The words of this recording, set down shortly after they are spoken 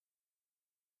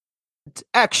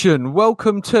Action.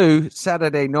 Welcome to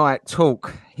Saturday Night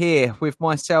Talk here with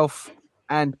myself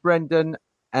and Brendan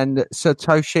and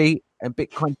Satoshi and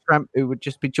Bitcoin Tramp, who would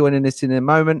just be joining us in a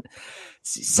moment.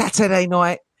 Saturday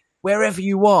night, wherever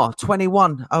you are,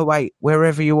 2108,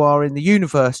 wherever you are in the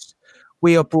universe,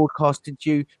 we are broadcasting to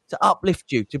you to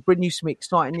uplift you, to bring you some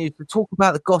exciting news, to talk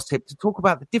about the gossip, to talk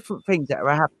about the different things that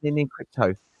are happening in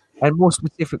crypto. And more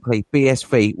specifically,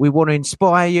 BSV. We want to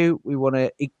inspire you. We want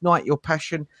to ignite your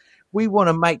passion. We want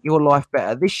to make your life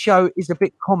better. This show is a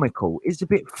bit comical. It's a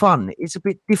bit fun. It's a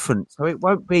bit different. So it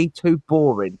won't be too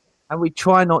boring. And we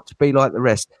try not to be like the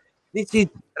rest. This is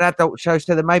an adult show,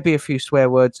 so there may be a few swear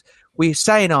words. We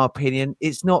say in our opinion,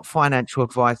 it's not financial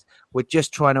advice. We're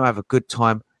just trying to have a good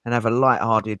time and have a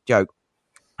light-hearted joke.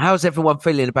 How's everyone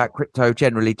feeling about crypto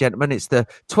generally, gentlemen? It's the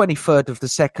 23rd of the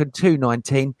 2nd,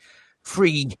 2019.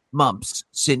 3 months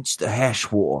since the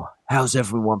hash war. How's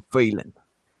everyone feeling?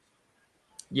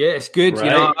 Yeah, it's good. Right.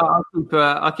 You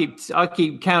know, I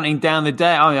keep counting down the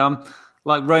day. I'm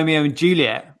like Romeo and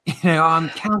Juliet. You know, I'm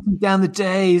counting down the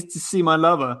days to see my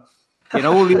lover. You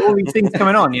know, all these things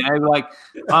coming on. You know, like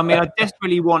I mean, I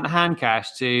desperately want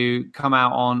Handcash to come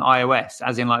out on iOS,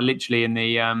 as in like literally in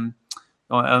the on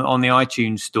the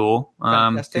iTunes store.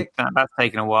 That's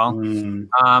taken a while.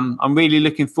 I'm really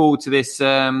looking forward to this.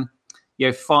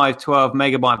 512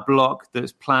 megabyte block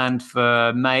that's planned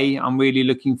for May. I'm really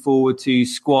looking forward to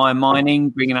Squire Mining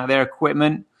bringing out their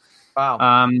equipment.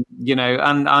 Wow. You know,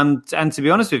 and to be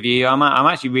honest with you, I'm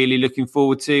actually really looking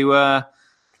forward to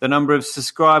the number of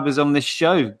subscribers on this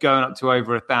show going up to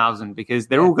over 1,000 because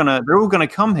they're all gonna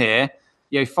come here,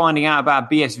 you know, finding out about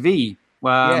BSV.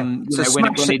 So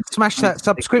smash that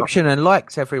subscription and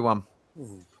likes, everyone.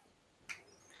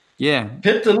 Yeah.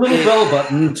 Hit the little bell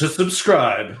button to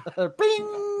subscribe.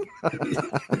 Bing!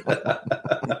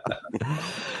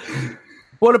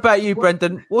 What about you,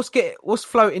 Brendan? What's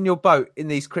floating your boat in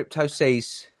these crypto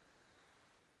seas?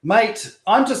 Mate,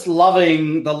 I'm just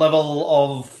loving the level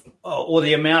of or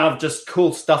the amount of just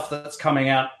cool stuff that's coming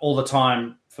out all the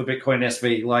time for Bitcoin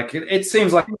SV. Like it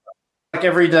seems like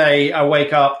every day I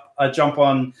wake up, I jump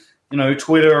on, you know,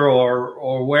 Twitter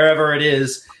or wherever it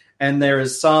is, and there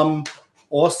is some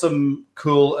awesome,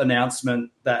 cool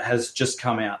announcement that has just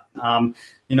come out.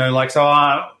 You know, like, so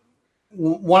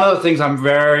one of the things I'm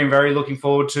very, very looking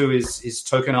forward to is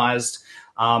tokenized.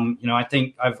 You know, I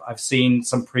think I've seen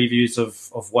some previews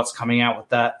of what's coming out with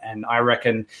that, and I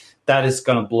reckon that is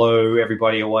going to blow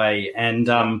everybody away. And,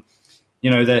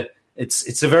 you know,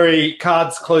 it's a very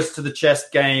cards close to the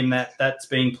chest game that's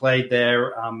being played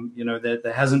there. You know,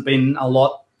 there hasn't been a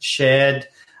lot shared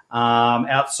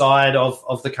outside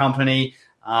of the company.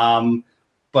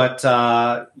 But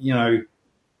you know,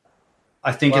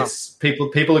 I think it's people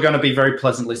are going to be very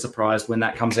pleasantly surprised when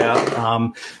that comes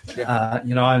out.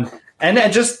 You know,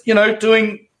 and just, you know,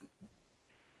 doing,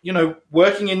 you know,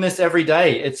 working in this every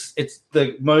day. It's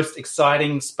the most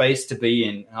exciting space to be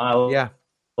in. I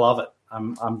love it.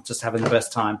 I'm just having the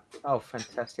best time. Oh,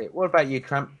 fantastic. What about you,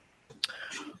 Tramp?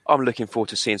 I'm looking forward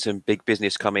to seeing some big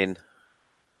business come in.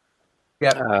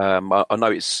 Yeah. I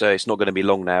know it's not going to be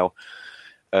long now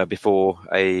before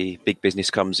a big business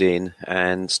comes in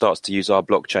and starts to use our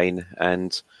blockchain,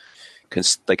 and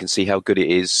they can see how good it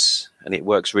is, and it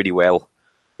works really well.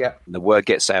 Yeah. And the word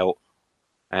gets out,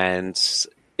 and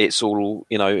it's all,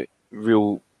 you know,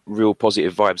 real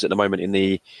positive vibes at the moment in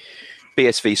the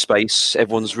BSV space.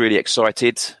 Everyone's really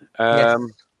excited.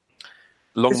 Long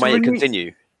may it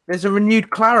continue. There's a renewed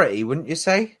clarity, wouldn't you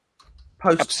say?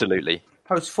 Absolutely.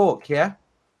 Post-fork, yeah?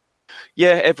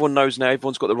 Yeah, everyone knows now.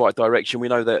 Everyone's got the right direction. We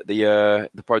know that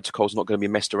the protocol's not going to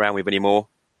be messed around with anymore,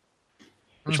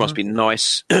 which must be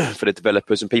nice for the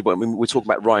developers and people. I mean, we were talking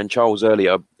about Ryan Charles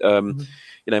earlier.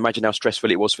 You know, imagine how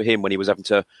stressful it was for him when he was having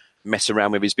to mess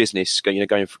around with his business, you know,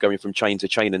 going from chain to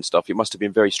chain and stuff. It must have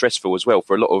been very stressful as well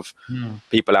for a lot of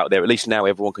people out there. At least now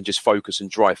everyone can just focus and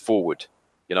drive forward,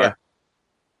 you know? Yeah.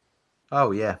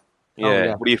 Oh, yeah. Yeah.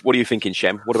 Oh, yeah. What are you thinking,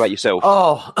 Shem? What about yourself?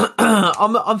 Oh,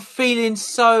 I'm feeling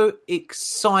so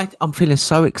excited. I'm feeling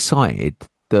so excited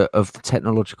of the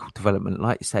technological development.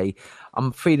 Like you say,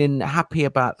 I'm feeling happy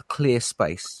about the clear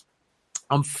space.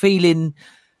 I'm feeling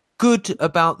good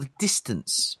about the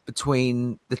distance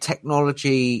between the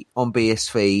technology on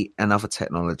BSV and other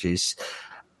technologies.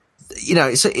 You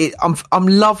know, I'm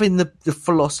loving the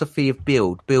philosophy of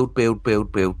build. And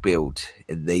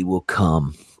they will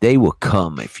come. They will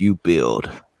come if you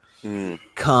build.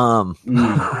 Come.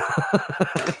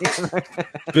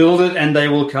 Build it and they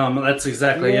will come. That's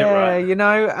exactly it, right? You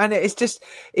know, and it's just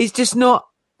not.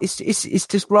 It's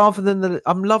just rather than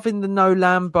I'm loving the no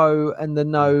Lambo and the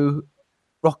no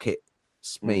rocket.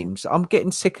 memes. I'm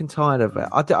getting sick and tired of it.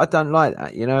 I don't like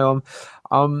that. You know,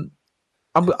 I'm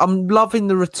loving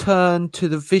the return to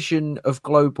the vision of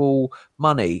global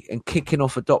money and kicking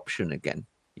off adoption again.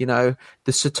 You know,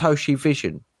 the Satoshi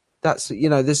vision. That's, you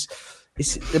know,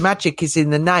 the magic is in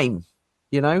the name.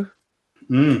 You know.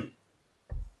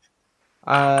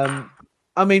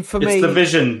 I mean, for me, it's the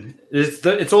vision.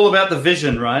 It's all about the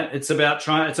vision, right? It's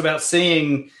about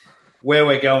seeing where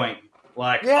we're going.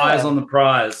 Like eyes on the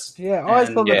prize. Yeah, eyes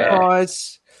on the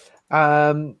prize.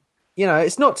 You know,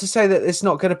 it's not to say that it's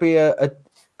not going to be a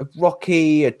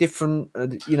rocky, a different,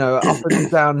 you know, up and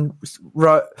down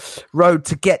road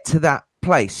to get to that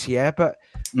place. Yeah, but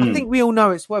I think we all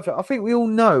know it's worth it. I think we all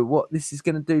know what this is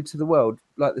going to do to the world,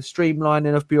 like the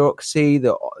streamlining of bureaucracy,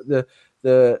 the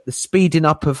speeding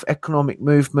up of economic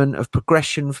movement, of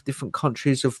progression for different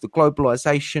countries, of the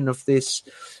globalization of this,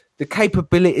 the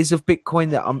capabilities of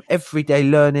Bitcoin that I'm every day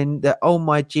learning that, oh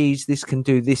my geez, this can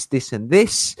do this, this and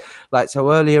this. Like,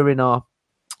 so earlier in a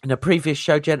previous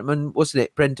show, gentlemen, wasn't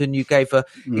it, Brendan, you gave a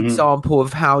example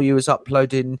of how you was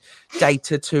uploading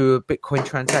data to a Bitcoin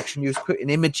transaction. You was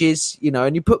putting images, you know,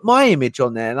 and you put my image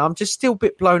on there, and I'm just still a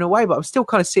bit blown away, but I'm still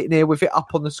kind of sitting here with it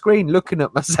up on the screen looking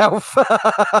at myself.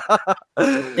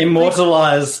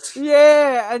 Immortalized.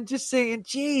 Yeah, and just saying,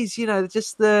 geez, you know,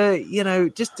 just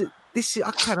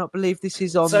I cannot believe this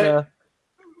is on the...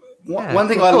 One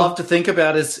thing I love to think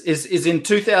about is in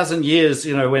 2,000 years,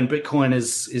 you know, when Bitcoin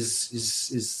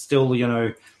is still, you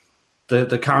know,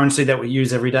 the currency that we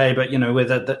use every day, but, you know,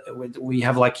 where we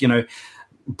have, like, you know,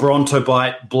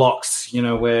 Brontobyte blocks, you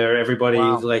know, where everybody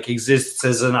like exists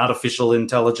as an artificial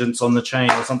intelligence on the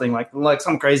chain or something like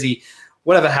some crazy,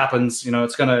 whatever happens, you know,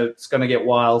 it's gonna get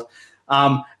wild.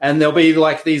 And there'll be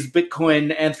like these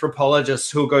Bitcoin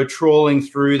anthropologists who'll go trawling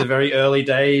through the very early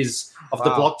days of the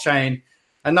blockchain.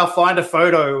 And they'll find a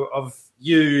photo of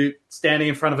you standing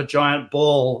in front of a giant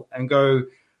ball and go,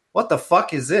 what the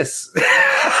fuck is this?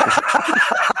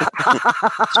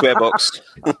 Square box.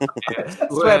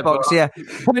 Square box, yeah.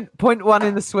 Point one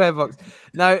in the square box.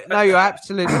 No, you're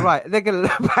absolutely right. They're going to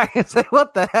look back and say,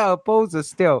 what the hell? Balls are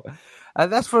still.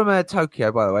 That's from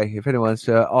Tokyo, by the way, if anyone's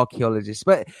archaeologist.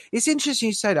 But it's interesting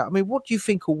you say that. I mean, what do you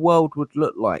think a world would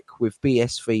look like with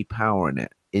BSV powering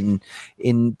it in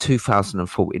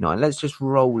 2049? Let's just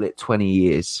roll it 20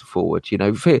 years forward, you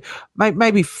know,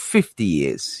 maybe 50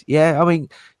 years. Yeah, I mean,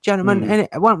 gentlemen,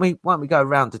 why don't we go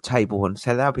around the table and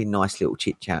say that would be a nice little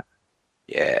chit chat?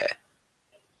 Yeah.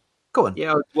 Go on.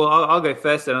 Yeah, well, I'll go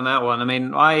first then on that one. I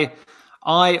mean, I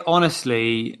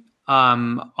honestly...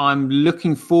 I'm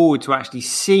looking forward to actually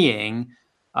seeing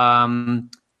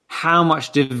how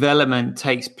much development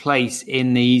takes place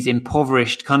in these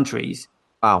impoverished countries.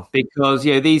 Wow! Because,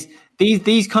 you know,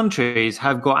 these countries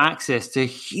have got access to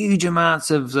huge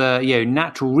amounts of you know,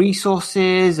 natural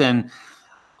resources, and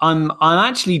I'm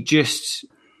actually just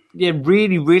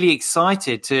really, really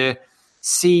excited to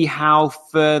see how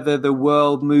further the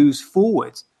world moves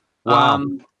forward. Wow.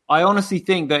 I honestly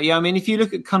think that, I mean, if you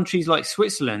look at countries like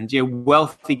Switzerland, you know,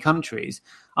 wealthy countries,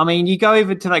 I mean, you go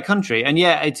over to that country and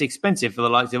it's expensive for the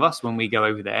likes of us when we go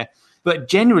over there. But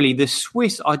generally, the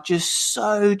Swiss are just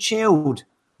so chilled.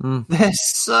 They're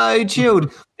so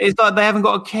chilled. It's like they haven't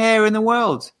got a care in the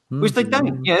world, which they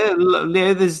don't. Yeah,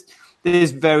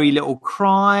 there's very little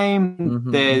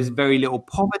crime. There's very little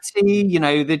poverty. You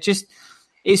know,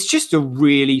 it's just a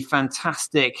really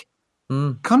fantastic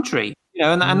country. You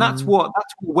know, and that's what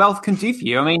wealth can do for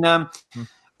you. I mean,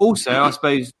 also, I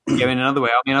suppose, you know, in another way,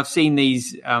 I mean, I've seen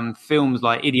these films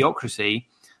like Idiocracy,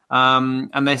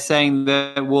 and they're saying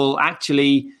that, well,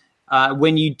 actually,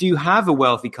 when you do have a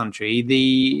wealthy country,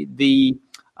 the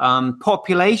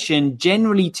population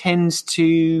generally tends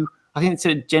to, I think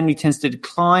it generally tends to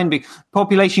decline.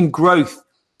 Population growth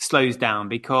slows down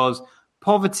because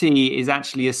poverty is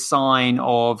actually a sign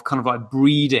of kind of like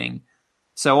breeding.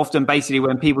 So often, basically,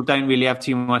 when people don't really have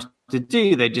too much to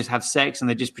do, they just have sex and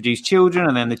they just produce children,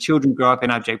 and then the children grow up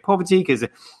in abject poverty because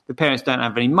the parents don't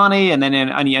have any money, and then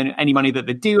any money that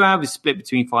they do have is split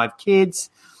between 5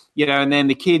 kids, you know, and then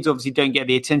the kids obviously don't get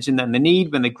the attention that they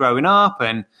need when they're growing up,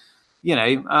 and, you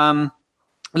know,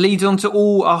 leads on to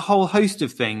a whole host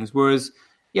of things. Whereas,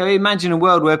 you know, imagine a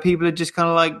world where people are just kind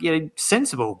of like, you know,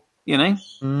 sensible. You know,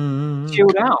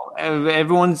 chilled out.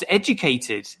 Everyone's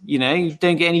educated. You know, you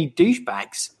don't get any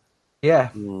douchebags. Yeah,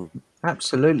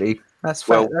 absolutely. That's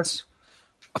well. That's.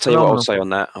 I'll tell you what I'll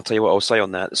say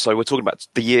on that. So we're talking about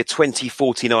the year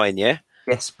 2049. Yeah.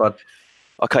 Yes, bud.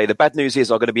 Okay. The bad news is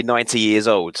I'm going to be 90 years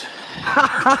old.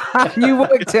 You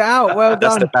worked it out. Well done.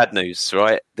 That's the bad news,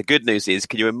 right? The good news is,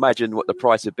 can you imagine what the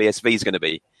price of BSV is going to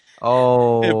be?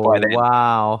 Oh, by then?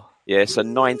 Wow. Yeah, so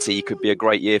 90 could be a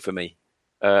great year for me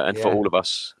and for all of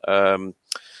us.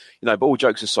 But all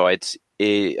jokes aside,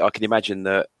 I can imagine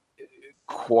that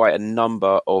quite a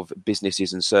number of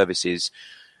businesses and services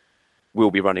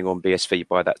will be running on BSV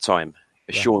by that time.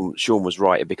 Yeah. Sean was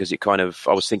right, because it I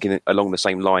was thinking along the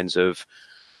same lines of,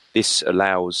 this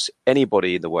allows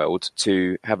anybody in the world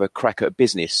to have a crack at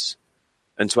business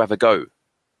and to have a go.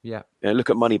 Yeah. Look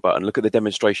at Money Button, look at the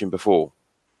demonstration before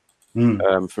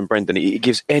from Brendan. It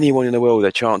gives anyone in the world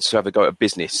a chance to have a go at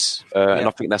business. And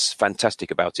I think that's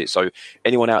fantastic about it. So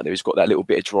anyone out there who's got that little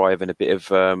bit of drive and a bit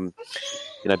of, a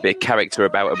bit of character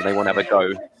about them and they want to have a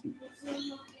go,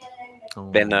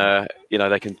 then,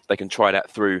 they can try that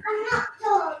through.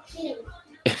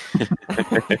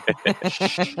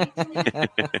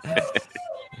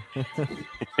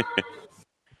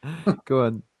 Go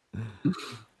on.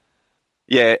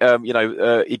 Yeah,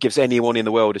 it gives anyone in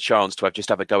the world a chance to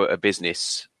have a go at a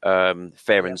business,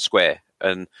 fair and square,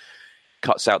 and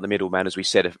cuts out the middleman, as we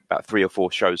said about 3 or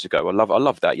 4 shows ago. I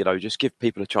love that. Just give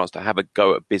people a chance to have a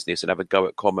go at business and have a go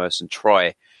at commerce and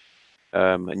try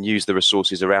and use the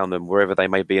resources around them wherever they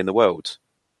may be in the world,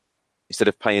 instead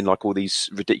of paying like all these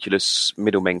ridiculous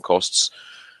middlemen costs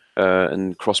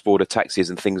and cross-border taxes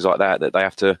and things like that they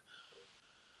have to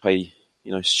pay,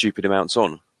 stupid amounts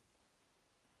on.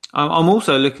 I'm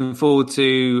also looking forward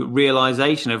to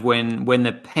realization of when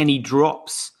the penny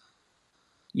drops,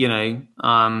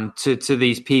 to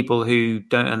these people who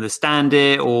don't understand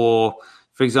it, or,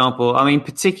 for example,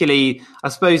 particularly, I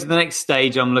suppose the next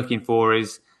stage I'm looking for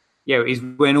is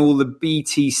when all the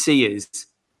BTCers,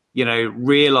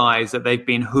 realize that they've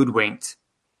been hoodwinked,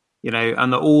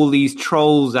 and that all these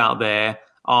trolls out there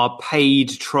are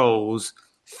paid trolls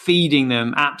feeding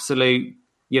them absolute,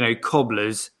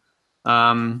 cobblers.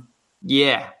 I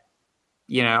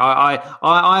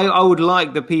would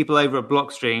like the people over at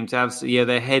Blockstream to have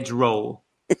their heads roll.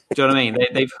 Do you know what I mean?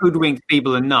 They've hoodwinked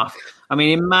people enough.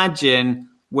 Imagine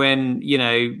when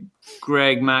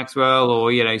Greg Maxwell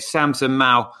or Samson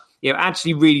Mao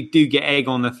actually really do get egg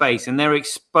on the face and they're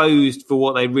exposed for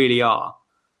what they really are.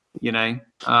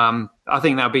 I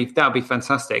think that'd be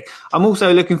fantastic. I'm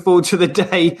also looking forward to the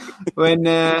day when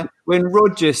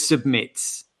Roger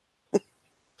submits.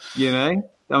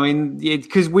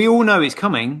 Because we all know it's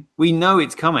coming. We know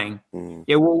it's coming.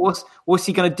 Yeah. Well, what's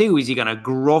he going to do? Is he going to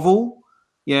grovel?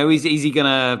 Is he going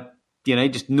to,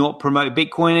 just not promote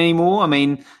Bitcoin anymore?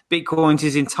 Bitcoin's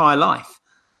his entire life.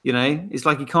 It's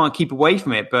like he can't keep away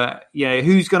from it. But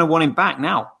who's going to want him back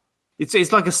now?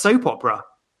 It's like a soap opera.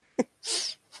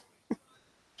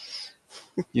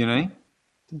 Anyone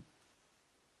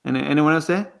else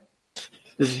there?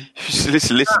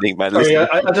 Listening, man. Sorry,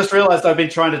 I just realised I've been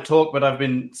trying to talk, but I've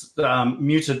been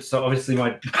muted. So obviously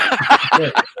my.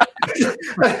 And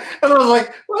I was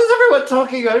like, "Why is everyone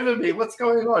talking over me? What's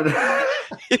going on?"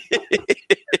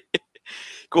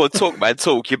 Go on, talk, man.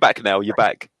 Talk. You're back now. You're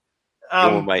back.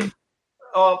 Go on, mate.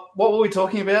 What were we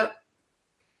talking about?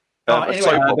 Anyway,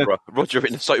 soap opera. Roger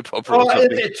in a soap opera.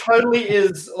 It totally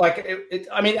is like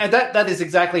that is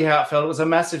exactly how it felt. It was a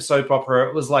massive soap opera.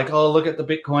 It was like, oh, look at the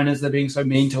Bitcoiners, they're being so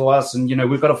mean to us, and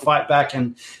we've got to fight back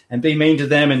and be mean to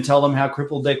them and tell them how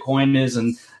crippled their coin is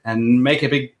and make a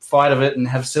big fight of it and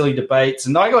have silly debates.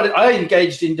 And I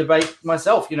engaged in debate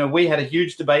myself. We had a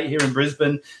huge debate here in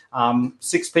Brisbane.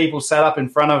 6 people sat up in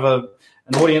front of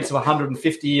an audience of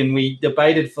 150, and we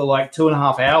debated for like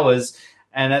 2.5 hours.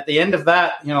 And at the end of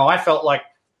that, I felt like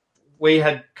we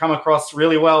had come across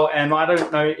really well. And I don't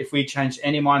know if we changed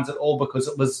any minds at all, because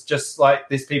it was just like,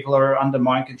 these people are under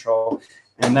mind control.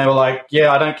 And they were like,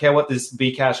 yeah, I don't care what this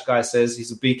Bcash guy says.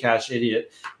 He's a Bcash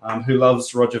idiot who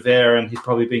loves Roger Ver, and he's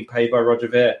probably being paid by Roger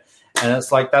Ver. And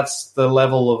it's like, that's the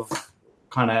level of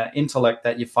kind of intellect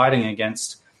that you're fighting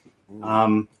against.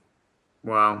 Wow.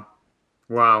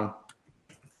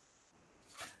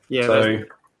 Yeah. So,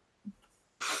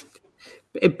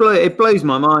 It blows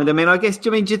my mind. I guess.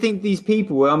 Do you think these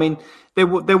people were? There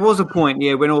was a point,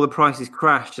 when all the prices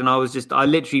crashed, and I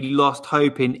literally lost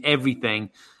hope in everything,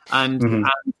 and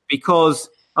because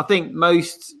I think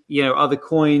most other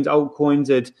altcoins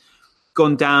had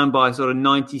gone down by sort of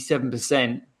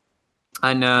 97%,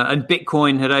 and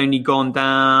Bitcoin had only gone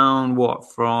down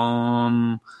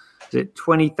from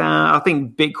 20,000? I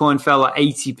think Bitcoin fell like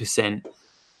 80%.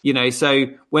 So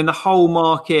when the whole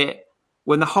market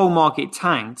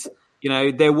tanked,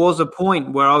 there was a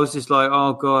point where I was just like,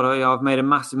 oh God, I've made a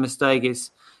massive mistake.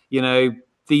 It's,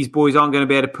 these boys aren't going to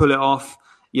be able to pull it off.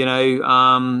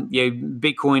 Bitcoin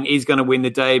is going to win the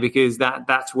day, because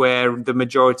that's where the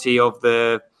majority of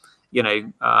the,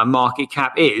 market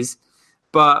cap is.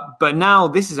 But now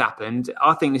this has happened.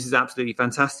 I think this is absolutely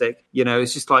fantastic.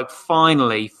 It's just like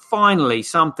finally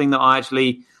something that I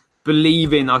actually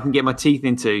believe in. I can get my teeth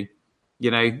into.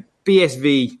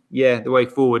 BSV, the way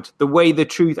forward, the way, the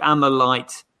truth, and the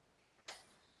light.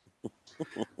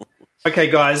 Okay,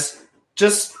 guys,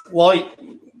 just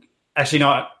actually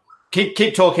no,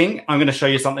 keep talking. I'm going to show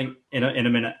you something in a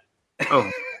minute.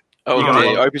 Oh,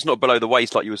 I hope it's not below the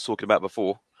waist like you were talking about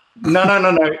before. No,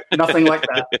 nothing like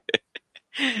that.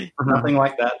 Nothing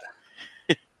like that.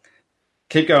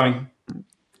 Keep going.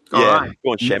 All right.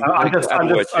 Go on, Shem. I'm just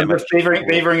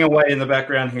beavering away in the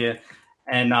background here,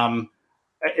 and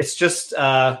it's just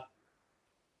so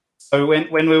when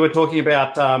we were talking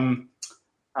about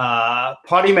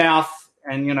potty mouth,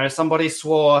 and somebody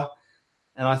swore,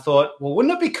 and I thought, well,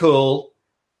 wouldn't it be cool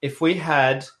if we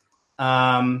had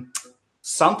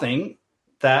something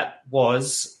that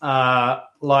was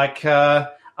like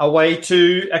a way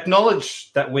to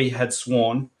acknowledge that we had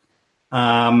sworn.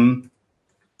 So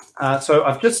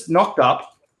I've just knocked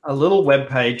up a little web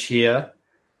page here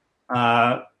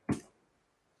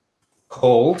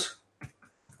called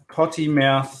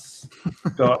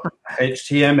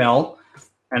pottymouth.html,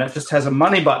 and it just has a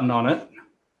money button on it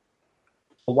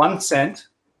for 1 cent.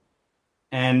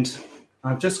 And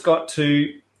I've just got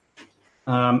to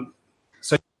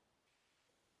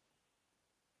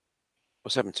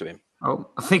what's happened to him? Oh,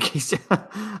 I think he's hit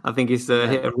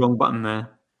a wrong button there.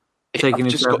 I've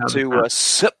just got to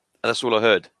sip. That's all I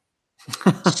heard.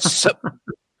 Sip.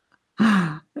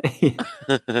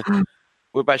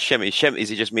 What about Shem? Shem, is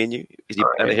he just me and you? Is he?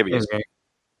 Right, here he is. Okay.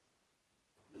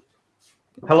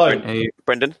 Hello,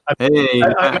 Brendan. I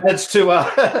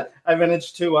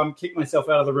managed to kick myself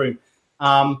out of the room.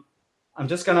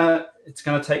 It's gonna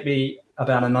take me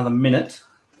about another minute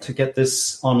to get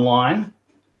this online.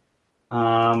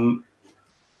 And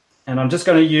I'm just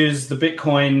going to use the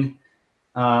Bitcoin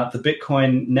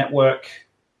network,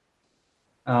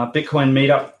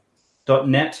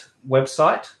 bitcoinmeetup.net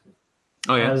website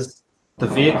as the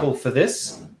vehicle for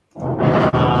this.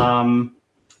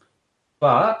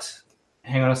 But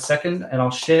hang on a second, and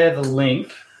I'll share the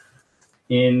link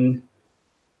in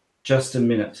just a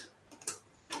minute.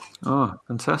 Oh,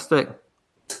 fantastic.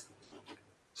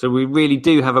 So we really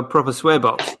do have a proper swear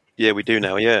box. Yeah, we do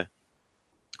now, yeah.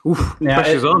 Oof, now,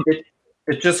 pressure's on.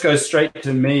 It just goes straight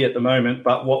to me at the moment,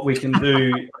 but what we can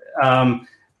do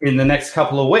in the next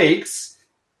couple of weeks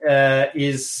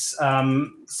is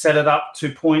set it up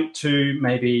to point to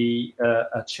maybe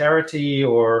a charity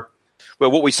or...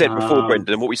 Well, what we said before,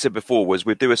 Brendan, what we said before was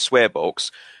we'd do a swear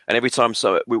box, and every time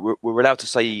we're allowed to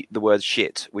say the word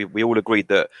shit. We all agreed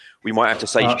that we might have to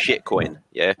say shitcoin,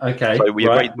 yeah? Okay. So we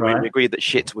agreed that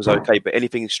shit was okay, but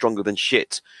anything stronger than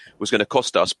shit was going to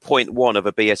cost us 0.1 of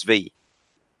a BSV.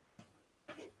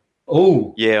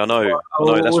 Oh. Yeah, I know.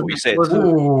 That's what we said. Was it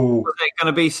going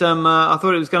to be some... I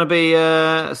thought it was going to be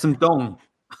some dong.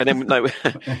 And then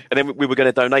we were going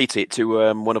to donate it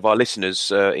to one of our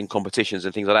listeners in competitions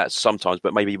and things like that sometimes,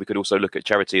 but maybe we could also look at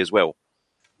charity as well.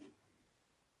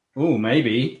 Oh,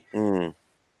 maybe.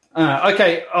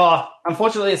 Okay.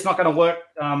 Unfortunately, it's not going to work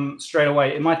straight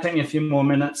away. It might take me a few more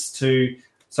minutes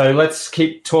so let's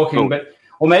keep talking. Cool.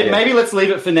 Maybe let's leave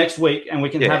it for next week, and we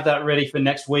can have that ready for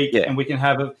next week, and we can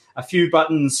have a few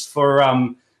buttons for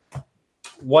how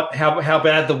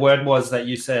bad the word was that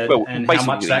you said, and how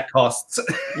much that costs.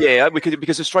 Yeah,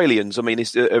 because Australians, I mean,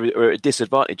 are at a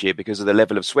disadvantage here because of the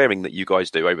level of swearing that you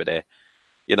guys do over there.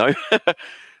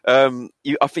 I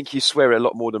think you swear a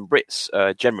lot more than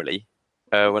Brits generally.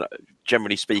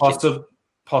 Generally speaking,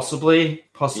 possibly,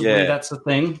 that's the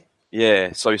thing.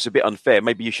 Yeah, so it's a bit unfair.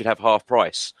 Maybe you should have half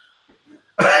price.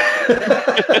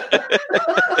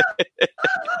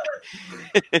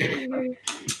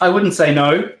 I wouldn't say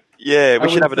no. Yeah, we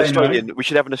should have an Australian. No. We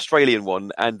should have an Australian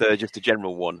one and just a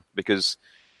general one, because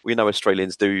we know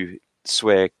Australians do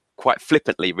swear quite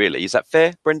flippantly. Really, is that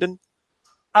fair, Brendan?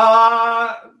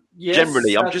 Yes.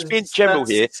 Generally, I'm just being general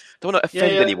here. Don't want to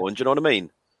offend anyone. Do you know what I mean?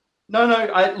 No.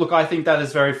 I think that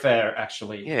is very fair,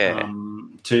 actually. Yeah.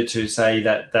 To say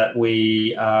that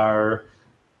we are,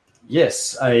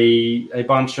 yes, a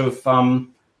bunch of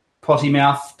potty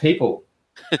mouth people.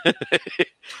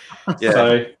 Yeah.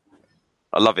 So,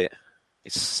 I love it.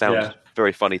 It sounds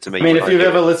very funny to me. I mean, if you've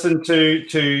ever listened to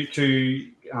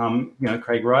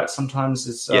Craig Wright, sometimes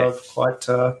it's quite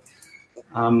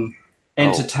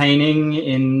entertaining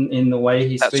in the way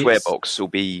he speaks. That swear box will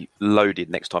be loaded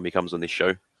next time he comes on this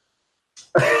show.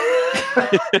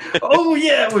 Oh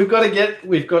yeah, we've got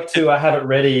to have it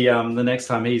ready the next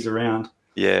time he's around.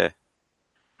 Yeah.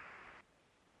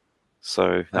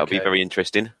 So that'll be very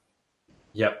interesting.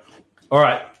 Yep. All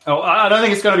right. Oh, I don't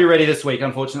think it's going to be ready this week,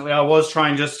 unfortunately. I was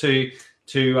trying just to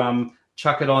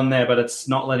chuck it on there, but it's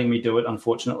not letting me do it,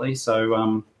 unfortunately.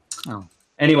 So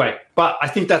anyway, but I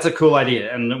think that's a cool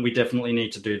idea, and we definitely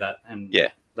need to do that. And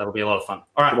that'll be a lot of fun.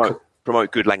 All right.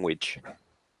 Promote good language.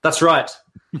 That's right.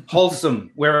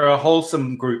 Wholesome. We're a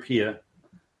wholesome group here.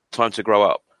 Time to grow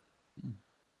up.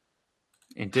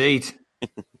 Indeed.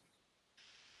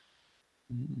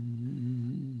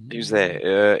 Who's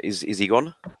there? Is he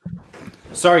gone?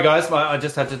 Sorry, guys. I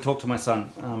just had to talk to my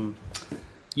son.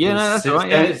 No, that's all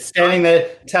right. Standing there,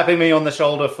 tapping me on the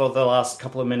shoulder for the last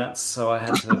couple of minutes, so I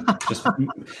had to just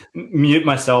mute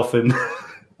myself. And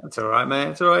that's all right, mate.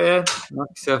 It's all right. Yeah, knock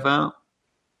yourself out.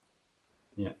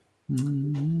 Yeah.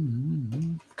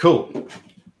 Cool.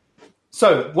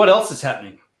 So, what else is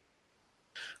happening?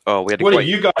 Oh, we had. What are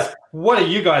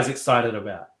you guys excited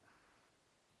about?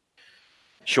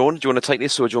 Sean, do you want to take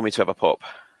this, or do you want me to have a pop?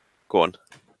 Go on.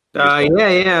 Yeah.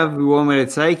 If you want me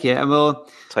to take it, well,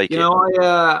 take it.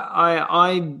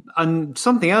 And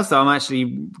something else that I'm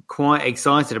actually quite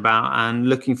excited about and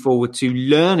looking forward to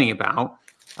learning about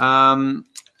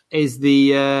is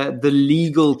the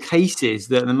legal cases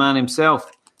that the man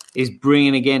himself is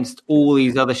bringing against all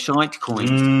these other shite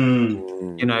coins.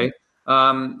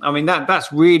 I mean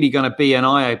that's really going to be an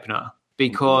eye opener,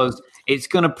 because it's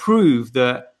going to prove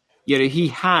that he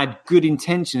had good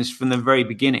intentions from the very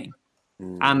beginning.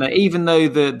 And that even though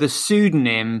the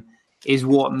pseudonym is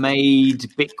what made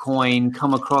Bitcoin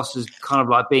come across as kind of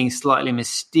like being slightly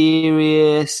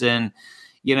mysterious and,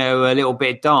 a little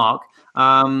bit dark,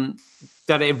 that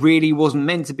it really wasn't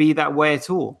meant to be that way at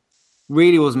all.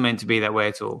 Really wasn't meant to be that way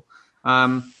at all.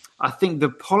 I think the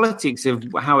politics of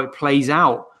how it plays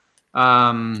out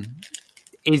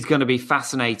is going to be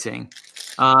fascinating.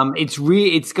 I'm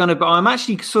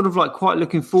actually sort of like quite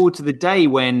looking forward to the day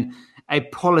when a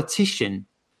politician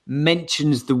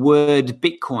mentions the word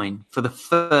Bitcoin for the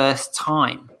first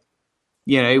time.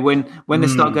 When they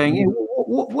start going,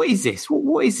 what is this?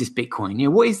 What is this Bitcoin?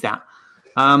 What is that?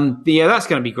 That's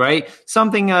going to be great.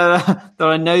 Something that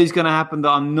I know is going to happen that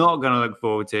I'm not going to look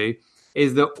forward to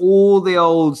is that all the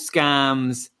old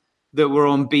scams that were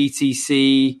on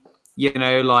BTC,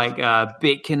 like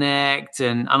BitConnect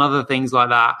and other things like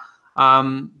that,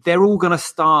 they're all going to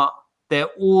start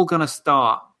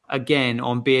again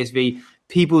on BSV.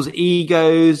 People's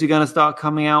egos are going to start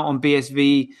coming out on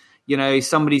BSV.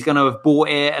 Somebody's going to have bought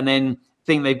it and then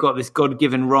think they've got this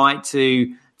God-given right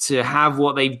to have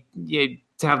what they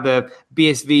to have the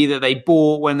BSV that they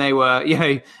bought when they were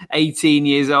 18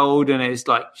 years old, and it's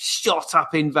like shot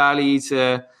up in value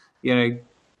to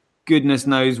goodness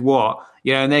knows what.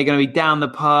 And they're going to be down the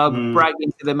pub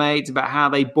bragging to their mates about how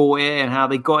they bought it and how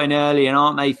they got in early, and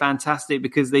aren't they fantastic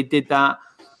because they did that.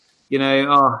 It's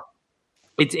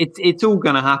all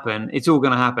going to happen. It's all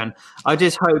going to happen. I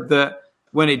just hope that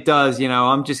when it does,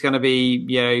 I'm just going to be,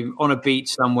 on a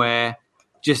beach somewhere,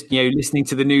 just, listening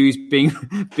to the news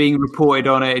being reported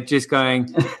on it, just going,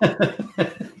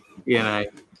 glad.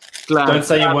 Don't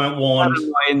say you weren't warned. I'm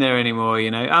not in there anymore,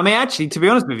 I mean, actually, to be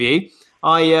honest with you,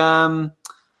 I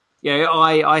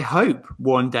hope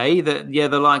one day that,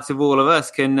 the likes of all of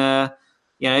us can, go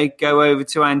over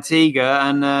to Antigua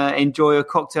and enjoy a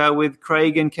cocktail with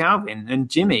Craig and Calvin and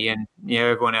Jimmy and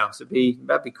everyone else.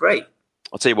 That'd be great.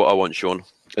 I'll tell you what I want, Sean.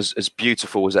 As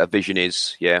beautiful as that vision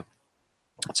is, I'll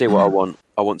tell you what I want.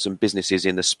 I want some businesses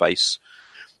in the space.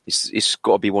 It's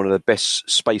got to be one of the best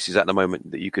spaces at the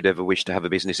moment that you could ever wish to have a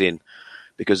business in,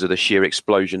 because of the sheer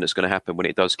explosion that's going to happen when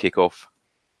it does kick off.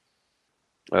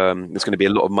 There's going to be a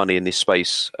lot of money in this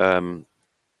space in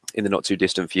the not too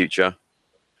distant future.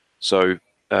 So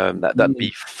that'd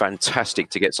be fantastic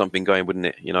to get something going, wouldn't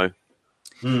it? Yeah,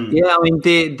 I mean,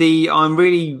 I'm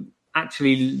really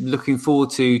actually looking forward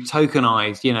to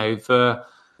Tokenize. For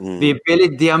the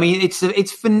ability. I mean,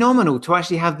 it's phenomenal to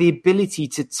actually have the ability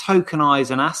to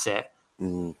tokenize an asset.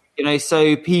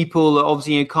 So people that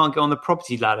obviously can't get on the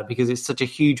property ladder because it's such a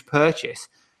huge purchase.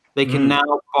 They can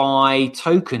now buy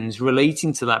tokens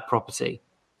relating to that property.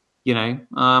 I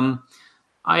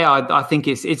think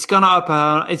it's going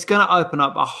to open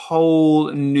up a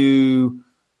whole new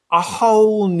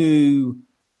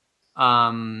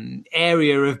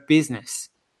area of business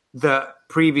that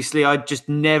previously I just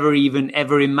never even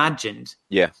ever imagined.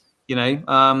 Yeah. When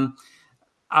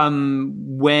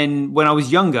I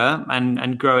was younger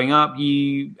and growing up,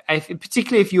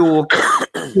 particularly if you're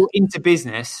into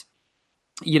business,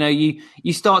 you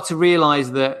start to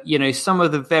realize that, some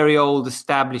of the very old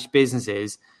established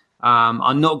businesses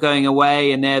are not going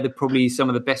away, and they're probably some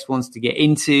of the best ones to get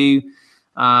into.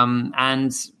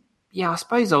 I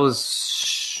suppose I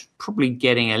was probably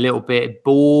getting a little bit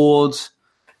bored,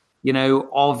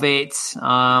 of it.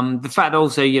 The fact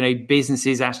also, business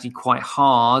is actually quite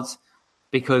hard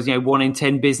because, 1 in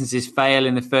 10 businesses fail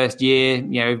in the first year.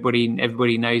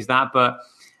 Everybody knows that. But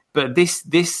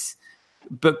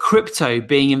crypto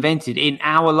being invented in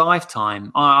our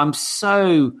lifetime, I'm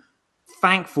so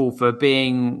thankful for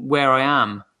being where I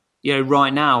am,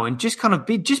 right now, and just kind of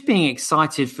being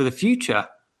excited for the future.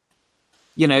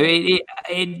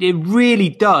 It really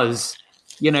does,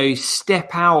 step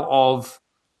out of.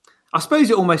 I suppose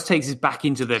it almost takes us back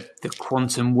into the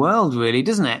quantum world, really,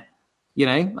 doesn't it?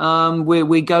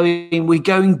 We're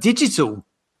going digital.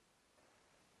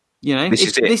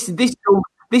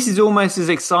 This is almost as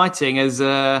exciting as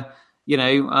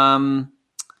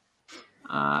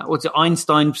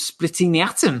Einstein splitting the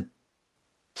atom.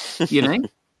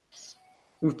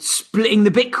 Splitting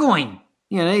the Bitcoin.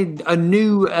 A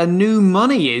new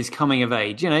money is coming of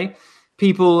age.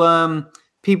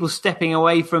 People stepping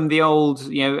away from the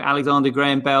old, Alexander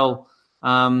Graham Bell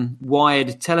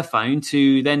wired telephone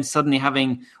to then suddenly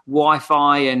having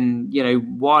Wi-Fi and,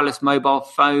 wireless mobile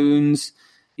phones,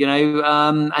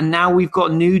 and now we've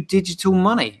got new digital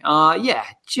money.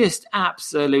 Just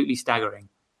absolutely staggering.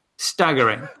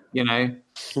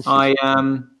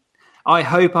 I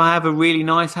hope I have a really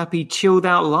nice, happy, chilled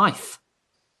out life.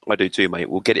 I do too, mate.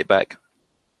 We'll get it back.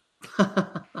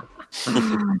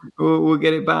 We'll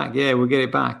get it back. Yeah, we'll get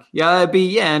it back. It'd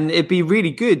be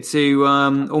really good to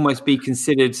almost be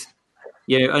considered,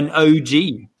 an OG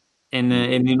in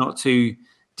the not too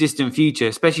distant future,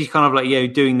 especially kind of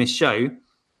like doing this show.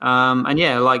 I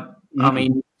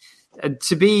mean,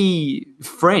 to be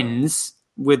friends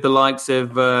with the likes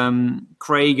of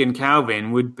Craig and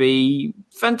Calvin would be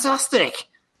fantastic.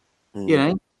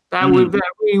 That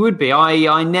really would be.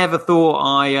 I never thought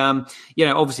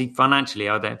obviously financially,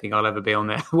 I don't think I'll ever be on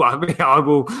there. Well, I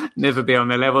will never be on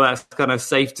their level. That's kind of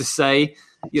safe to say,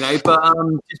 but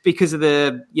just because of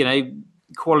the,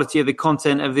 quality of the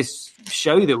content of this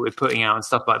show that we're putting out and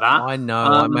stuff like that. I know.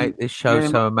 I make this show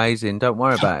so amazing. Don't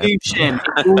worry about it. Shem.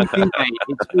 It's all you, mate.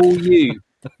 It's all you.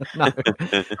 No,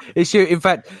 it's you. In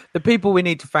fact, the people we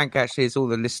need to thank actually is all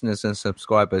the listeners and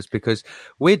subscribers, because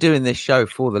we're doing this show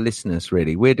for the listeners.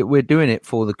 Really, we're doing it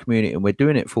for the community, and we're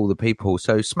doing it for the people.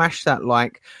 So smash that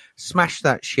like, smash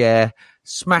that share,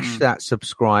 smash that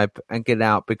subscribe, and get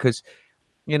out, because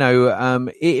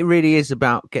it really is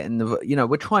about getting the.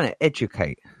 We're trying to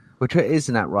educate.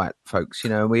 Isn't that right, folks?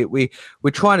 We're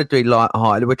trying to do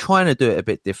light-hearted. We're trying to do it a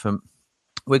bit different.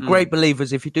 We're great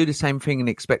believers. If you do the same thing and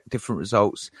expect different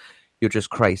results, you're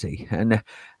just crazy. And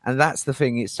that's the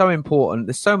thing. It's so important.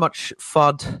 There's so much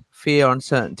FUD, fear,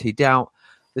 uncertainty, doubt.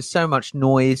 There's so much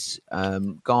noise,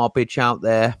 garbage out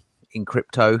there in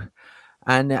crypto.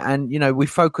 And we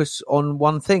focus on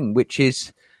one thing, which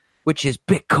is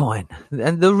Bitcoin,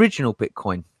 and the original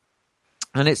Bitcoin.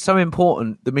 And it's so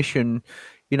important, the mission.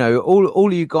 All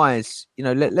of you guys,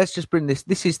 let's just bring this.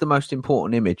 This is the most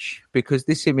important image, because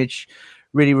this image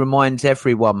really reminds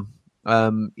everyone,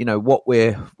 what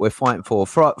we're fighting for.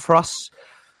 For us,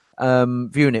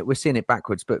 viewing it, we're seeing it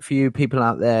backwards. But for you people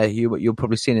out there, you're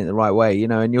probably seeing it the right way,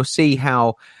 and you'll see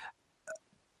how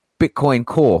Bitcoin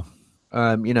Core,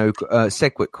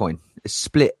 SegWit coin is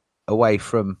split away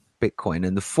from Bitcoin,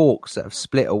 and the forks that have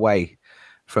split away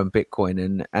from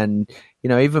Bitcoin, and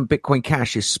even Bitcoin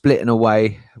Cash is splitting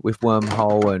away with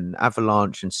Wormhole and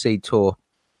Avalanche and Seed Tour.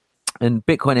 And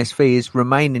Bitcoin SV is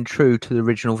remaining true to the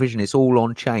original vision. It's all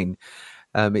on chain.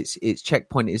 Its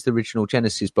checkpoint is the original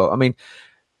Genesis block. I mean,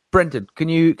 Brendan, can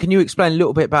you explain a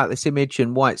little bit about this image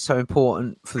and why it's so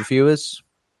important for the viewers?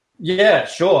 Yeah,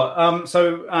 sure.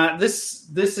 This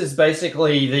is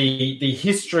basically the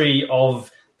history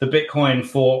of the Bitcoin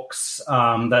forks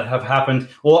that have happened.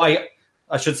 Well,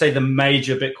 I should say the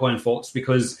major Bitcoin forks,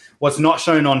 because what's not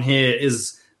shown on here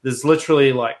is there's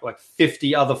literally like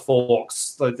 50 other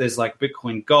forks. There's like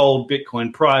Bitcoin Gold,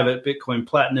 Bitcoin Private, Bitcoin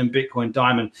Platinum, Bitcoin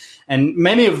Diamond. And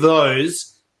many of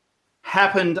those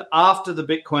happened after the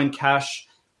Bitcoin Cash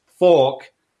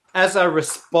fork as a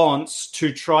response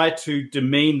to try to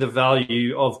demean the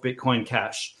value of Bitcoin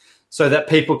Cash, so that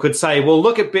people could say, well,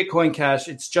 look at Bitcoin Cash.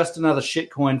 It's just another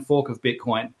shitcoin fork of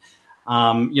Bitcoin.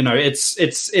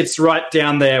 It's right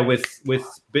down there with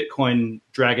Bitcoin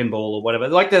Dragon Ball or whatever.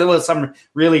 Like, there were some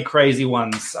really crazy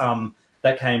ones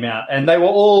that came out, and they were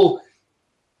all,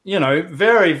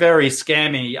 very, very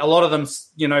scammy. A lot of them,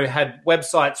 had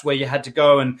websites where you had to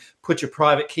go and put your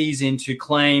private keys in to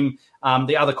claim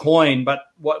the other coin. But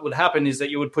what would happen is that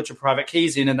you would put your private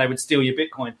keys in and they would steal your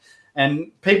Bitcoin.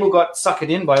 And people got suckered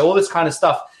in by all this kind of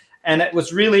stuff. And it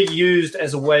was really used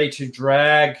as a way to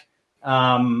drag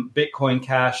Bitcoin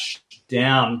Cash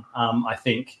down, I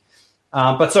think.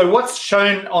 But so what's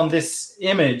shown on this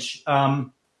image,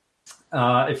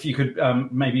 if you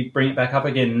could maybe bring it back up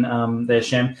again there,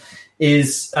 Shem,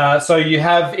 is so you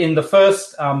have in the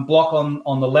first block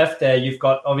on the left there, you've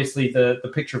got obviously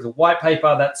the picture of the white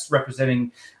paper that's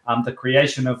representing the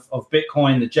creation of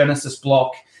Bitcoin, the Genesis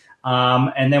block.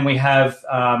 And then we have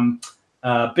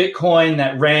Bitcoin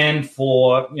that ran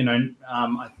for,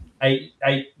 8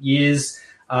 years.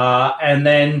 And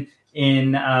then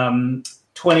in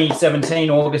 2017,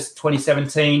 August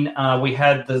 2017, we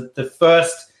had the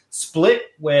first split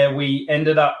where we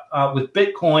ended up with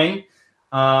Bitcoin,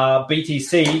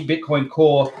 BTC, Bitcoin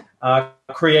Core,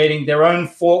 creating their own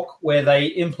fork where they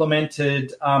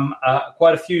implemented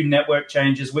quite a few network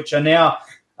changes, which are now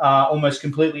almost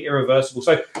completely irreversible.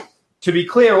 So to be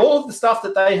clear, all of the stuff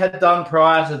that they had done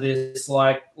prior to this,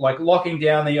 like locking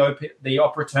down the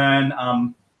op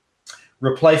return,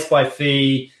 replaced by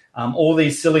fee, all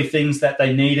these silly things that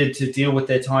they needed to deal with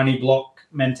their tiny block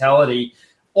mentality,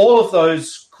 all of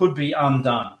those could be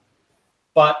undone.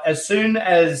 But as soon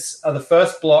as the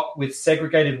first block with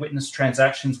segregated witness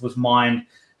transactions was mined,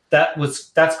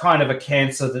 that's kind of a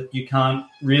cancer that you can't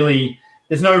really,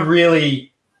 there's no really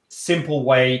simple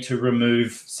way to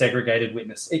remove segregated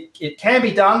witness. It can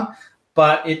be done,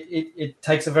 but it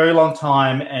takes a very long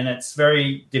time and it's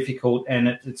very difficult, and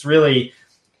it's really,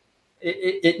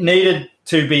 it needed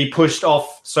to be pushed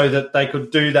off so that they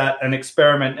could do that and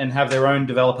experiment and have their own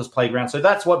developers playground. So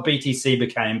that's what BTC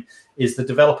became, is the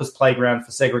developers playground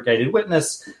for segregated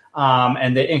witness,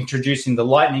 and they're introducing the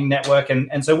Lightning Network.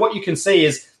 And so what you can see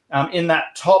is in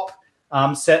that top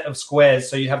set of squares,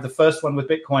 so you have the first one with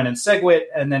Bitcoin and SegWit,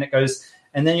 and then it goes,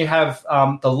 and then you have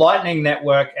the Lightning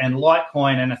Network and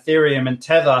Litecoin and Ethereum and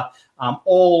Tether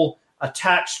all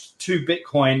attached to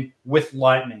Bitcoin with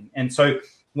Lightning. And so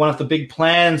one of the big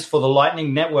plans for the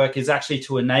Lightning Network is actually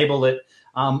to enable it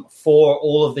for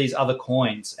all of these other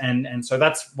coins. And so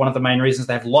that's one of the main reasons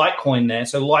they have Litecoin there.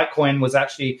 So Litecoin was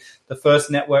actually the first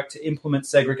network to implement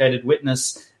segregated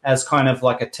witness as kind of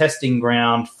like a testing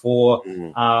ground for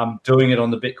doing it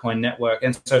on the Bitcoin network.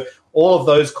 And so all of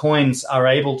those coins are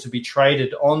able to be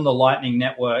traded on the Lightning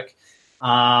Network.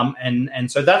 And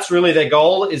so that's really their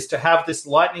goal, is to have this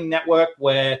Lightning Network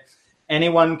where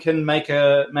anyone can make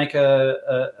a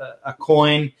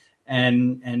coin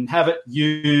and have it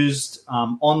used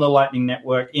on the Lightning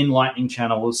Network in Lightning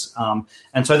channels.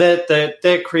 And so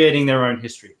they're creating their own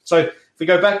history. So if we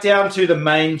go back down to the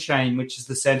main chain, which is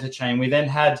the center chain, we then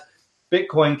had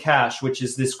Bitcoin Cash, which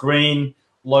is this green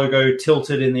logo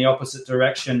tilted in the opposite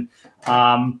direction.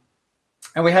 And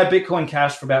we had Bitcoin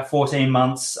Cash for about 14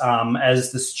 months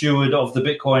as the steward of the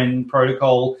Bitcoin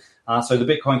protocol, so the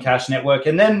Bitcoin Cash network.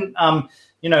 And then,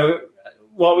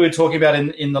 what we were talking about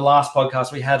in the last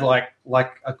podcast, we had like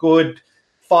a good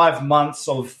 5 months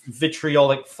of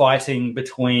vitriolic fighting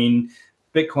between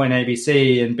Bitcoin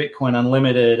ABC and Bitcoin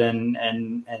Unlimited and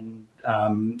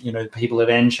people at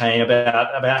nChain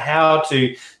about how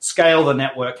to scale the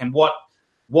network and what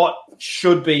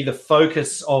should be the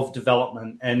focus of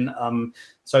development. And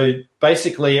so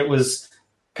basically it was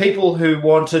people who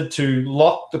wanted to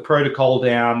lock the protocol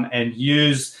down and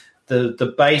use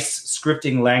the base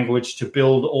scripting language to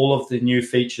build all of the new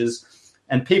features,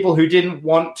 and people who didn't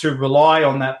want to rely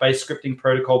on that base scripting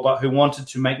protocol but who wanted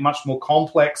to make much more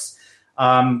complex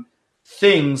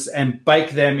things and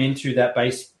bake them into that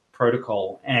base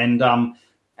protocol. And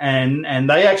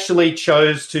they actually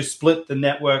chose to split the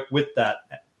network with that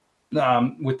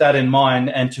in mind,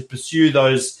 and to pursue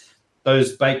those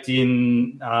baked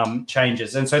in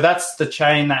changes. And so that's the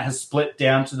chain that has split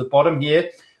down to the bottom here,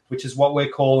 which is what we're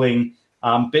calling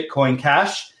Bitcoin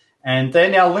Cash. And they're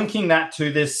now linking that to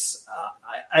this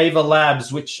Ava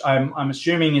Labs, which I'm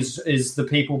assuming is the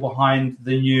people behind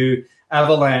the new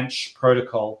Avalanche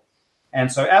protocol. And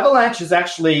so Avalanche is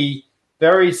actually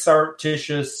very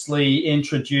surreptitiously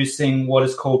introducing what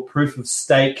is called proof of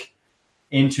stake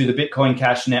into the Bitcoin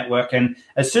Cash network. And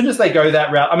as soon as they go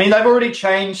that route, I mean, they've already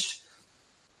changed.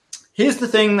 Here's the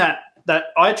thing that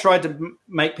I tried to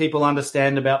make people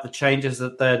understand about the changes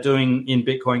that they're doing in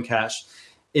Bitcoin Cash,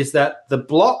 is that the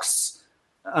blocks,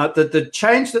 the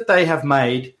change that they have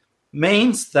made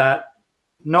means that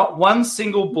not one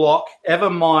single block ever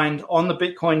mined on the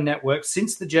Bitcoin network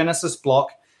since the Genesis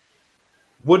block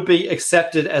would be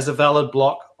accepted as a valid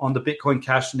block on the Bitcoin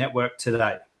Cash network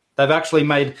today. They've actually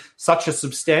made such a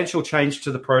substantial change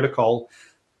to the protocol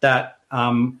that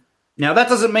now that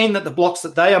doesn't mean that the blocks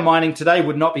that they are mining today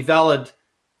would not be valid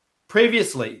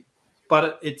previously,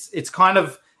 but it's kind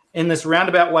of in this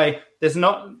roundabout way, there's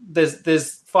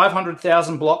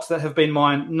 500,000 blocks that have been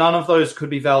mined. None of those could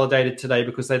be validated today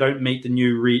because they don't meet the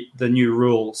new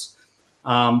rules,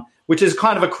 which is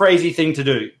kind of a crazy thing to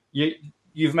do.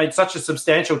 You've made such a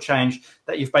substantial change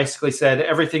that you've basically said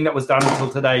everything that was done until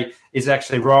today is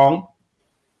actually wrong,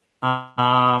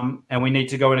 and we need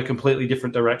to go in a completely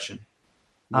different direction.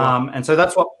 And so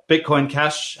that's what Bitcoin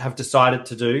Cash have decided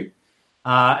to do.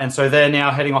 And so they're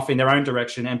now heading off in their own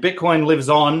direction. And Bitcoin lives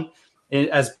on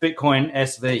as Bitcoin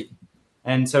SV.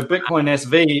 And so Bitcoin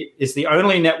SV is the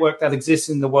only network that exists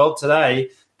in the world today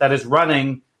that is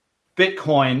running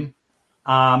Bitcoin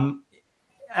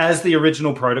as the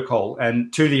original protocol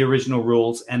and to the original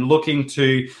rules, and looking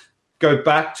to go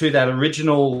back to that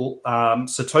original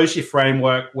Satoshi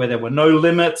framework where there were no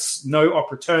limits, no op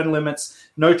return limits,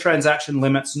 no transaction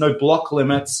limits, no block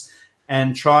limits,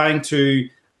 and trying to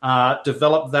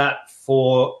develop that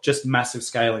for just massive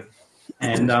scaling.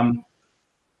 And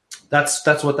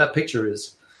that's what that picture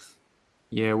is.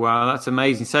 Yeah, wow, that's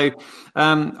amazing. So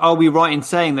are we right in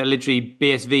saying that literally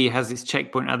BSV has its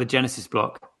checkpoint at the Genesis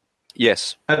block?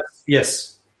 Yes.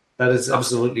 Yes, that is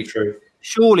absolutely true.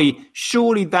 Surely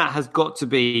that has got to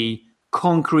be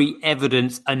concrete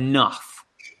evidence enough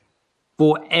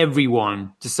for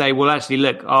everyone to say, well, actually,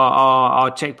 look,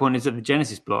 our checkpoint is at the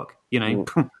Genesis block. You know,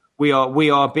 we are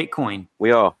Bitcoin.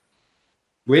 We are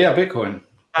Bitcoin.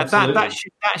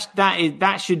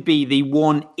 That should be the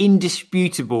one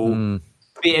indisputable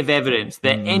bit of evidence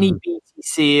that any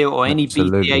BTC or any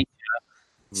BTH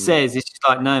says. It's just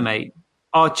like, no, mate,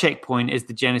 our checkpoint is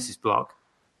the Genesis block.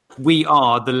 We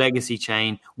are the legacy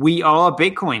chain. We are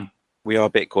Bitcoin. We are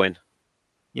Bitcoin.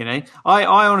 You know, I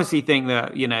honestly think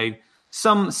that, you know,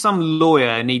 some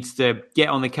lawyer needs to get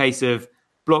on the case of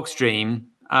Blockstream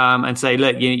and say,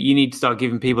 look, you need to start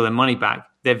giving people their money back,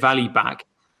 their value back,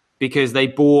 because they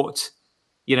bought,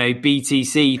 you know,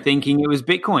 BTC thinking it was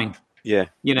Bitcoin. Yeah.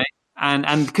 You know,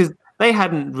 and because they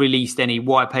hadn't released any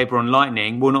white paper on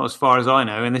Lightning, well, not as far as I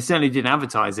know, and they certainly didn't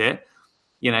advertise it.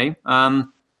 You know,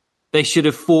 they should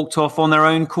have forked off on their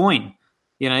own coin,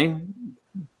 you know,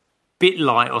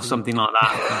 BitLight or something like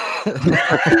that.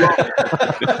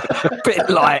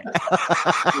 BitLight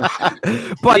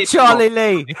by Charlie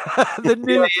Lee, the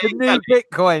new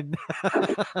Bitcoin.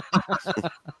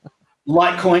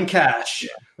 Litecoin Cash.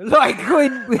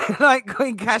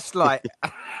 Litecoin Cash Lite.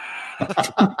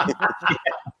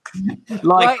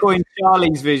 Litecoin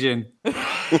Charlie's vision.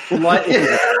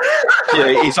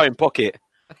 Yeah, his own pocket.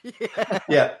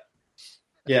 Yeah.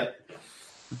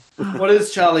 What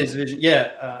is Charlie's vision?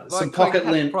 Yeah, some pocket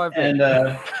lint and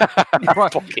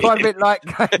private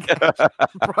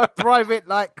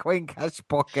Litecoin Cash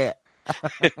pocket.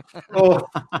 Oh.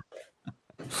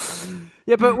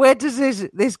 Yeah, but where does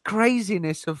this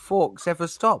craziness of forks ever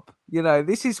stop? You know,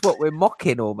 this is what we're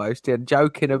mocking almost and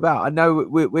joking about. I know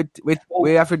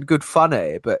we're having good fun at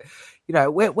it, but you know,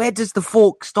 where does the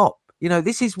fork stop? You know,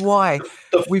 this is why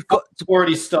we've got to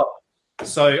already stopped.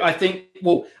 So I think,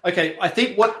 I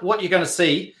think what you're going to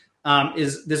see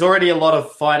is there's already a lot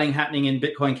of fighting happening in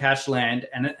Bitcoin Cash land,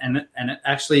 and it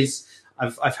actually is.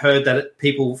 I've heard that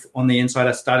people on the inside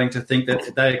are starting to think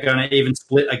that they're going to even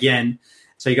split again.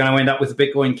 So you're going to end up with a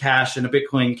Bitcoin Cash and a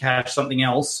Bitcoin Cash something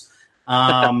else,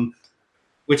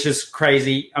 which is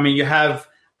crazy. I mean, you have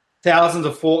thousands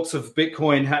of forks of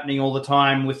Bitcoin happening all the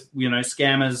time with, you know,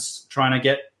 scammers trying to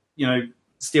get, you know,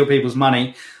 steal people's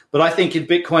money. But I think in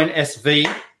Bitcoin SV,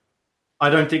 I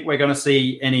don't think we're going to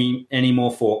see any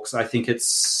more forks. I think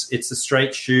it's a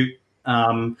straight shoot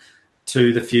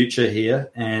to the future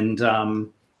here. And,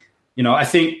 you know, I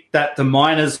think that the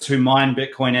miners who mine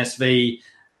Bitcoin SV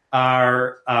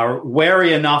are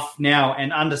wary enough now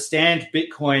and understand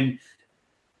Bitcoin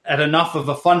at enough of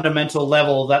a fundamental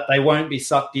level that they won't be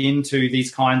sucked into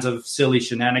these kinds of silly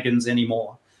shenanigans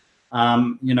anymore.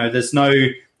 You know, there's no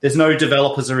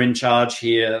developers are in charge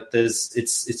here.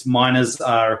 It's miners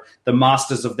are the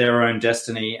masters of their own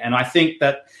destiny. And I think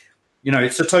that, you know,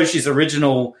 Satoshi's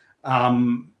original,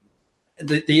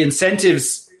 the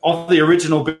incentives of the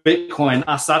original Bitcoin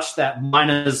are such that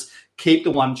miners keep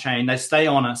the one chain, they stay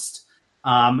honest,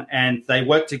 and they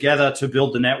work together to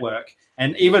build the network.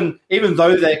 And even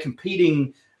though they're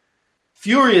competing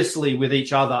furiously with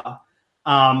each other,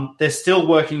 they're still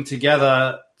working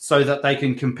together so that they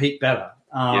can compete better.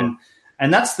 And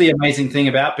that's the amazing thing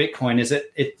about Bitcoin is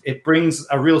it brings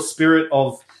a real spirit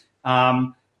of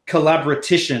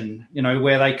collaboration, you know,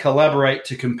 where they collaborate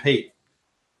to compete.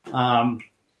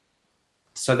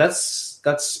 So that's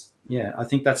I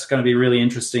think that's going to be a really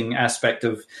interesting aspect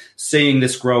of seeing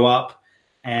this grow up.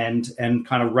 and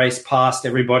kind of race past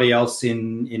everybody else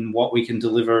in what we can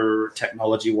deliver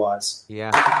technology wise.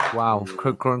 Yeah, wow!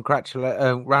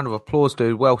 Congratulate, round of applause,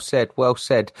 dude. Well said, well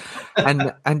said.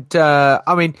 And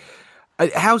I mean,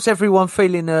 how's everyone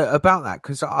feeling about that?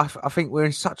 Because I think we're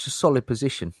in such a solid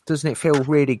position. Doesn't it feel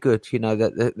really good? You know,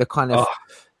 that the kind of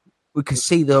we can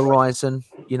see the horizon.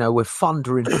 You know, we're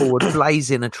thundering forward,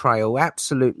 blazing a trail,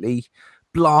 absolutely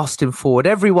blasting forward.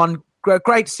 Everyone,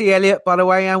 great to see Elliot, by the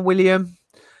way, and William.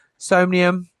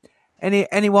 Somnium,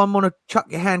 anyone want to chuck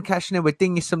your hand cash in there? We'll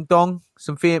ding you some dong,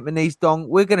 some Vietnamese dong.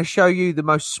 We're going to show you the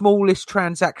most smallest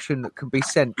transaction that can be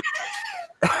sent.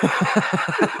 A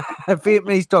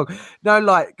Vietnamese dong. No,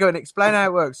 like, go and explain how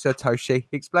it works, Satoshi.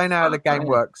 Explain how the game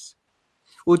works.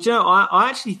 Well, Joe, I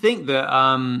actually think that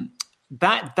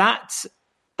that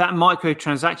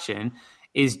microtransaction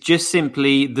is just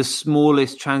simply the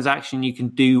smallest transaction you can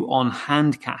do on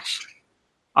hand cash.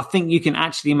 I think you can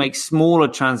actually make smaller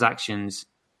transactions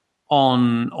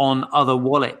on other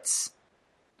wallets.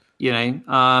 You know,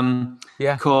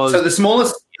 yeah. So the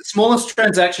smallest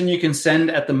transaction you can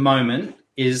send at the moment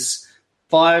is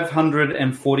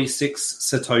 546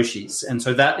 satoshis, and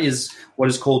so that is what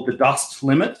is called the dust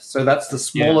limit. So that's the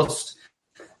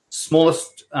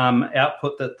smallest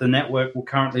output that the network will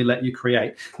currently let you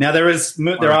create. Now there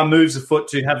are moves afoot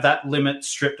to have that limit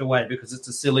stripped away because it's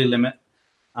a silly limit.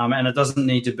 And it doesn't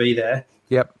need to be there.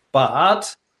 Yep.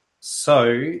 But,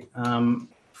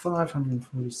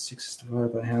 546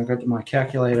 divided by how I got my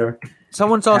calculator.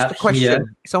 Someone's asked a question.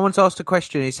 Here. Someone's asked a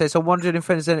question. He says, I'm wondering if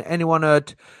anyone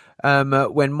heard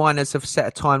when miners have set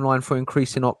a timeline for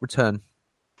increasing op return.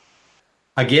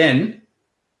 Again?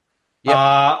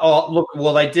 Yep. Look,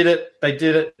 well, they did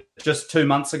it just 2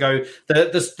 months ago.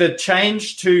 The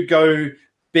change to go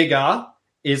bigger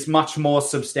is much more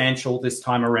substantial this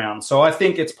time around. So I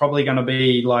think it's probably going to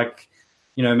be like,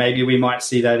 you know, maybe we might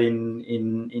see that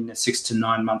in a 6 to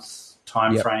 9 month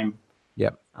time frame.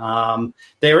 Yep.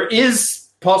 There is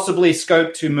possibly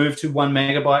scope to move to 1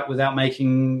 megabyte without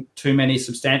making too many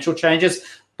substantial changes,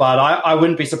 but I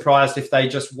wouldn't be surprised if they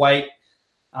just wait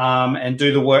and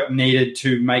do the work needed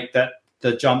to make the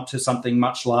jump to something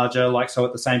much larger. Like, so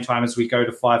at the same time as we go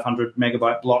to 500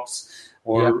 megabyte blocks,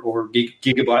 or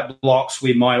gigabyte blocks,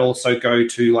 we might also go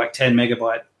to like 10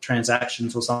 megabyte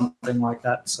transactions or something like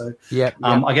that. So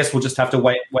I guess we'll just have to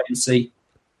wait and see.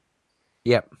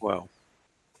 Yep. Wow.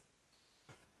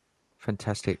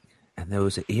 Fantastic. And there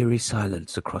was an eerie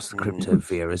silence across the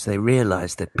cryptosphere as they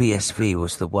realized that BSV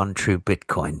was the one true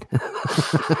Bitcoin.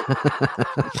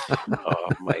 Oh,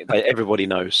 mate, everybody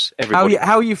knows.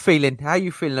 How are you feeling? How are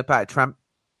you feeling about it, Tramp?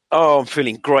 Oh, I'm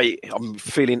feeling great. I'm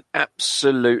feeling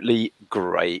absolutely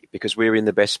great because we're in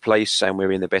the best place and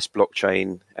we're in the best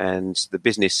blockchain, and the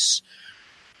business,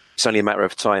 it's only a matter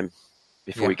of time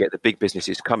before we get the big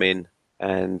businesses come in,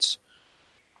 and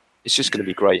it's just going to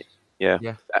be great. Yeah.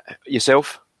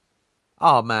 Yourself?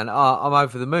 Oh, man, I'm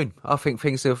over the moon. I think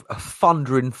things are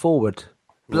thundering forward,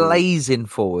 blazing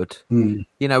forward. You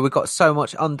know, we've got so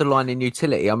much underlying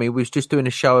utility. I mean, we was just doing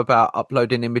a show about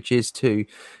uploading images to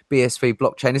BSV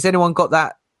blockchain. Has anyone got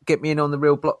that? Get me in on the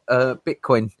real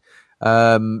Bitcoin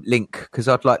link, because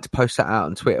I'd like to post that out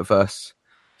on Twitterverse.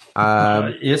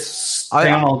 Yes,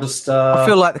 I'll just. I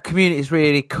feel like the community is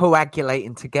really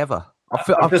coagulating together.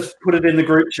 I've just put it in the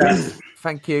group chat.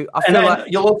 Thank you.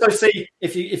 You'll also see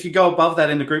if you go above that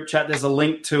in the group chat, there's a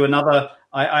link to another.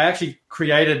 I actually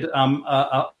created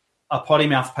a potty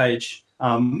mouth page,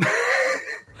 but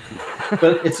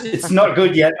it's not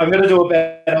good yet. I'm going to do a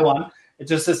better one. It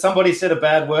just says somebody said a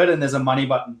bad word and there's a money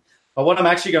button. But what I'm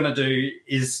actually going to do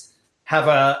is have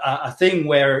a thing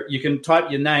where you can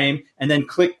type your name and then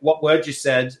click what word you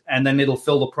said, and then it'll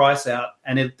fill the price out,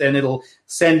 and then it'll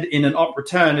send in an op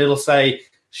return. It'll say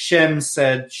Shem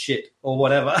said shit or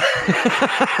whatever.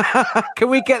 Can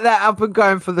we get that up and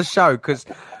going for the show?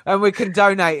 And we can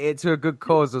donate it to a good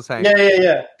cause or something.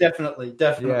 Yeah. Definitely.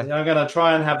 Yeah. I'm going to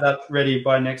try and have that ready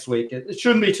by next week. It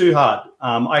shouldn't be too hard.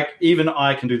 I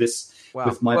can do this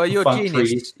with my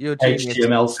perfunctory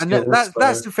HTML skills. And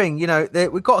that's the thing, you know,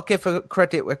 we've got to give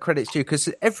credit where credit's due, because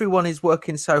everyone is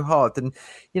working so hard. And,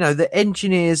 you know, the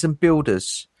engineers and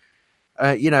builders,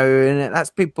 you know, and that's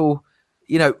people,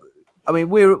 you know, I mean,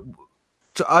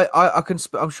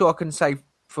 I'm sure I can say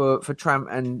for Tramp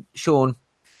and Sean,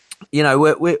 you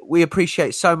know, we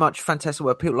appreciate so much fantastic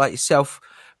work. People like yourself,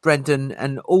 Brendan,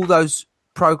 and all those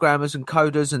programmers and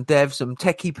coders and devs and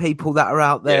techie people that are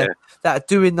out there that are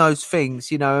doing those things.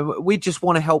 You know, we just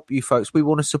want to help you folks. We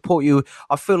want to support you.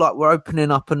 I feel like we're opening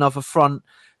up another front.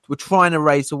 We're trying to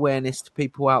raise awareness to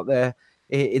people out there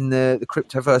in the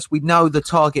cryptoverse. We know the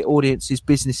target audience is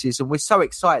businesses, and we're so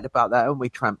excited about that, aren't we,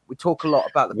 Tramp? We talk a lot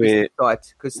about the business side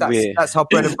because that's our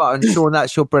bread and butter. And Sean,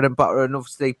 that's your bread and butter, and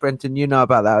obviously, Brenton, you know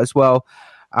about that as well.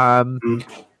 I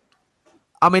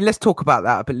mean, let's talk about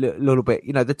that a little bit.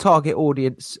 You know, the target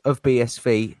audience of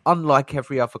BSV, unlike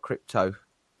every other crypto,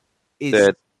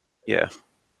 is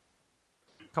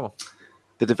come on.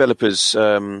 The developers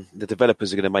are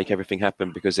going to make everything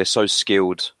happen because they're so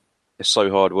skilled, they're so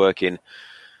hardworking,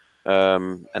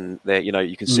 and they're, you know,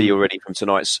 you can see already from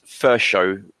tonight's first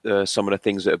show some of the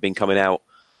things that have been coming out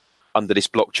under this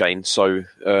blockchain. So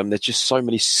there's just so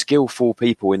many skillful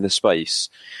people in the space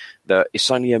that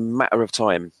it's only a matter of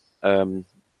time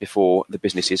before the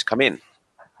businesses come in.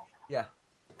 Yeah,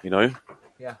 you know.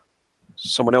 Yeah.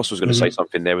 Someone else was going to say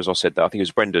something there as I said that. I think it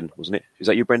was Brendan, wasn't it? Is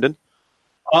that you, Brendan?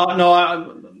 No,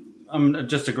 I'm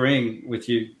just agreeing with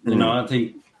you. You know, I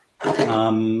think,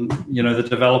 you know, the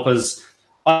developers,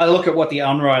 I look at what the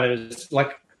Unwriter is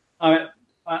like. I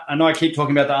know I keep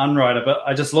talking about the Unwriter, but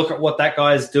I just look at what that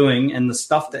guy is doing and the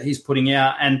stuff that he's putting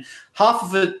out. And half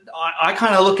of it, I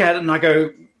kind of look at it and I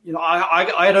go, you know,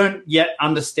 I don't yet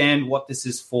understand what this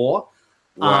is for.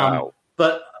 Wow.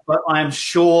 But I'm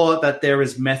sure that there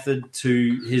is method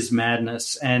to his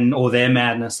madness or their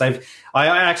madness. I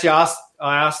actually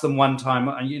asked them one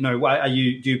time, you know, do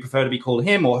you prefer to be called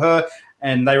him or her?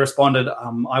 And they responded,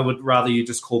 I would rather you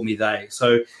just call me they.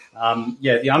 So,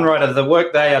 the Unwriter, the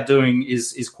work they are doing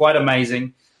is quite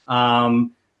amazing.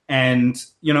 And,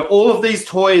 you know, all of these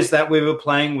toys that we were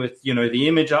playing with, you know, the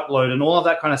image upload and all of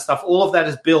that kind of stuff, all of that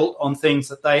is built on things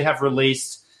that they have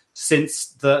released since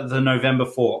the November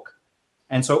fork.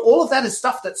 And so all of that is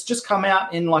stuff that's just come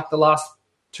out in like the last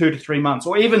 2 to 3 months,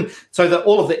 or even so that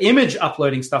all of the image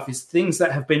uploading stuff is things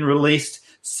that have been released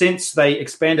since they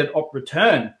expanded Op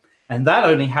Return. And that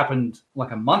only happened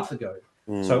like a month ago.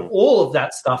 So all of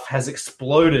that stuff has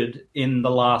exploded in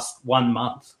the last 1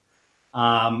 month.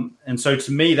 And so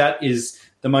to me, that is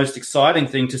the most exciting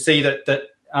thing to see that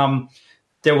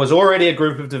there was already a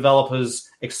group of developers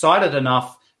excited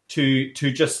enough to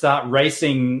just start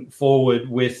racing forward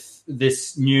with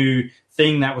this new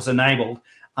thing that was enabled.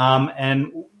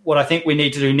 And what I think we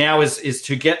need to do now is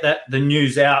to get the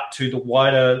news out to the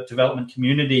wider development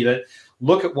community that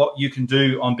look at what you can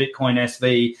do on Bitcoin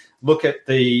SV, look at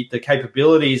the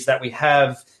capabilities that we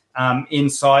have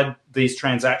inside these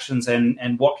transactions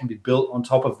and what can be built on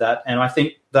top of that. And I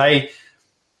think I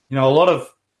know a lot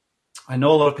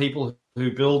of people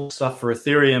who build stuff for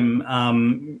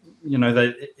Ethereum, you know,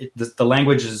 the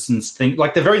languages and things,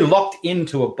 like they're very locked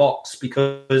into a box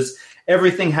because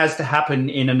everything has to happen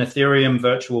in an Ethereum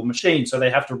virtual machine. So they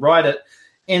have to write it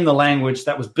in the language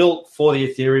that was built for the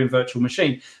Ethereum virtual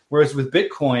machine. Whereas with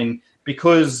Bitcoin,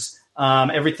 because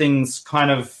everything's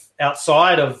kind of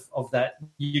outside of that,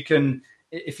 you can,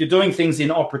 if you're doing things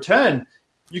in Op Return,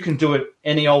 you can do it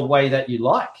any old way that you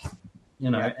like, you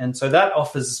know. Yeah. And so that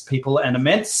offers people an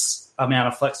immense amount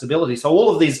of flexibility. So all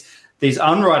of these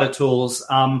Unwriter tools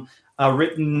are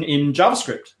written in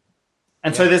JavaScript.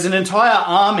 And so there's an entire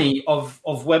army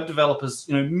of web developers,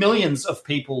 you know, millions of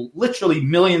people, literally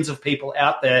millions of people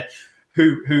out there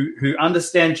who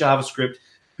understand JavaScript,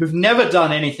 who've never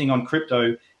done anything on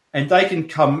crypto, and they can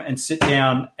come and sit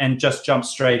down and just jump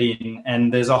straight in.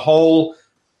 And there's a whole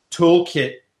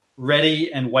toolkit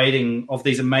ready and waiting of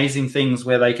these amazing things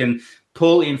where they can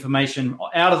pull information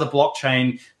out of the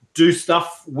blockchain, do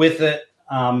stuff with it,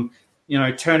 you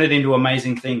know, turn it into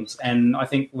amazing things. And I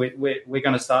think we're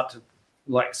going to start to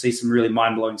see some really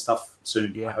mind-blowing stuff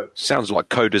soon. Yeah. I hope. Sounds like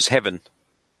Coder's heaven.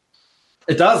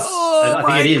 It does. Oh,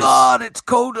 I think it is. God, it's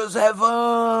Coder's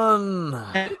heaven.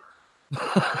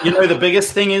 You know, the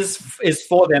biggest thing is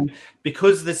for them,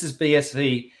 because this is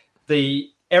BSV,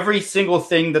 every single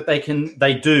thing that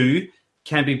they do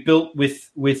can be built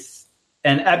with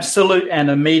an absolute and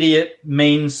immediate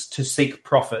means to seek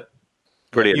profit.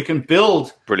 Brilliant. You can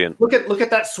build. Brilliant. Look at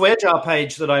that swear jar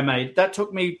page that I made. That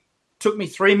took me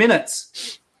 3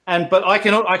 minutes, but I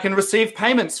can receive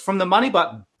payments from the money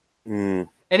button.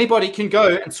 Anybody can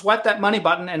go and swipe that money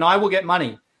button, and I will get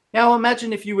money. Now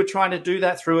imagine if you were trying to do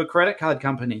that through a credit card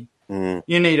company.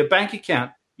 You need a bank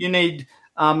account. You need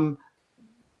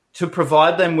to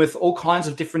provide them with all kinds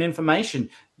of different information.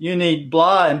 You need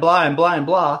blah and blah and blah and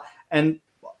blah. And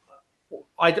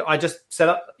I just set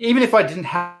up, even if I didn't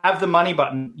have the money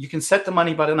button, you can set the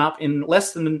money button up in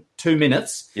less than 2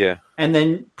 minutes. Yeah. And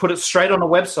then put it straight on a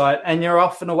website, and you're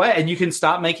off and away, and you can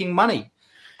start making money.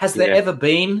 Has there ever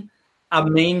been a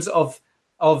means of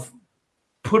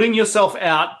putting yourself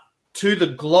out to the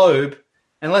globe?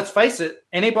 And let's face it,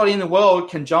 anybody in the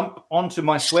world can jump onto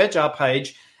my swear jar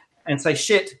page and say,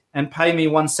 shit, and pay me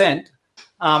 1 cent,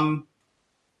 wow.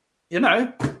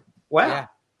 Yeah.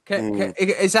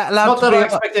 Is that allowed? Not to that be, I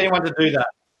expect anyone to do that.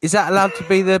 Is that allowed to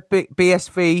be the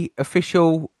BSV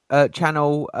official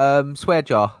channel swear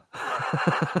jar?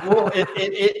 Well,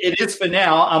 it is for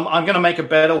now. I'm going to make a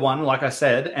better one, like I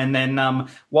said, and then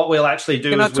what we'll actually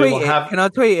do is we will have. Can I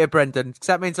tweet it, Brendan? Because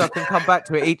that means I can come back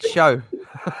to it each show.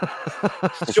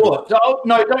 Sure.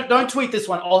 No, don't tweet this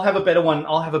one. I'll have a better one.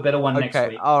 Next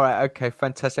week. All right. Okay.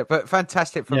 Fantastic. But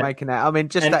fantastic for making that. I mean,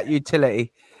 that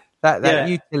utility, that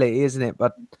utility, isn't it?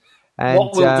 But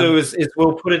what we'll do is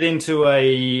we'll put it into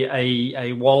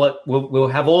a wallet. We'll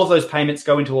have all of those payments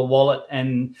go into a wallet,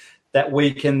 and that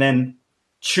we can then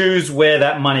choose where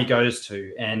that money goes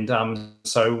to. And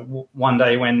so one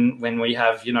day when we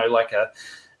have, like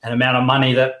an amount of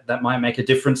money that might make a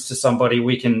difference to somebody,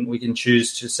 we can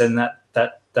choose to send that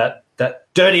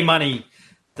dirty money,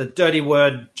 the dirty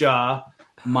word jar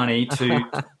money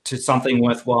to something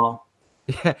worthwhile.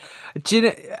 Yeah. Do you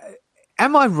know,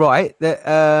 am I right that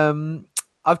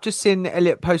I've just seen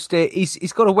Elliot post it?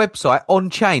 He's got a website on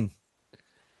chain.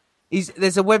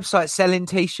 There's a website selling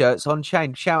T-shirts on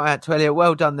chain. Shout out to Elliot.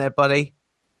 Well done there, buddy.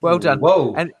 Well done.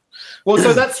 Whoa.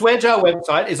 So that Swear Jar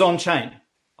website is on chain.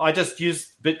 I just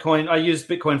used Bitcoin. I used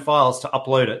Bitcoin files to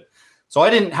upload it. So I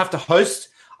didn't have to host.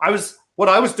 What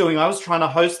I was doing, I was trying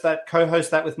to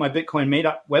co-host that with my Bitcoin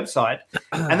Meetup website.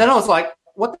 And then I was like,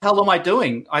 what the hell am I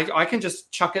doing? I can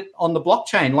just chuck it on the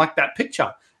blockchain like that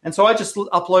picture. And so I just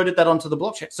uploaded that onto the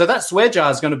blockchain. So that Swear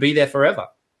Jar is going to be there forever.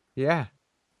 Yeah.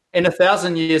 In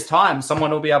 1,000 years' time,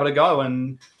 someone will be able to go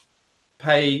and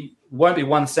pay. Won't be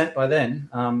 1 cent by then.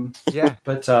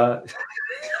 But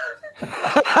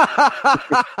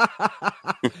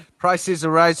prices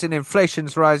are rising,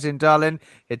 inflation's rising, darling.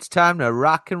 It's time to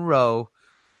rock and roll.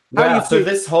 Wow! So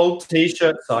this whole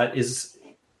T-shirt site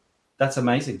that's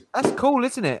amazing. That's cool,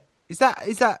 isn't it? Is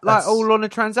that like all on a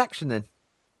transaction then?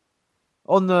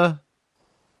 On the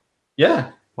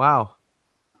Wow.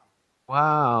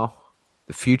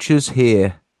 The future's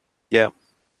here. Yeah.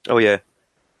 Oh, yeah.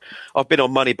 I've been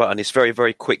on Money Button. It's very,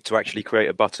 very quick to actually create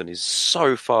a button. It's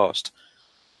so fast.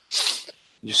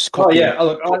 You just copy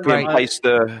and paste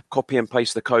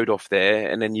the code off there,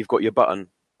 and then you've got your button.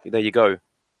 There you go.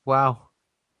 Wow.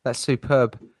 That's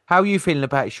superb. How are you feeling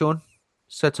about it, Sean?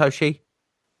 Satoshi?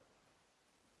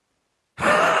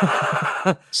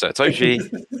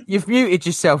 Satoshi. You've muted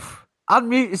yourself.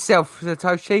 Unmute yourself,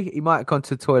 Satoshi. He might have gone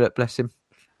to the toilet, bless him.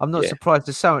 I'm not surprised.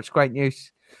 There's so much great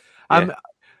news.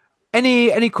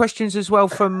 Any questions as well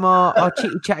from our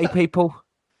chitty chatty people?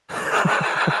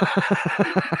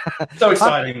 So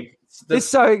exciting! It's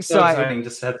so exciting.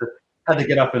 Just had to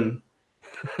get up and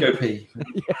go pee.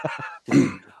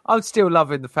 I'm still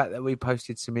loving the fact that we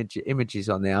posted some images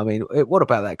on there. I mean, what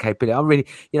about that capability? I'm really,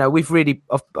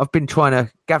 I've been trying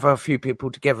to gather a few people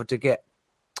together to get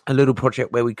a little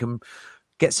project where we can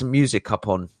get some music up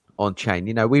on chain.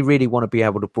 We really want to be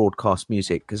able to broadcast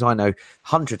music, because I know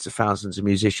hundreds of thousands of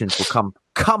musicians will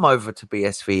come over to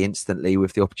BSV instantly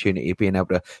with the opportunity of being able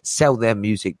to sell their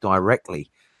music directly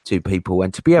to people,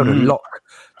 and to be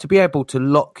able to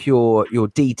lock your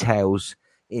details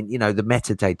in, the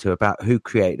metadata about who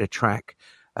created a track,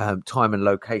 time and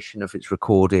location of its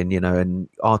recording, and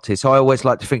artists. I always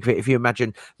like to think of it, if you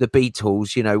imagine the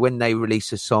Beatles, when they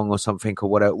release a song or something, or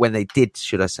whatever, when they did,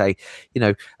 should I say,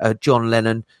 John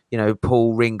Lennon,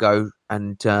 Paul, Ringo,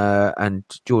 and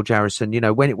George Harrison,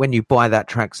 when you buy that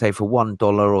track, say for $1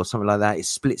 or something like that, it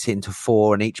splits it into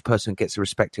 4 and each person gets the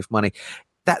respective money.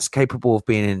 That's capable of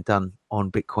being done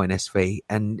on Bitcoin SV,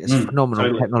 and it's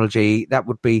phenomenal technology. That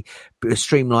would be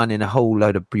streamlining a whole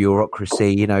load of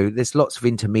bureaucracy. There's lots of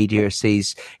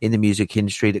intermediaries in the music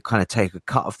industry that kind of take a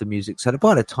cut of the music. So that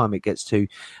by the time it gets to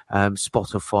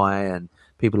Spotify and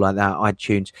people like that,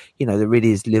 iTunes, there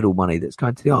really is little money that's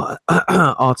going to the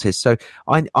artists. So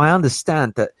I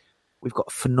understand that we've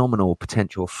got phenomenal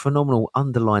potential, phenomenal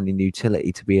underlying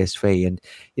utility to BSV. And,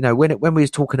 when we was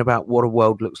talking about what a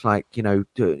world looks like, in a,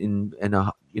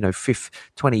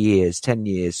 20 years, 10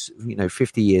 years,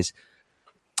 50 years,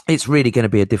 it's really going to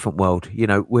be a different world.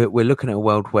 We're looking at a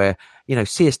world where,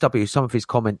 CSW, some of his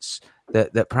comments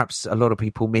that perhaps a lot of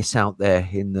people miss out there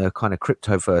in the kind of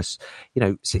cryptoverse,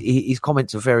 his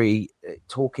comments are very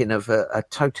talking of a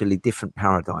totally different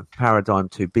paradigm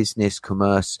to business,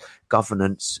 commerce,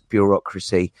 governance,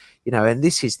 bureaucracy, and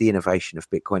this is the innovation of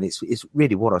Bitcoin. It's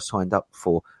really what I signed up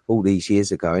for all these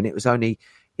years ago. And it was only,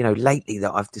 lately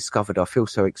that I've discovered, I feel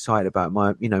so excited about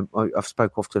I've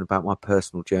spoke often about my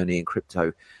personal journey in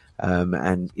crypto,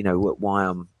 and, why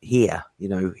I'm here,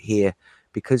 here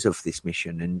because of this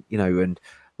mission. And, and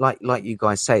like you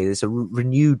guys say, there's a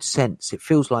renewed sense. It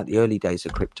feels like the early days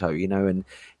of crypto, and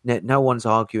no one's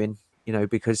arguing,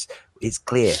 because it's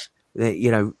clear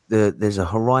that, there's a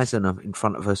horizon in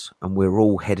front of us, and we're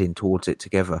all heading towards it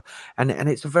together. And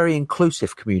it's a very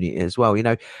inclusive community as well.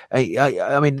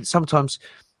 I mean, sometimes,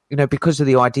 because of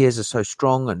the ideas are so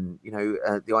strong, and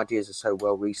the ideas are so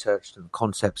well researched, and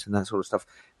concepts and that sort of stuff,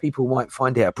 people might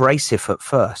find it abrasive at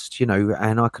first,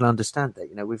 and I can understand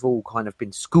that. We've all kind of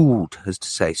been schooled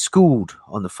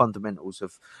on the fundamentals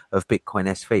of Bitcoin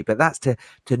SV, but that's to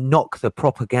knock the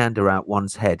propaganda out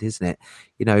one's head, isn't it?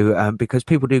 Because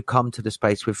people do come to the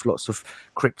space with lots of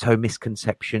crypto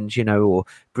misconceptions, or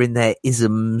bring their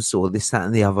isms or this, that,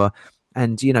 and the other.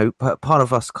 And, part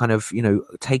of us kind of,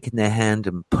 taking their hand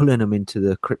and pulling them into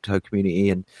the crypto community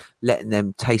and letting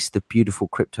them taste the beautiful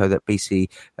crypto that BSV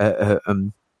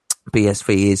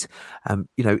is,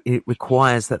 it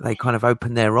requires that they kind of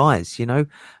open their eyes,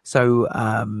 So,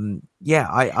 I'm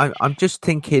just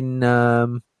thinking, I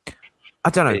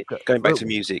don't know. Going back to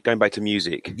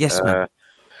music. Yes, ma'am.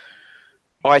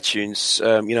 iTunes,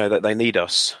 that they need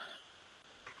us.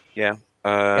 Yeah.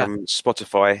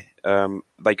 Spotify,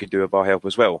 they could do with our help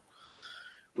as well.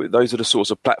 Those are the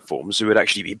sorts of platforms who would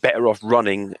actually be better off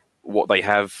running what they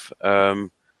have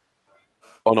on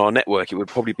our network. It would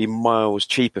probably be miles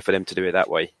cheaper for them to do it that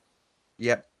way.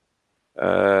 Yep.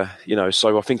 So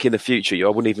I think in the future, I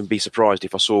wouldn't even be surprised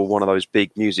if I saw one of those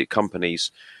big music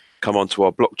companies come onto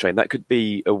our blockchain. That could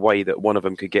be a way that one of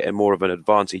them could get more of an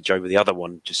advantage over the other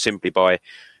one, just simply by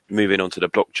moving onto the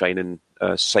blockchain and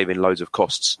saving loads of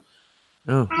costs.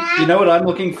 Oh. You know what I'm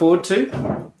looking forward to?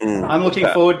 I'm looking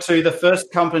forward to the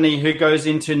first company who goes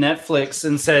into Netflix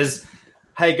and says,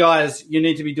 hey, guys, you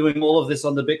need to be doing all of this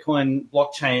on the Bitcoin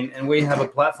blockchain, and we have a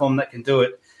platform that can do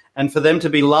it. And for them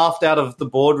to be laughed out of the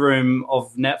boardroom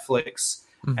of Netflix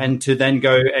and to then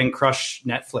go and crush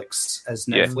Netflix as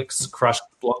Netflix crushed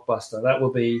Blockbuster. That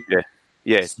will be do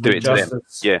it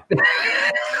justice. to them.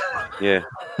 Yeah.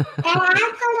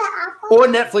 Or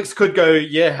Netflix could go,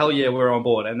 yeah, hell yeah, we're on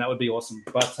board, and that would be awesome.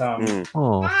 But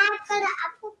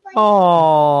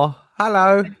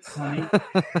hello.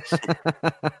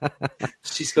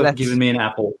 She's given me an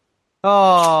apple.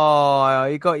 Oh,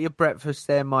 you got your breakfast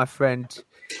there, my friend.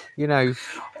 All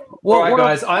right,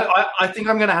 guys. I think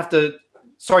I'm going to have to.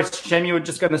 Sorry, Shem, you were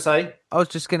just going to say? I was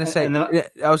just going to say.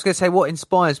 I was going to say what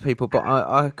inspires people, but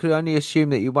I could only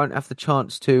assume that you won't have the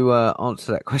chance to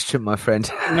answer that question, my friend.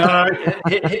 No,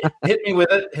 hit me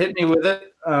with it. Hit me with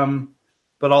it.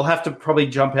 But I'll have to probably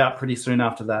jump out pretty soon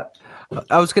after that.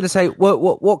 I was going to say,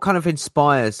 what kind of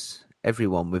inspires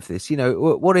everyone with this?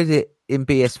 What is it in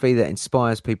BSV that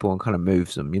inspires people and kind of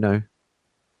moves them?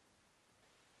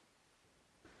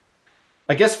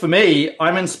 I guess for me,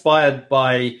 I'm inspired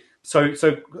by. So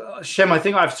Shem, I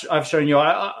think I've shown you.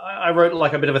 I wrote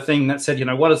like a bit of a thing that said,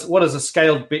 what does a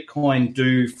scaled Bitcoin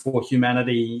do for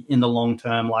humanity in the long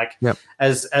term? Like,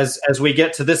 as we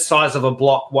get to this size of a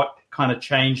block, what kind of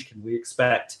change can we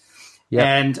expect? Yep.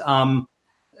 And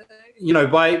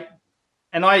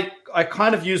I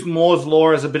kind of use Moore's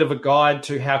law as a bit of a guide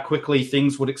to how quickly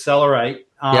things would accelerate.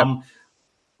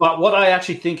 But what I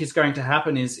actually think is going to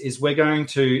happen is it's going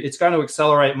to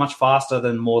accelerate much faster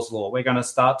than Moore's law. We're going to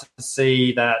start to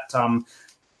see that,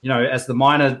 as the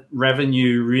miner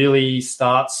revenue really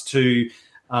starts to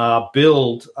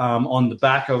build on the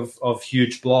back of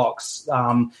huge blocks,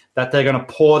 that they're going to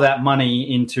pour that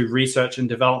money into research and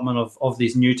development of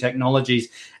these new technologies.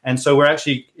 And so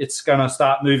it's going to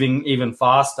start moving even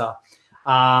faster.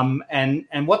 And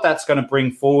what that's going to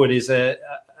bring forward is a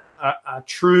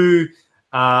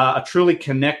truly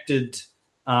connected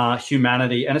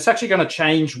humanity, and it's actually going to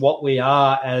change what we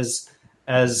are as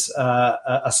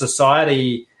a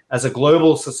society, as a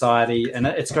global society, and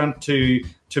it's going to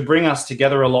bring us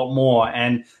together a lot more.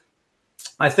 And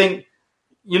I think,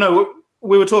 we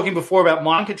were talking before about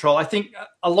mind control. I think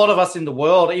a lot of us in the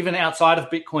world, even outside of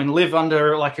Bitcoin, live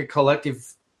under like a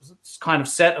collective kind of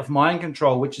set of mind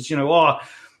control, which is,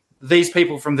 these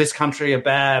people from this country are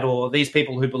bad, or these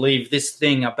people who believe this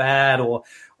thing are bad, or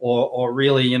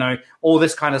really, all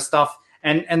this kind of stuff.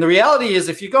 And the reality is,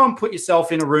 if you go and put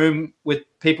yourself in a room with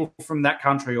people from that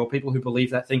country or people who believe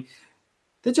that thing,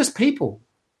 they're just people.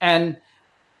 And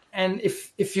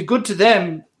if you're good to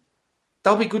them,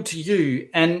 they'll be good to you.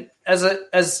 And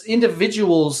as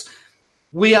individuals,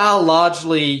 we are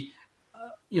largely,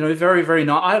 very, very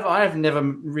nice. I have never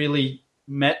really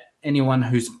met anyone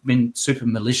who's been super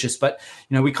malicious, but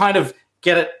we kind of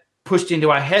get it pushed into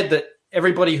our head that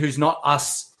everybody who's not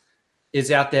us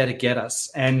is out there to get us.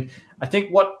 And I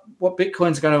think what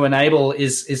Bitcoin's going to enable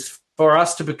is for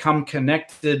us to become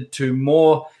connected to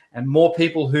more and more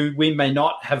people who we may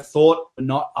not have thought were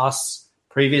not us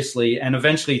previously. And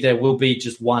eventually there will be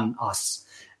just one us.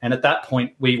 And at that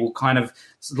point, we will kind of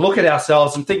look at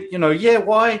ourselves and think,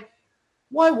 why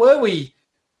were we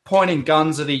pointing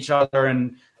guns at each other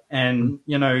and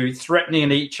threatening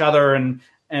at each other and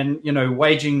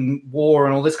waging war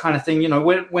and all this kind of thing,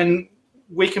 when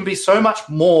we can be so much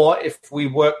more if we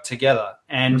work together.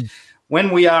 And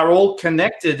when we are all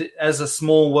connected as a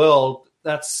small world,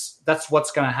 that's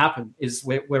what's going to happen, is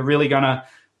we're really going to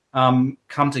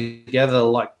come together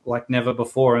like never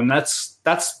before. And that's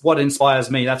what inspires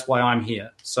me. That's why I'm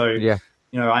here. So,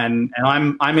 and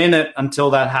I'm in it until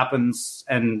that happens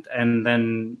and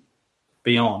then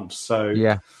beyond. So,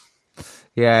 yeah.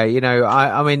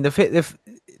 I mean,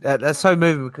 that's so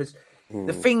moving, because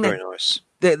the thing that nice.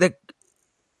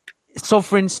 the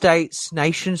sovereign states,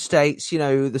 nation states,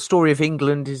 the story of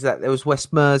England is that there was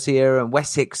West Mercia and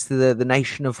Wessex, the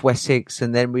nation of Wessex,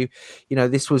 and then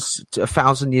this was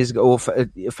 1,000 years ago, or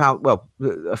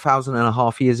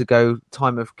 1,500 years ago,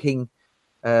 time of King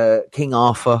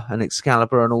Arthur and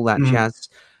Excalibur and all that jazz,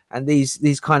 and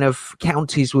these kind of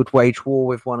counties would wage war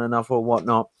with one another or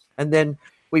whatnot, and then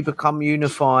we become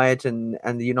unified and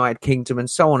the United Kingdom and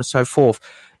so on and so forth.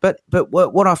 But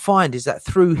what I find is that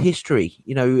through history,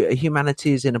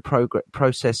 humanity is in a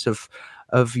process of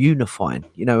unifying,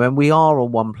 and we are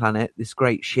on one planet, this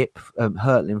great ship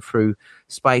hurtling through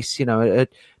space,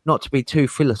 not to be too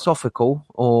philosophical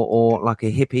or like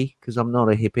a hippie, because I'm not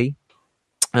a hippie.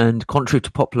 And contrary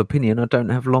to popular opinion, I don't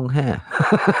have long hair.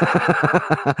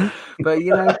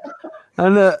 But,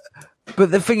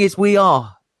 but the thing is, we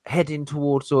are heading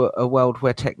towards a world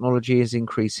where technology is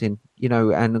increasing,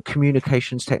 and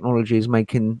communications technology is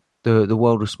making the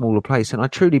world a smaller place. And I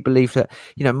truly believe that,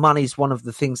 money is one of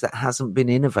the things that hasn't been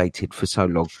innovated for so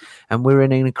long. And we're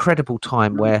in an incredible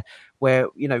time where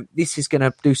this is going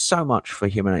to do so much for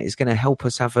humanity. It's going to help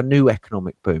us have a new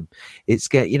economic boom. It's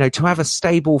to have a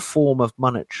stable form of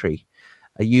monetary,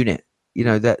 a unit,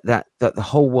 that the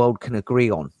whole world can agree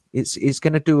on. It's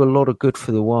going to do a lot of good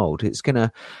for the world. It's going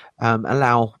to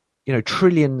allow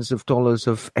trillions of dollars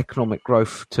of economic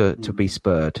growth to be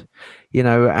spurred,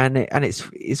 and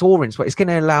it's awe-inspiring. It's going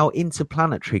to allow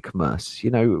interplanetary commerce,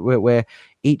 where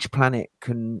each planet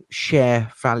can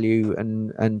share value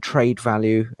and trade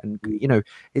value, and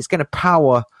it's going to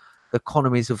power the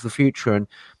economies of the future. And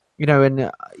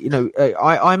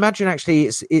I imagine actually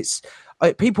it's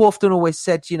people often always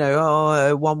said,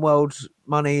 one world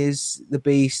money is the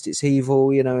beast, it's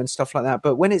evil, and stuff like that.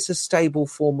 But when it's a stable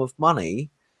form of money,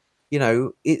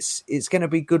 it's going to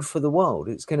be good for the world.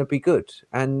 It's going to be good,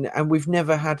 and we've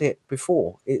never had it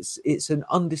before. It's an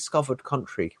undiscovered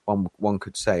country, one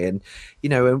could say. And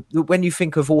when you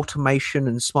think of automation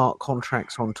and smart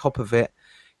contracts on top of it,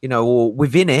 or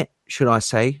within it, should I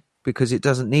say, because it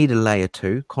doesn't need a layer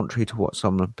 2, contrary to what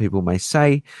some people may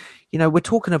say. We're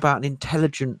talking about an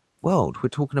intelligent world. We're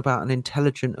talking about an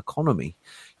intelligent economy,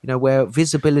 where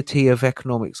visibility of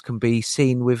economics can be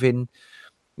seen within,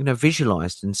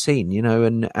 visualized and seen,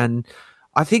 and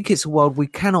I think it's a world we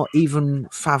cannot even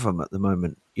fathom at the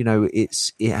moment.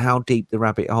 It's how deep the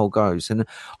rabbit hole goes. And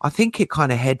I think it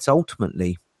kind of heads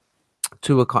ultimately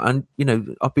to a kind,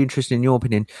 and I'd be interested in your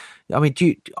opinion. I mean,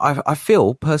 I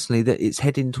feel personally that it's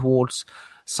heading towards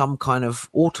some kind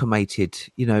of automated,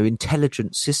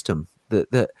 intelligent system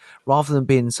that rather than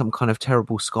being some kind of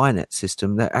terrible Skynet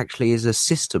system, that actually is a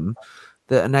system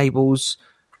that enables,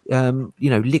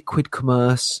 liquid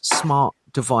commerce, smart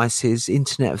devices,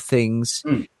 Internet of Things,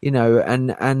 and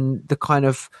the kind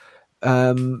of,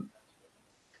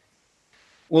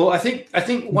 well, I think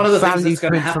one of the things that's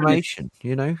going to happen information,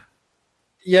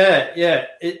 Yeah.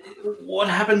 What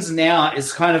happens now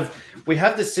is kind of, we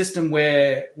have this system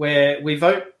where we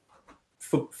vote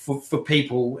for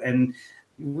people, and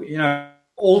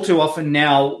all too often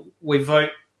now we vote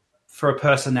for a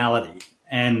personality,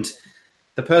 and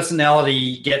the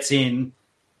personality gets in,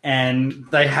 and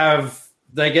they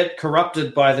get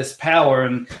corrupted by this power,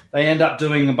 and they end up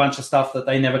doing a bunch of stuff that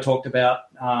they never talked about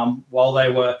while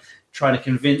they were trying to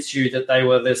convince you that they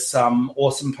were this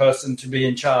awesome person to be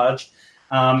in charge.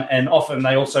 And often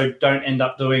they also don't end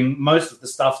up doing most of the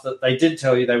stuff that they did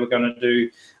tell you they were going to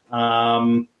do,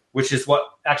 which is what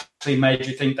actually made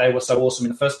you think they were so awesome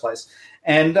in the first place.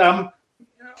 And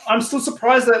I'm still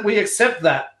surprised that we accept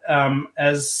that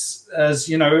as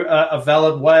a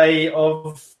valid way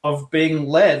of being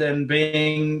led and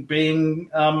being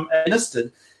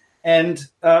administered. And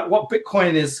what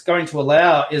Bitcoin is going to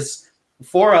allow is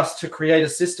for us to create a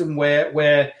system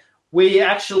where we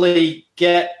actually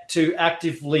get to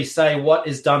actively say what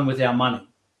is done with our money,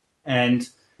 and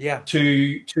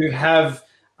to have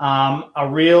a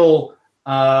real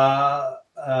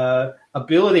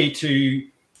ability to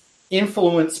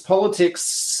influence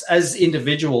politics as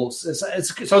individuals. So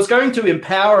it's going to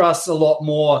empower us a lot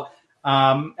more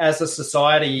as a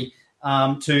society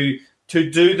to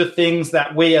do the things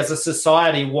that we as a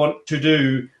society want to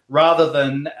do, rather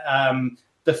than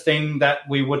the thing that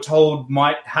we were told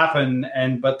might happen,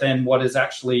 but then what is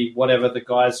actually whatever the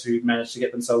guys who managed to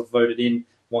get themselves voted in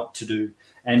want to do.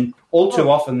 And all too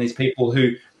often, these people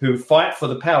who fight for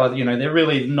the power, they're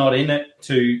really not in it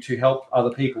to help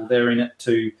other people. They're in it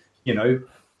to,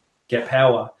 get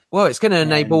power. Well, it's going to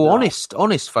enable honest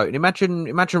voting.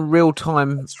 Imagine real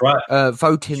time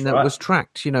voting that was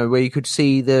tracked. Where you could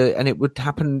see and it would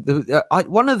happen.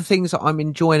 One of the things that I'm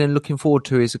enjoying and looking forward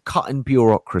to is a cut in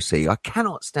bureaucracy. I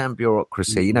cannot stand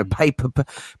bureaucracy. Paper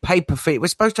feet. We're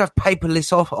supposed to have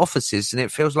paperless offices, and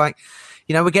it feels like,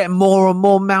 we're getting more and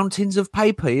more mountains of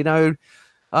paper.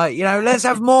 Let's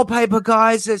have more paper,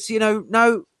 guys. It's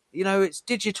it's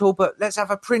digital, but let's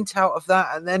have a printout of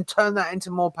that and then turn that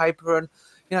into more paper and.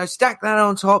 Stack that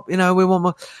on top, we want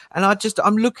more. And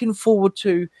I'm looking forward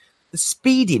to the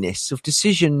speediness of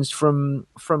decisions from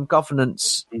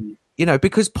governance,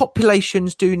 because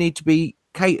populations do need to be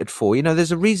catered for.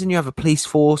 There's a reason you have a police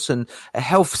force and a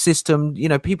health system.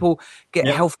 People get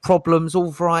health problems,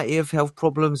 all variety of health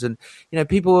problems. And,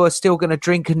 people are still going to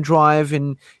drink and drive.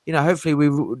 And, hopefully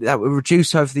that will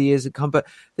reduce over the years that come. But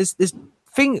bad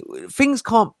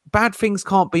things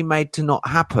can't be made to not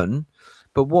happen.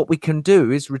 But what we can do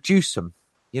is reduce them,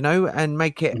 and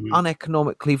make it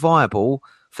uneconomically viable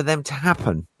for them to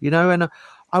happen, And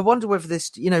I wonder whether this,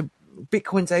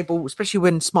 Bitcoin's able, especially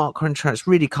when smart contracts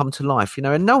really come to life,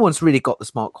 and no one's really got the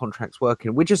smart contracts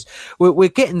working. We're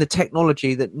getting the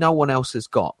technology that no one else has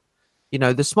got.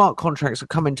 The smart contracts are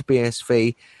coming to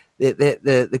BSV.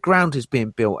 The ground is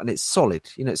being built and it's solid.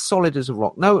 It's solid as a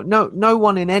rock. No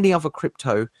one in any other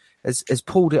crypto has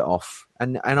pulled it off,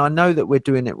 and I know that we're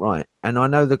doing it right, and I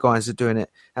know the guys are doing it,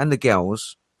 and the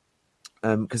girls,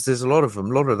 because there's a lot of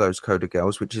those coder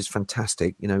girls, which is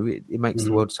fantastic. It makes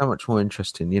the world so much more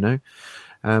interesting.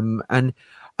 And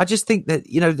I just think that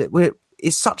that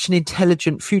it's such an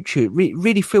intelligent future. It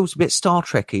really feels a bit Star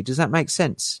Trekky. Does that make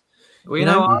sense?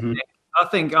 Well, I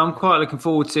think I'm quite looking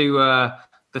forward to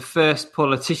the first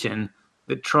politician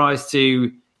that tries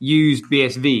to use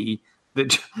BSV.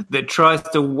 That tries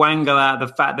to wangle out the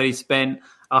fact that he spent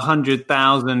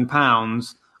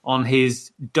 £100,000 on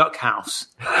his duck house,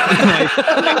 and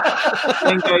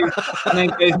then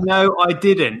goes, no, I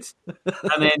didn't,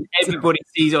 and then everybody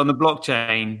sees it on the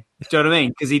blockchain. Do you know what I mean?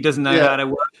 Because he doesn't know how to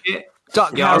work it.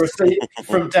 Duck house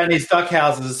from Danny's Duck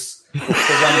Houses.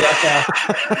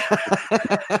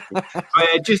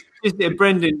 Just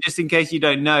Brendan, just in case you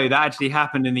don't know, that actually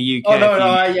happened in the UK. Oh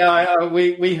no,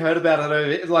 we heard about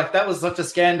it. Like, that was such a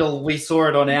scandal. We saw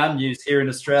it on our news here in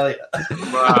Australia.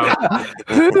 Wow.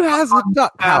 Who has a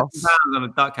duck house? On a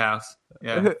duck house.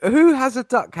 Yeah. Who has a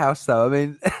duck house though? I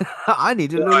mean, I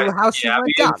need a little house for my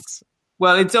ducks.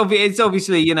 Well, it's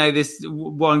obviously, this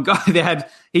one guy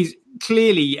he's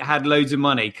clearly had loads of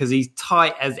money because he's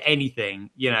tight as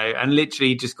anything, and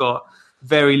literally just got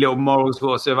very little morals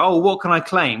whatsoever. Oh, what can I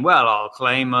claim? Well, I'll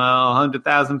claim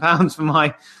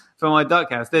 £100,000 for my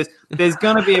duck house. There's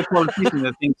going to be a politician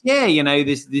that thinks,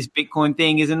 this Bitcoin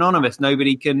thing is anonymous.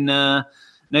 Nobody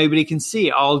can see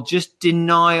it. I'll just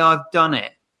deny I've done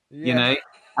it, and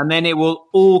then it will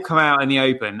all come out in the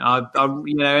open.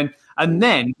 And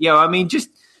then, just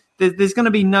there's going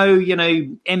to be no,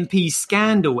 MP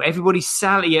scandal. Everybody's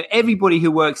salary, everybody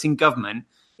who works in government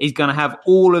is going to have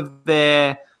all of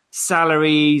their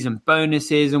salaries and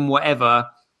bonuses and whatever,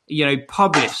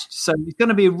 published. So it's going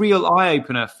to be a real eye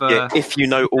opener for. If you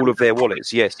know all of their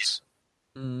wallets, yes.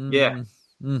 Yeah.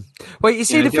 Mm. Well, you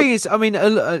see, the thing is, I mean,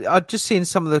 I've just seen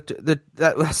some of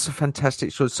that's a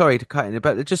fantastic short. Sorry to cut in,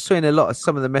 but just seeing a lot of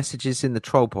some of the messages in the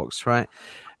troll box, right?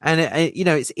 And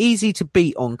it's easy to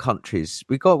beat on countries.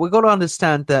 We got to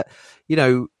understand that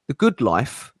the good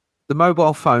life, the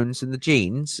mobile phones and the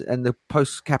genes and the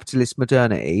post-capitalist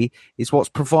modernity is what's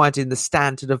providing the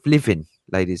standard of living,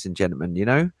 ladies and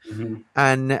gentlemen.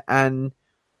 And I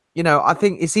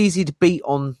think it's easy to beat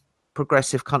on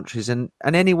progressive countries, and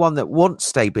anyone that wants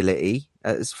stability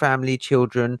as family,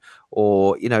 children,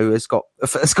 or has got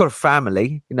a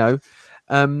family,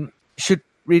 should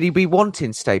really be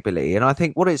wanting stability. And I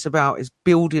think what it's about is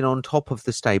building on top of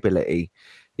the stability.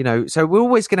 So we're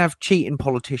always going to have cheating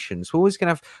politicians. We're always going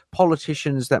to have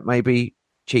politicians that may be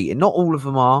cheating. Not all of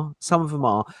them are. Some of them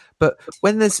are. But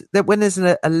when there's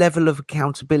a level of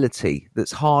accountability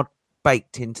that's hard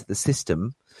baked into the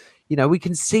system, You know, we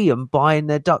can see them buying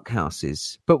their duck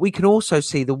houses, but we can also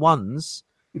see the ones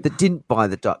that didn't buy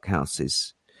the duck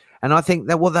houses. And I think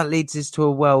that what that leads is to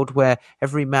a world where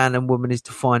every man and woman is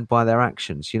defined by their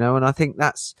actions, you know, and I think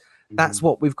that's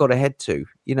what we've got to head to,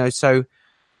 you know. So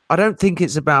I don't think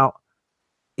it's about,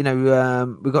 you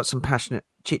know, we've got some passionate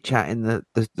chit chat in the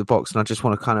box, and I just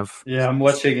want to kind of I'm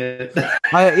watching it.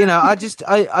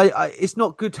 it's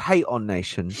not good to hate on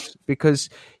nations, because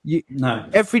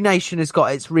every nation has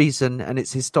got its reason and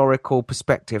its historical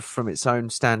perspective from its own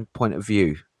standpoint of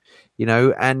view, you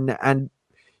know, and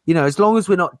you know, as long as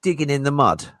we're not digging in the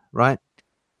mud, right,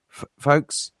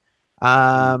 folks,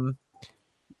 you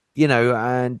know,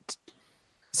 and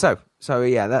so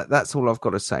yeah, that's all I've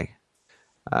got to say.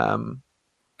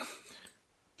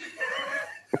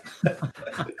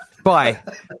 Bye,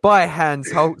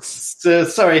 Hans Holtz.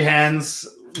 Sorry, Hans.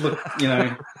 Look, you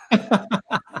know,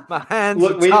 my hands.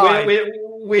 Look, are we're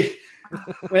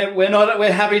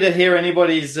happy to hear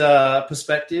anybody's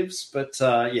perspectives, but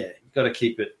you've got to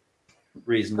keep it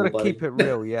reasonable. Got to keep it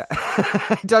real, yeah.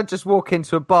 Don't just walk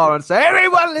into a bar and say,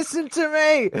 "Everyone, listen to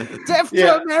me, Deaf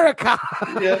to America."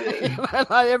 You know,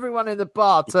 like everyone in the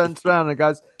bar turns around and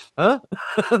goes, "Huh?"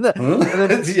 and then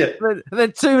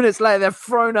 2 minutes later, they're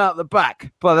thrown out the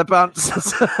back by the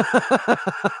bouncers.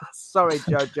 Sorry,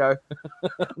 Jojo,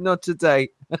 not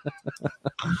today.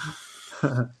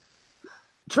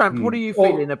 Tramp, what are you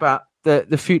feeling about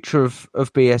the future of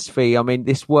BSV? I mean,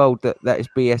 this world that is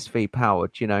BSV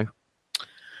powered, you know.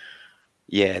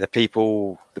 Yeah, the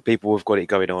people have got it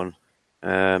going on.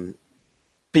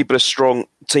 People are strong.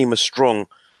 Team are strong.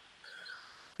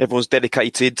 Everyone's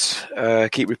dedicated.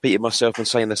 Keep repeating myself and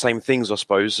saying the same things, I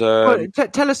suppose.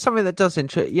 Tell us something that does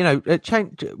interest. You know, let's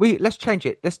change it.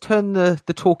 Let's turn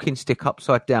the talking stick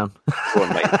upside down. Go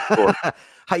on, mate. Go on.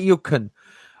 Hey, you can.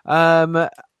 Where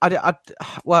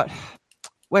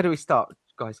do we start,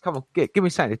 guys? Come on, give me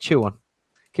something to chew on.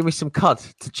 Give me some cud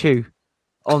to chew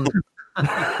on.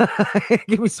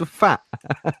 Give me some fat.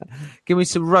 Give me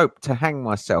some rope to hang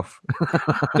myself.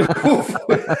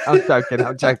 I'm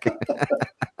joking.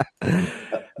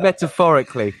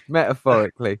 Metaphorically.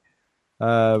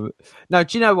 No, do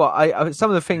you know what? I some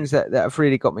of the things that have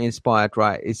really got me inspired,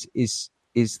 right, is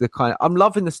the kind of, I'm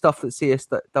loving the stuff that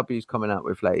CSW's coming out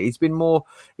with lately. He's been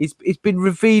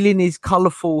revealing his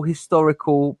colourful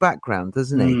historical background,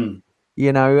 hasn't he?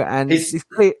 You know, and it's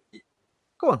clear.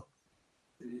 Go on.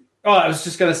 Oh, I was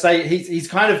just going to say he's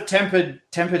kind of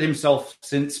tempered himself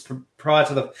since prior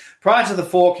to the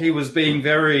fork. He was being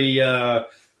very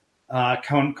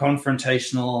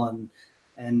confrontational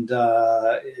and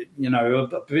you know,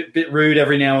 a bit rude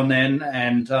every now and then.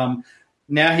 And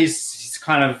now he's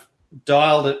kind of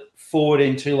dialed it forward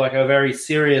into like a very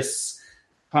serious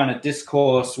kind of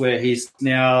discourse where he's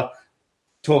now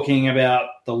talking about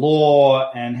the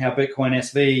law and how Bitcoin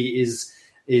SV is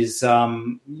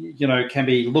you know, can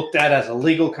be looked at as a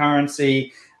legal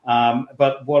currency.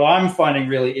 But what I'm finding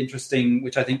really interesting,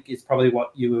 which I think is probably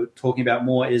what you were talking about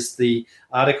more, is the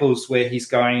articles where he's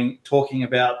talking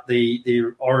about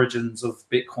the origins of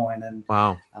Bitcoin and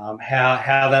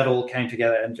how that all came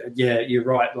together. And yeah, you're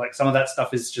right. Like some of that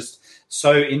stuff is just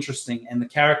so interesting, and the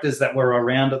characters that were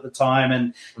around at the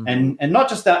time, and not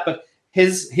just that, but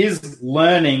his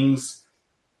learnings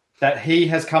that he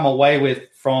has come away with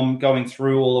from going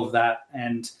through all of that,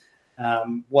 and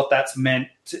what that's meant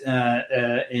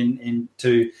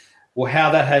into, well, how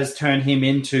that has turned him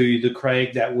into the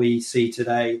Craig that we see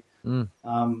today. Because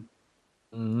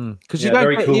you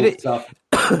don't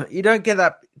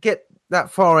get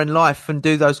that far in life and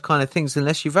do those kind of things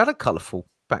unless you've had a colourful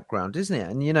background, isn't it?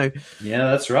 And you know, yeah,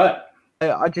 that's right.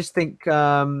 I just think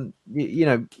you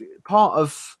know, part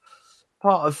of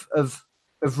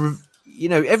you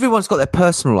know, everyone's got their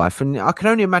personal life, and I can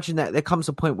only imagine that there comes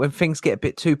a point when things get a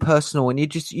bit too personal, and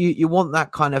you want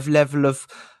that kind of level of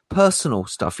personal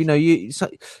stuff. You know, you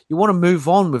want to move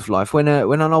on with life. When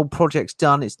an old project's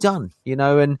done, it's done. You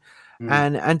know, and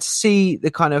see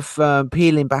the kind of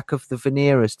peeling back of the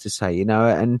veneer, as to say, you know,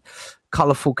 and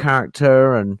colourful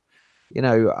character, and you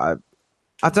know,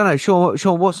 I don't know,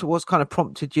 Sean, what's kind of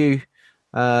prompted you?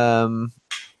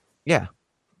 Yeah.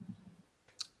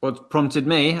 What prompted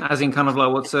me, as in kind of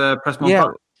like what's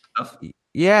Pressmon stuff?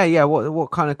 Yeah.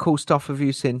 What kind of cool stuff have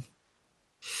you seen?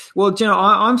 Well, do you know,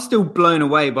 I'm still blown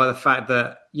away by the fact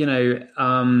that, you know,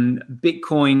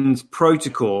 Bitcoin's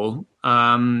protocol,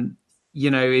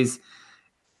 you know,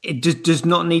 it just does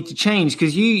not need to change,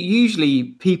 because usually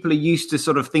people are used to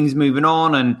sort of things moving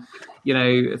on and, you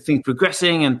know, things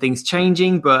progressing and things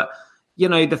changing. But, you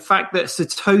know, the fact that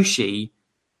Satoshi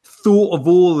thought of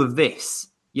all of this,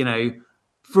 you know,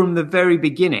 from the very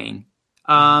beginning,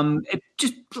 It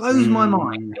just blows my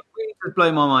mind. It really does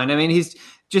blow my mind. I mean,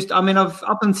 I've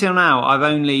up until now, I've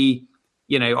only,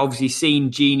 obviously seen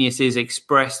geniuses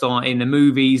expressed in the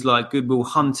movies like Good Will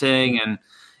Hunting, and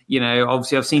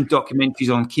obviously I've seen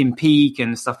documentaries on Kim Peek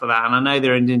and stuff like that, and I know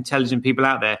there are intelligent people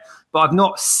out there, but I've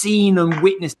not seen and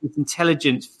witnessed this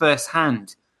intelligence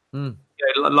firsthand,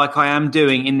 like I am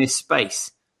doing in this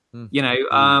space.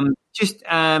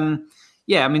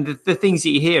 Yeah, I mean, the things that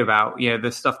you hear about,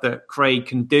 the stuff that Craig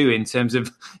can do in terms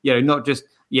of, not just,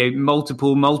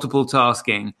 multiple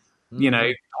tasking,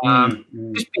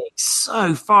 just being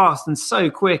so fast and so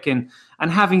quick, and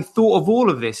having thought of all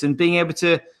of this and being able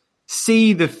to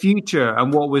see the future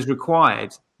and what was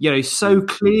required, so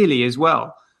clearly as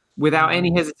well, without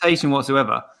any hesitation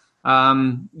whatsoever.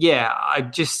 I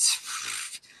just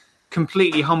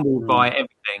completely humbled by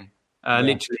everything,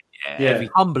 literally. Yeah,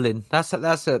 humbling. That's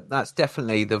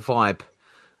definitely the vibe.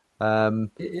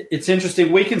 It's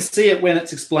interesting. We can see it when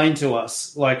it's explained to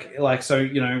us, like so,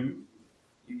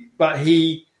 but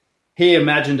he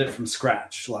imagined it from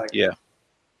scratch.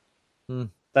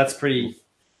 That's pretty.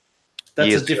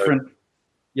 That's a different.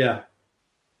 Yeah.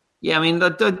 Yeah, I mean,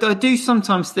 I do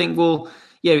sometimes think, well,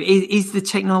 is the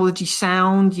technology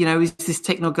sound? Is this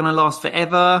technology going to last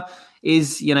forever?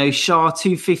 Is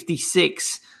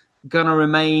SHA-256 gonna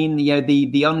remain the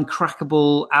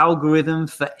uncrackable algorithm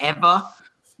forever?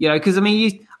 Because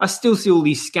I still see all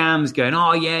these scams going,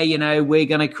 we're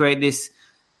gonna create this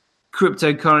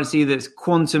cryptocurrency that's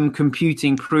quantum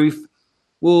computing proof.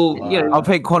 Well, I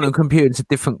think quantum computing is a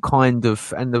different kind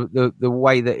of, and the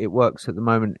way that it works at the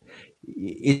moment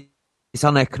is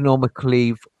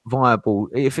uneconomically viable.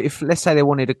 If let's say they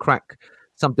wanted to crack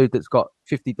some dude that's got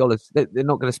 $50, they're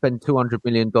not going to spend $200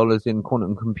 million in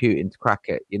quantum computing to crack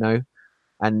it,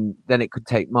 and then it could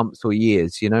take months or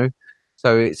years,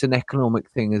 So it's an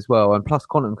economic thing as well. And plus,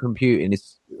 quantum computing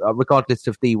is, regardless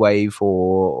of D-Wave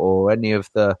or any of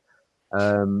the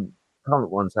current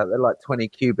ones out there, like 20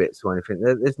 qubits or anything,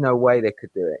 there's no way they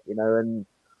could do it,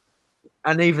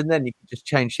 And even then, you could just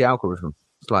change the algorithm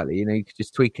slightly, you could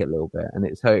just tweak it a little bit, and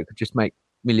it could just make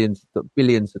billions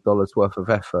of dollars worth of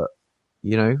effort.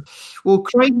 Well,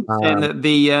 Craig said that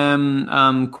the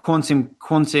quantum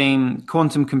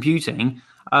computing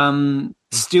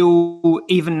still,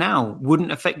 even now,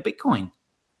 wouldn't affect Bitcoin.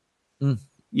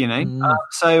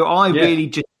 So I really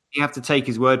just have to take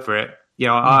his word for it.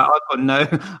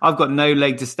 I've got no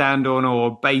leg to stand on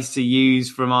or base to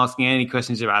use from asking any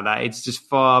questions about that. It's just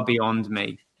far beyond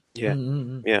me. Yeah,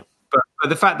 yeah. But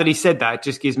the fact that he said that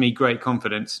just gives me great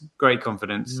confidence.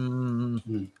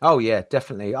 Oh yeah,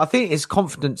 definitely. I think it's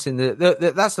confidence in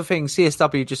that's the thing.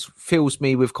 CSW just fills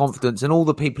me with confidence, and all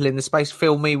the people in the space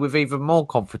fill me with even more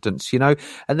confidence, And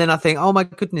then I think, oh my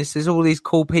goodness, there's all these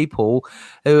cool people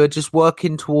who are just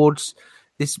working towards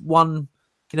this one,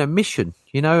 mission,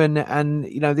 and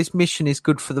this mission is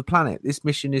good for the planet. This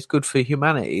mission is good for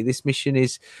humanity. This mission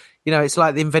is, it's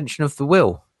like the invention of the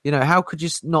wheel. How could you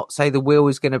not say the wheel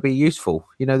is going to be useful?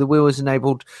 The wheel has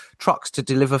enabled trucks to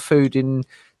deliver food in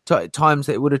times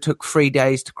that it would have took 3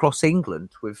 days to cross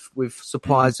England with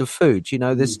supplies of food.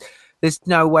 There's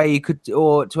no way you could,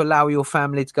 or to allow your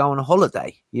family to go on a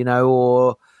holiday,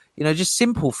 or just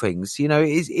simple things.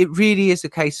 It really is a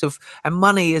case of, and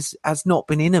money has not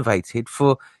been innovated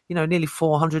for nearly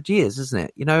 400 years, isn't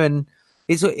it? And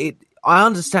I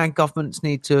understand governments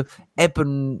need to ebb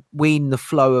and wean the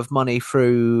flow of money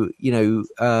through,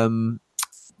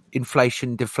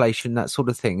 inflation, deflation, that sort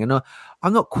of thing. And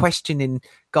I'm not questioning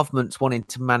governments wanting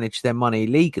to manage their money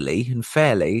legally and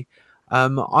fairly. I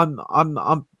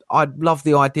love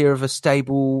the idea of a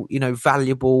stable,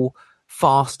 valuable,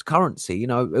 fast currency.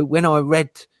 When I read,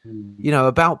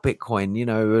 about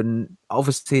Bitcoin, and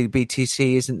obviously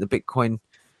BTC isn't the Bitcoin,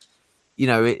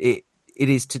 it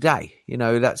is today,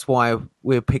 that's why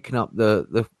we're picking up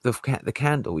the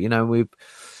candle,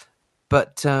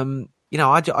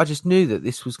 I just knew that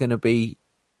this was going to be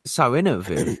so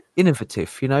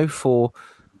innovative,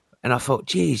 and I thought,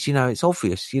 geez, it's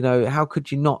obvious, how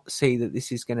could you not see that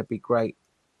this is going to be great?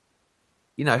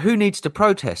 Who needs to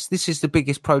protest? This is the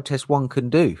biggest protest one can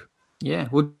do. Yeah.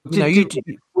 Well,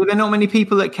 were there not many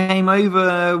people that came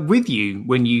over with you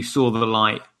when you saw the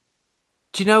light?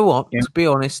 Do you know what? Yeah. To be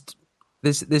honest,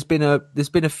 there's been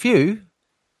a few,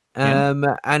 and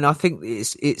I think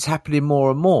it's happening more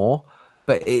and more.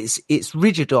 But it's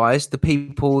rigidized the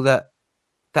people that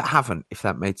haven't, if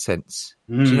that made sense.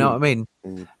 Do you know what I mean?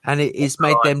 And it's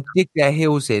made them dig their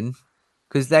heels in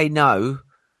because they know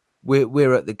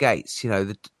we're at the gates.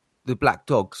 The black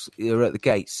dogs are at the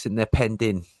gates and they're penned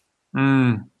in.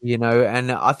 And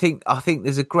I think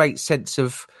there's a great sense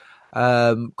of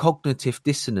cognitive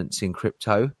dissonance in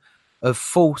crypto of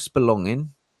false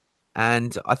belonging.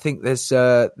 And I think there's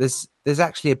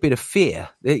actually a bit of fear.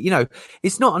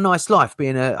 It's not a nice life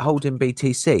being a holding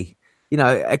BTC.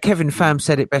 Kevin Pham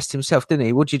said it best himself, didn't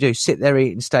he? What do you do? Sit there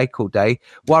eating steak all day,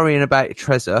 worrying about your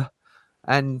treasure,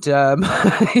 and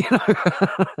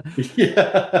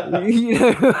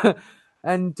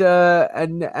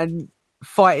and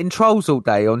fighting trolls all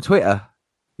day on Twitter.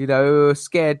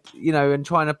 Scared. And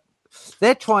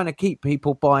they're trying to keep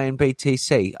people buying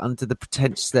BTC under the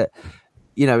pretense that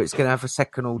it's going to have a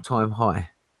second all-time high.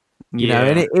 And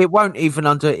it won't even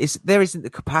there isn't the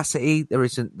capacity, there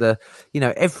isn't the,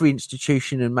 every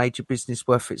institution and major business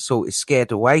worth its salt is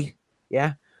scared away.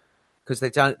 Yeah. Because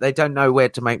they don't know where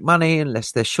to make money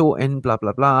unless they're shorting, blah,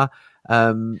 blah, blah.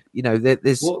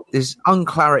 There's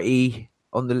unclarity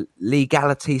on the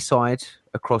legality side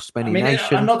across many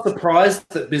nations. I'm not surprised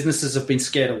that businesses have been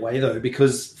scared away though,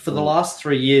 because for the last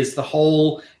 3 years, the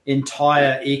whole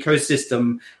entire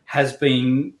ecosystem has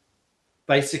been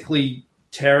basically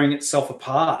tearing itself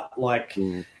apart,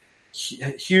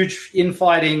 huge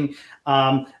infighting,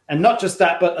 and not just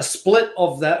that, but a split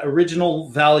of that original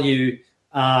value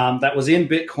that was in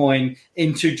Bitcoin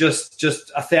into just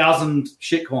 1,000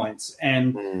 shitcoins.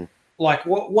 And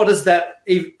what is that?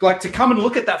 To come and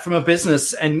look at that from a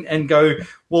business and go,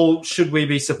 well, should we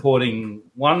be supporting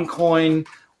one coin,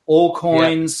 all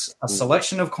coins, a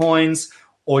selection of coins,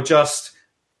 or just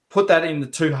put that in the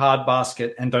too hard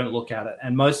basket and don't look at it?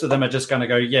 And most of them are just going to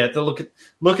go,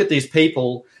 look at these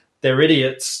people, they're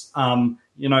idiots.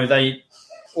 They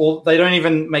don't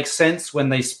even make sense when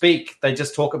they speak. They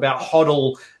just talk about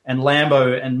HODL and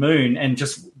Lambo and Moon, and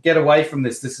just get away from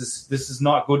this. This is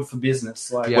not good for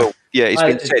business. It's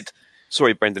been said.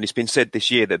 Sorry, Brendan. It's been said this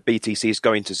year that BTC is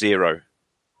going to zero.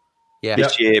 Yeah.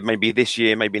 This year, maybe next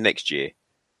year.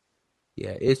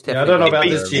 Yeah, it's definitely. I don't know about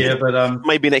this year, but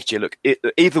maybe next year. Look,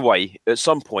 either way, at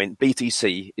some point,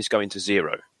 BTC is going to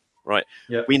zero, right?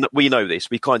 Yeah. We know this.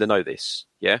 We kind of know this.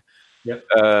 Yeah. Yep.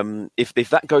 If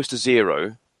that goes to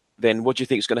zero, then what do you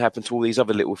think is going to happen to all these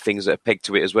other little things that are pegged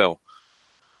to it as well?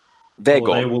 They're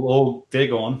gone. They're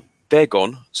gone. They're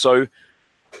gone. So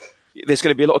there's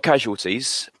going to be a lot of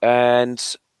casualties, and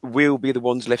we'll be the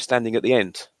ones left standing at the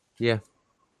end. Yeah.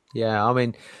 Yeah, I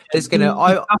mean, there's going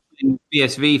to...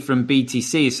 BSV from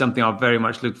BTC is something I very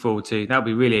much look forward to. That'll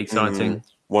be really exciting.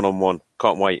 One-on-one.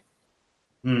 Can't wait.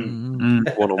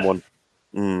 One-on-one.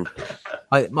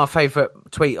 My favourite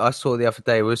tweet I saw the other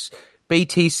day was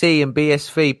BTC and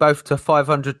BSV both to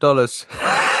 $500.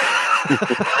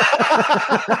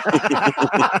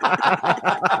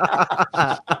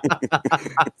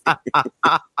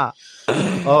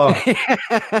 Oh,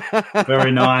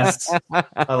 very nice.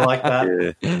 I like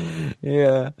that.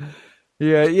 Yeah.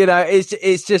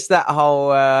 It's just that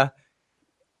whole.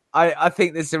 I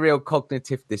think there's a real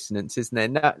cognitive dissonance, isn't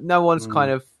there? No one's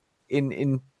kind of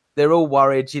in. They're all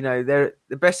worried. The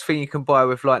best thing you can buy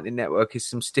with Lightning Network is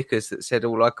some stickers that said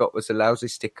all I got was a lousy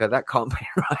sticker. That can't be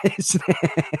right, isn't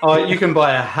it? Oh, you can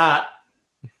buy a hat.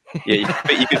 Yeah,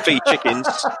 you can feed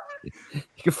chickens. You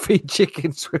can feed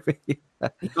chickens with it.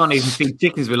 You can't even feed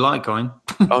chickens with Litecoin.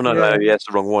 Oh, no, that's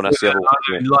the wrong one. That's the other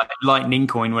one. Lightning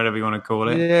coin, whatever you want to call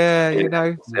it. Yeah,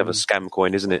 It's the other scam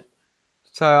coin, isn't it?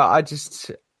 So I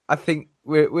think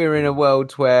we're in a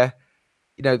world where,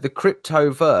 the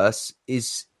cryptoverse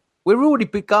is... We've already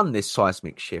begun this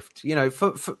seismic shift.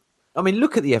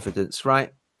 Look at the evidence,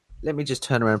 right? Let me just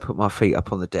turn around and put my feet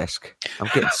up on the desk. I'm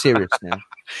getting serious now.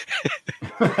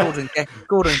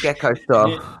 Gordon Gecko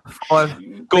style.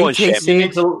 Go on, Shem.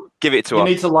 Give it to us. You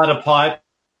need to light a pipe.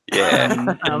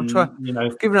 Yeah. I'm trying.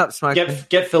 Giving up smoking.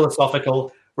 Get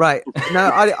philosophical. Right. No,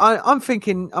 I'm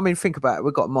thinking, think about it.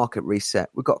 We've got a market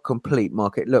reset. We've got a complete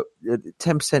market. Look,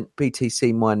 10%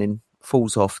 BTC mining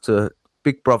falls off to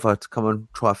Big Brother to come and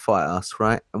try to fight us,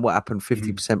 right? And what happened?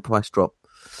 50% price drop.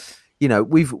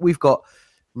 We've got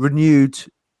renewed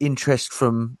interest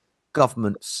from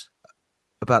governments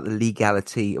about the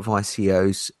legality of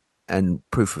ICOs and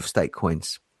proof of stake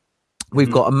coins.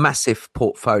 We've got a massive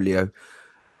portfolio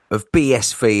of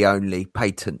BSV only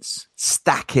patents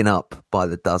stacking up by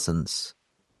the dozens.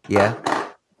 Yeah.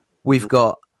 We've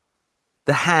got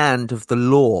the hand of the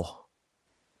law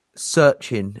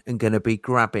searching and going to be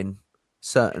grabbing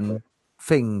certain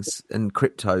things and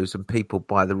cryptos and people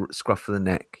by the scruff of the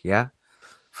neck, yeah,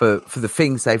 for the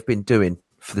things they've been doing,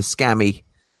 for the scammy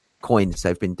coins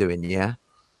they've been doing, yeah.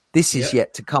 This is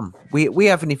yet to come. We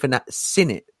haven't even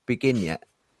seen it begin yet,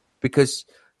 because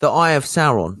the Eye of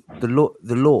Sauron, the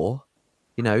law,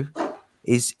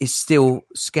 is still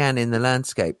scanning the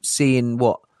landscape, seeing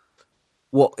what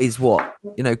what is what,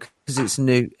 because it's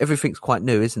new. Everything's quite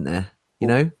new, isn't there?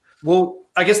 Well,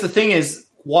 I guess the thing is,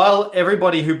 while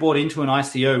everybody who bought into an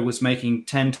ICO was making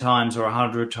 10 times or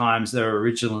 100 times their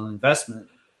original investment,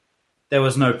 there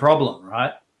was no problem,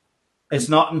 right? It's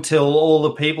not until all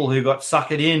the people who got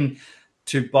suckered in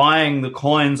to buying the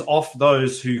coins off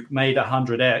those who made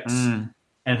 100x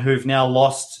and who've now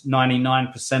lost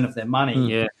 99% of their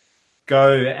money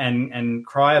go and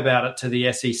cry about it to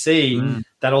the SEC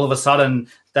that all of a sudden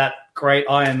that great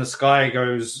eye in the sky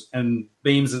goes and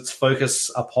beams its focus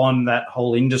upon that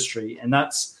whole industry. And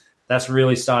that's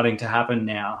really starting to happen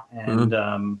now. And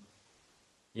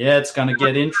it's going to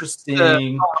get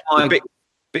interesting.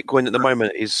 Bitcoin at the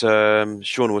moment is,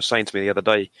 Sean was saying to me the other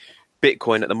day,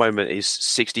 Bitcoin at the moment is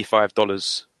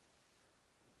 $65.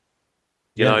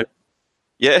 You know?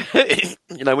 Yeah.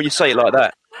 When you say it like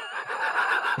that.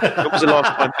 When was the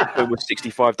last time Bitcoin was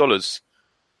 $65?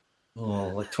 Oh,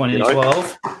 like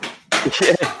 2012?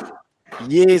 Yeah.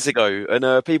 Years ago.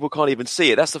 And people can't even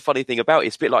see it. That's the funny thing about it.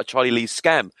 It's a bit like Charlie Lee's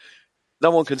scam.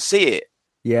 No one can see it.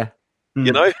 Yeah.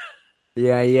 You know?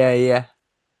 Yeah.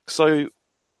 So,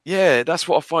 yeah, that's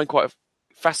what I find quite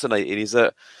fascinating is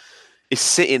that it's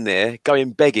sitting there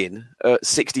going begging at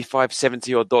 $65,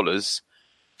 $70 odd dollars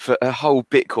for a whole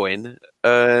Bitcoin.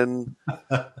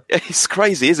 It's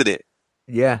crazy, isn't it?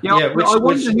 Yeah.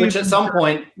 Which at some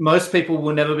point, most people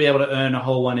will never be able to earn a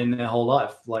whole one in their whole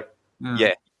life.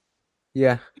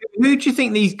 Yeah. Who do you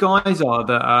think these guys are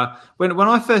that when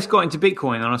I first got into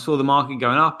Bitcoin and I saw the market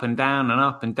going up and down and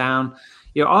up and down,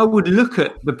 I would look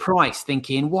at the price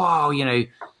thinking, wow,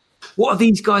 what are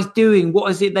these guys doing? What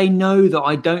is it they know that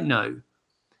I don't know?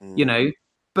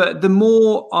 But the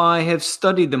more I have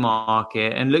studied the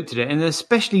market and looked at it, and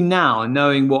especially now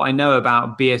knowing what I know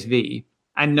about BSV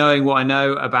and knowing what I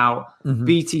know about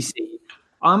BTC,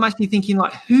 I'm actually thinking,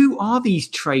 like, who are these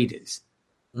traders?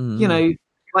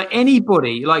 Like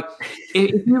anybody, like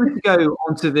if you were to go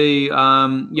onto the,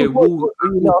 what are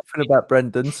you laughing about,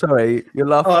 Brendan? Sorry, you're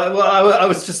laughing. I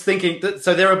was just thinking that.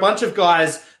 So there are a bunch of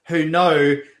guys who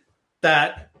know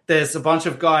that there's a bunch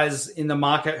of guys in the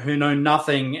market who know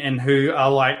nothing and who are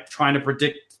like trying to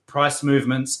predict price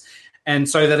movements, and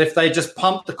so that if they just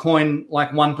pump the coin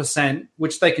like 1%,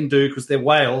 which they can do because they're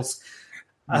whales,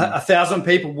 1,000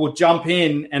 people will jump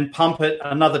in and pump it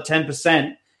another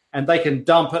 10%, and they can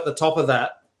dump at the top of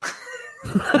that.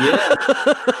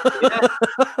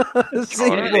 It's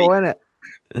simple, isn't it?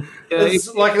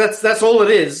 It's like that's all it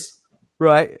is,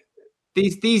 right?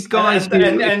 These guys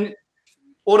and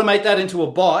automate that into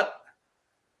a bot,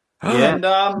 and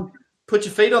put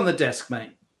your feet on the desk,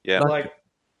 mate. Yeah,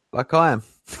 like I am.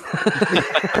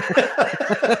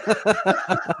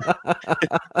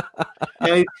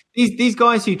 These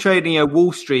guys who trade in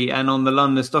Wall Street and on the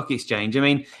London Stock Exchange, I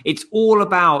mean, it's all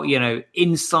about,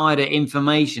 insider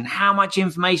information. How much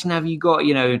information have you got,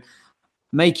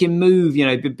 make him move,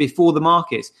 before the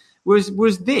markets?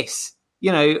 Whereas this,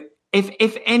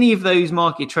 if any of those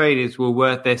market traders were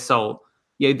worth their salt,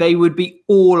 they would be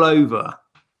all over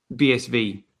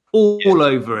BSV, all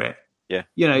over it. Yeah.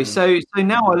 So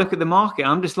now I look at the market,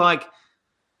 I'm just like,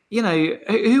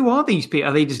 who are these people?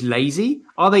 Are they just lazy?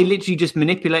 Are they literally just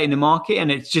manipulating the market and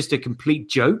it's just a complete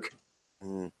joke?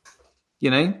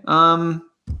 These aren't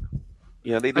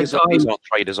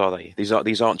traders, are they?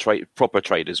 These aren't proper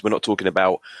traders. We're not talking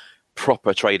about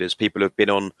proper traders. People who've been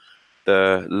on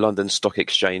the London Stock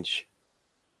Exchange,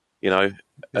 New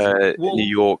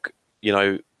York.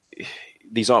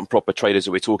 These aren't proper traders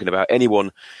that we're talking about.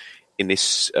 Anyone in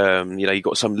this, you've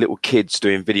got some little kids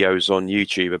doing videos on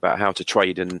YouTube about how to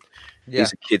trade, and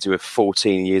these are kids who are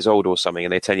 14 years old or something,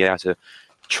 and they tell you how to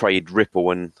trade Ripple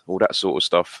and all that sort of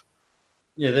stuff.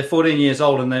 Yeah, they're 14 years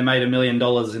old and they made $1 million in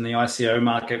the ICO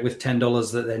market with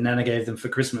 $10 that their nana gave them for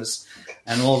Christmas,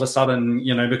 and all of a sudden,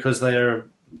 because they're,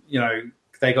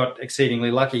 they got exceedingly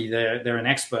lucky, they're an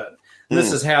expert. And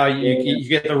this is how you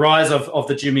get the rise of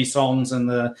the Jimmy Songs and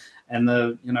the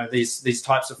these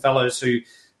types of fellows who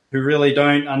really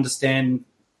don't understand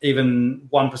even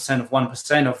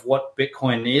 1% of what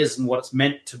Bitcoin is and what it's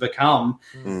meant to become,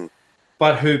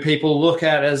 but who people look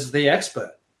at as the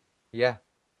expert. Yeah.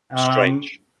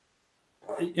 Strange.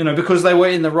 Because they were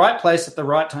in the right place at the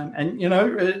right time. And,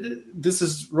 this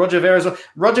is Roger Ver as well.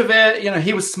 Roger Ver,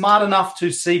 he was smart enough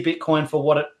to see Bitcoin for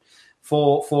what it,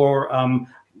 for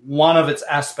one of its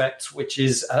aspects, which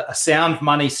is a sound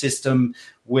money system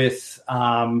with,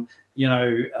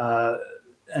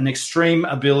 an extreme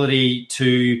ability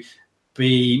to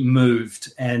be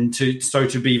moved, and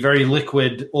to be very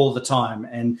liquid all the time,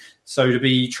 and so to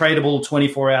be tradable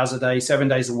 24 hours a day, 7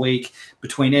 days a week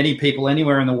between any people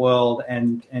anywhere in the world,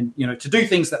 and to do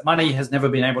things that money has never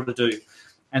been able to do.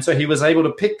 And so he was able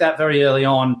to pick that very early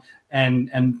on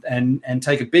and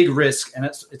take a big risk, and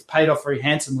it's paid off very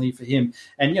handsomely for him.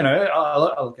 And I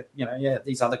look at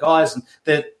these other guys, and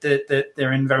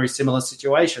they're in very similar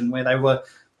situation where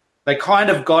they kind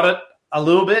of got it a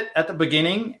little bit at the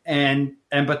beginning,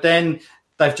 but then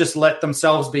they've just let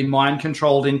themselves be mind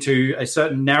controlled into a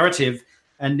certain narrative,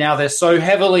 and now they're so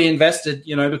heavily invested,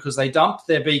 because they dumped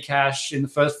their Bcash in the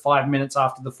first 5 minutes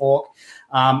after the fork.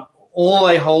 All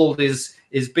they hold is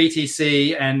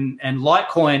BTC and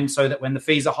Litecoin, so that when the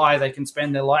fees are high, they can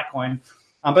spend their Litecoin.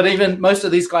 But even most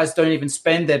of these guys don't even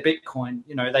spend their Bitcoin.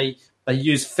 They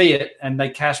use fiat and they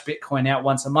cash Bitcoin out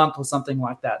once a month or something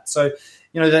like that. So,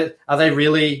 are they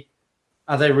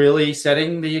really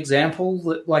setting the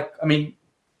example?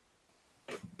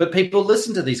 But people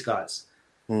listen to these guys.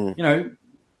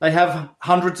 They have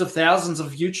hundreds of thousands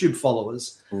of YouTube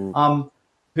followers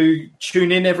who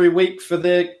tune in every week for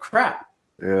their crap.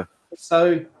 Yeah.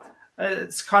 So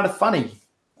it's kind of funny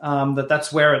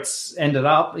that's where it's ended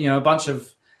up. A bunch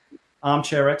of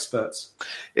armchair experts.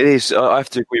 It is. I have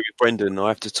to agree with Brendan. I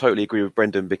have to totally agree with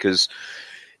Brendan, because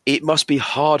it must be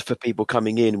hard for people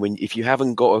coming in if you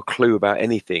haven't got a clue about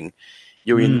anything.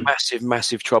 You're in massive,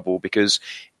 massive trouble, because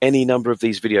any number of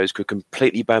these videos could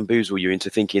completely bamboozle you into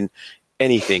thinking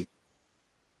anything.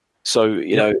 So,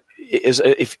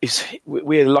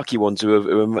 we're the lucky ones who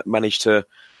have managed to,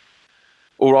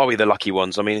 or are we the lucky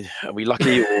ones? I mean, are we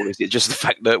lucky, or is it just the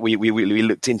fact that we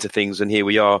looked into things and here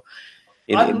we are?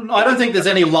 I don't think there's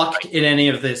any luck in any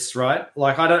of this, right?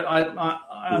 Like,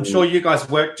 I'm sure you guys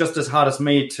work just as hard as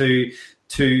me to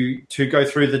go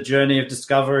through the journey of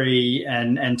discovery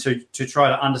and to try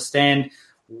to understand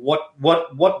what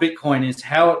Bitcoin is,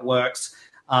 how it works,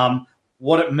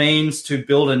 what it means to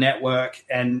build a network,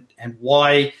 and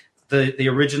why the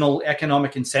original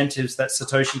economic incentives that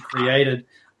Satoshi created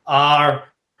are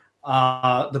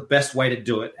the best way to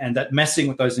do it, and that messing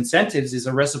with those incentives is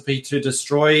a recipe to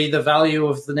destroy the value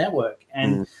of the network.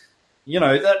 And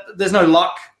that there's no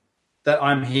luck that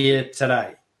I'm here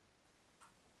today.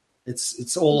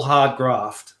 It's all hard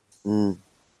graft.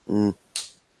 Proof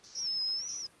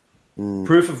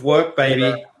of work,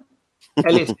 baby.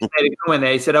 Elliot made a comment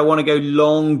there. He said, "I want to go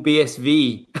long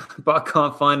BSV, but I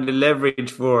can't find the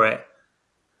leverage for it."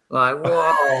 Like,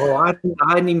 whoa! I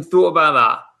hadn't even thought about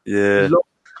that. Yeah. Long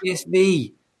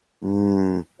BSV.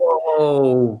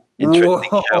 Whoa!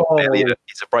 Interesting shout, Elliot.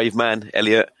 He's a brave man,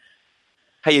 Elliot.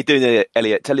 How you doing,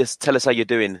 Elliot? Tell us how you're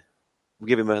doing. We'll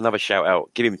give him another shout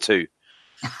out. Give him 2.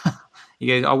 He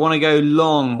goes, "I want to go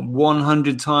long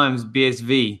 100 times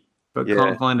BSV, but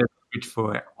can't find a leverage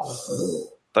for it."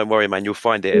 Don't worry, man. You'll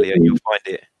find it, Elliot. You'll find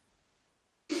it.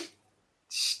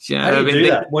 How do you do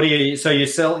that? What do you? So you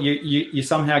sell? You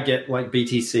somehow get like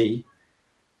BTC.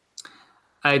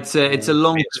 It's a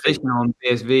long BSV. position on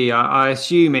BSV. I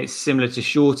assume it's similar to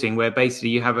shorting, where basically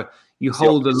you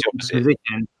hold a long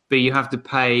position, but you have to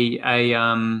pay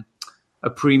a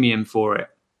premium for it.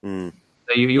 So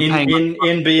you're paying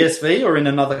in BSV or in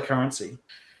another currency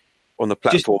on the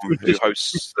platform who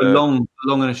hosts a long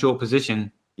and a short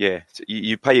position. Yeah, so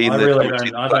you pay in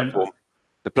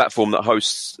the platform that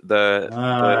hosts the.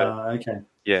 Okay.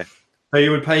 Yeah. So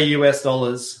you would pay US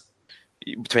dollars.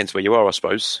 It depends where you are, I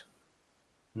suppose.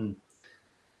 Yeah,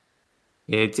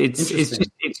 it's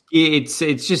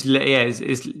just like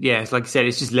I said,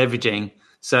 it's just leveraging.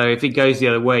 So if it goes the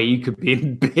other way, you could be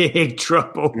in big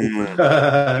trouble.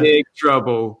 Big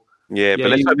trouble. Yeah, but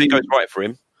let's hope it goes right for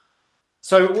him.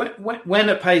 So when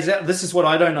it pays out, this is what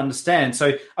I don't understand.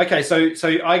 So okay, so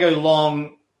I go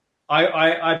long.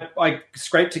 I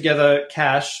scrape together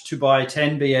cash to buy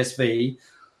 10 BSV,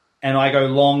 and I go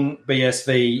long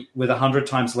BSV with 100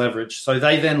 times leverage. So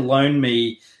they then loan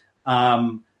me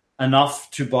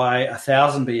enough to buy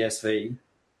 1,000 BSV.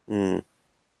 And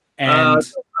I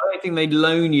don't think they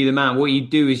loan you the amount. What you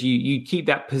do is you keep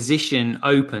that position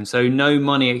open, so no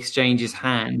money exchanges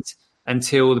hands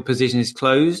until the position is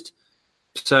closed.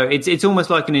 So it's almost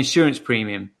like an insurance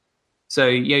premium. So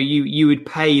you would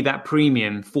pay that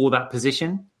premium for that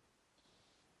position.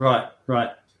 Right.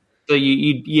 So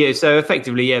so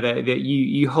effectively,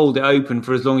 you hold it open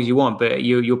for as long as you want, but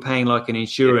you're paying like an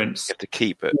insurance. You have to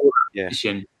keep it.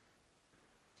 Position.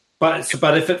 But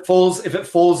if it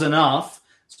falls enough,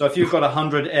 so if you've got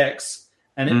 100x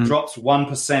and it drops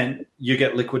 1%, you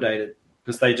get liquidated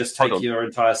because they just take your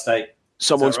entire stake.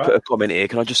 Someone's put a comment here.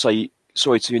 Can I just say,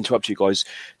 sorry to interrupt you guys.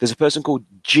 There's a person called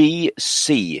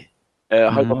GC, I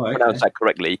hope I pronounced that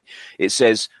correctly. It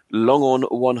says long on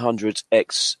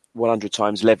 100x 100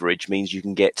 times leverage means you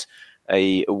can get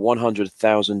a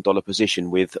 $100,000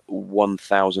 position with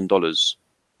 $1,000.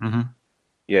 Mm-hmm.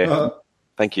 Yeah.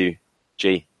 Thank you,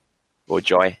 G or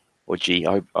Jai or G.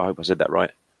 I hope I said that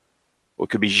right. Or it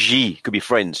could be G. It could be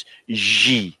friends.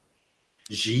 G.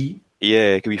 G.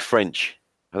 Yeah, it could be French.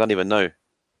 I don't even know.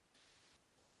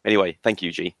 Anyway, thank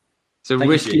you, G. So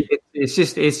risky. It's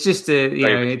just it's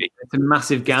a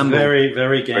massive gamble. It's very,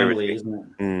 very gambly, isn't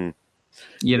it? Mm.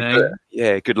 You know.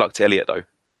 Yeah. Good luck to Elliot though.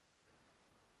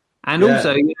 And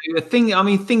also,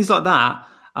 things like that.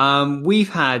 We've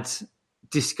had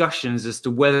discussions as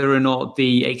to whether or not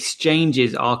the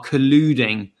exchanges are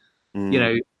colluding. You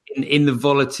know, in the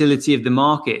volatility of the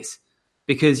markets,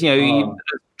 because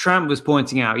Trump was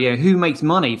pointing out, who makes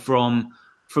money from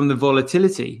the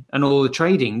volatility and all the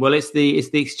trading? Well, it's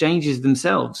the exchanges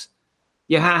themselves.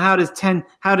 Yeah, how does 10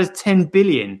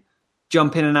 billion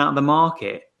jump in and out of the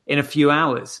market in a few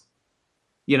hours?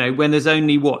 You know, when there's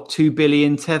only 2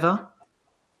 billion tether.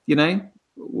 You know,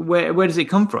 where does it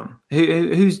come from?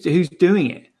 Who's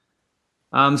doing it?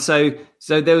 So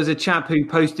there was a chap who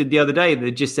posted the other day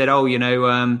that just said,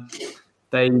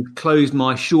 they closed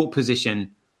my short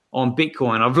position on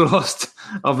Bitcoin. I've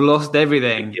lost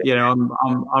everything. You know,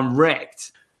 I'm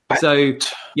wrecked. So,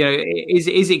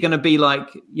 is it going to be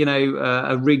like,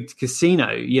 a rigged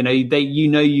casino?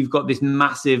 You've got this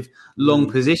massive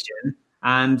long position,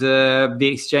 and the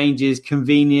exchanges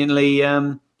conveniently,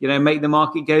 make the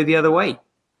market go the other way.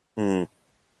 It's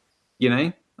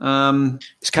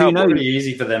pretty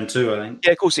easy for them too, I think.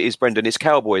 Yeah, of course it is, Brendan. It's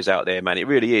cowboys out there, man. It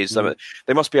really is.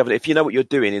 They must be able to, if you know what you're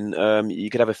doing, you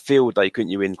could have a field day,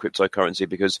 couldn't you, in cryptocurrency,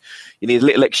 because you need a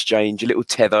little exchange, a little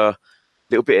tether, a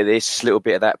little bit of this, a little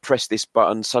bit of that, press this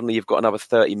button, suddenly you've got another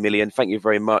 30 million. Thank you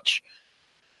very much.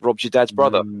 Rob's your dad's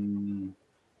brother. And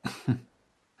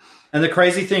the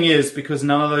crazy thing is, because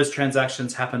none of those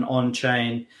transactions happen on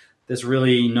chain, there's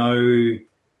really no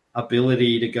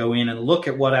ability to go in and look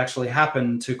at what actually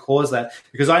happened to cause that.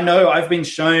 Because I know I've been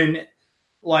shown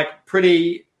like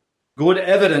pretty good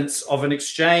evidence of an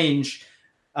exchange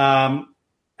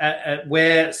at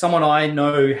where someone I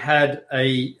know had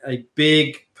a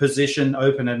big position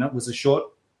open, and it was a short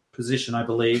position, I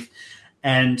believe,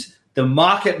 and the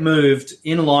market moved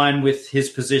in line with his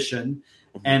position.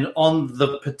 And on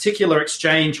the particular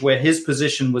exchange where his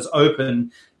position was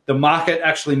open, the market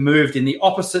actually moved in the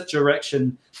opposite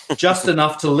direction, just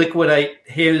enough to liquidate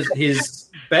his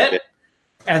bet,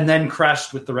 and then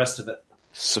crashed with the rest of it.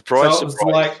 Surprise! So it was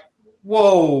like,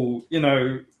 whoa,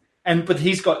 but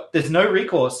there's no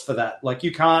recourse for that. Like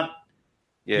you can't,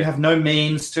 you have no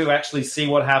means to actually see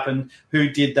what happened, who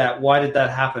did that, why did that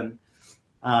happen.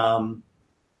 So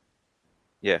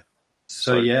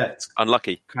it's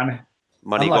unlucky. Kind of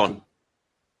money unlucky. Gone.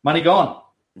 Money gone.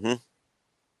 Mm-hmm.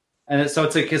 And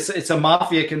it's a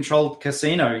mafia-controlled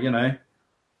casino,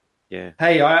 Yeah.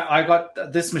 Hey, I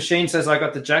got this machine says I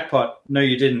got the jackpot. No,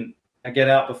 you didn't. I get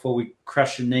out before we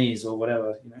crush your knees or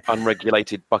whatever.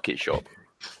 Unregulated bucket shop.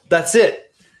 That's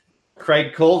it.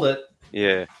 Craig called it.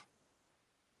 Yeah.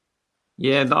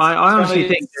 Yeah, I honestly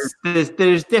think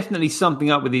there's definitely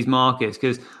something up with these markets,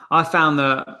 because I found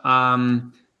that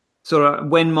sort of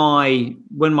when my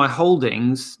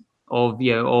holdings of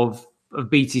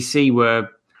BTC were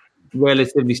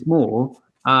relatively small,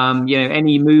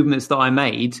 any movements that I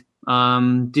made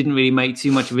didn't really make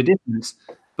too much of a difference.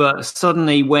 But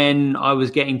suddenly, when I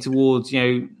was getting towards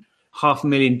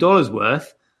 $500,000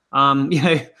 worth,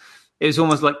 it was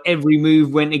almost like every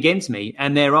move went against me.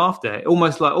 And thereafter,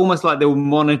 almost like they were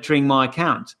monitoring my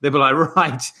account. They were like,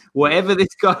 right, whatever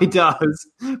this guy does,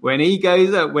 when he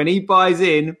goes up, when he buys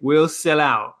in, we'll sell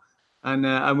out,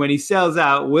 and when he sells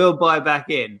out, we'll buy back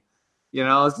in.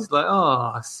 I was just like,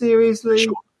 oh, seriously?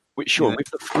 Sure.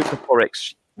 With the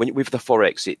Forex, with the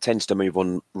Forex, it tends to move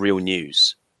on real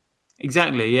news.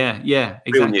 Exactly. Yeah.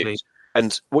 Exactly.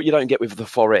 And what you don't get with the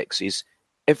Forex is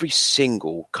every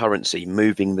single currency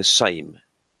moving the same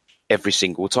every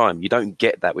single time. You don't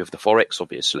get that with the Forex,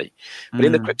 obviously. But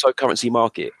in the cryptocurrency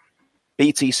market,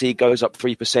 BTC goes up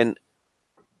 3%,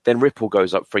 then Ripple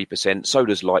goes up 3%, so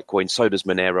does Litecoin, so does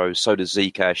Monero, so does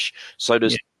Zcash, so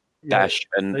does Dash,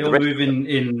 and they all move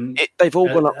in they've all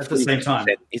gone up at the same time.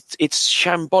 It's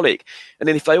shambolic. And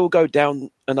then if they all go down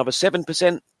another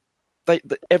 7%,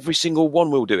 every single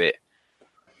one will do it.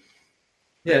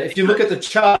 Yeah, if you look at the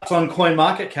charts on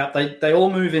CoinMarketCap, they all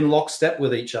move in lockstep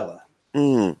with each other.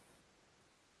 That's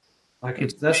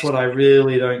what I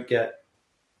really don't get.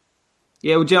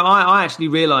 Yeah, well, Joe, I actually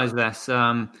realised this.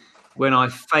 when I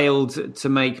failed to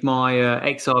make my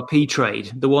XRP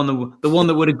trade, the one that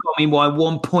would have got me by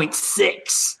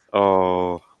 1.6.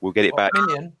 Oh, we'll get it back.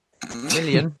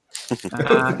 Million.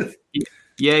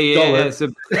 Yeah. So,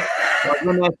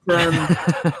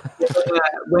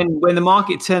 when the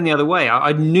market turned the other way,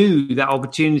 I knew that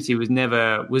opportunity was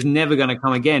never going to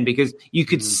come again, because you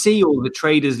could see all the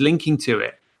traders linking to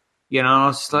it. You know, I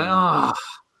was just like,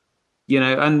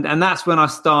 and that's when I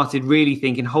started really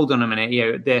thinking, hold on a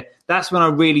minute, that's when I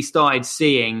really started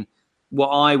seeing what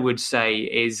I would say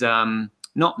is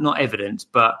not evidence,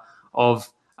 but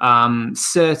of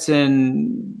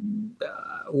certain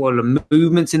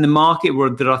movements in the market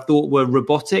that I thought were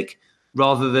robotic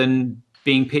rather than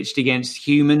being pitched against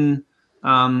human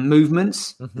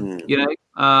movements. Mm-hmm.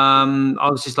 I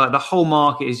was just like, the whole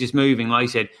market is just moving. Like you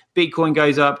said, Bitcoin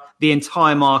goes up, the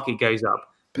entire market goes up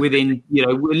within,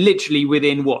 we're literally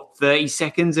within 30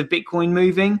 seconds of Bitcoin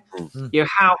moving. Mm-hmm.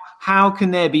 How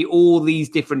can there be all these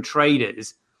different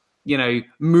traders,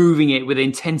 moving it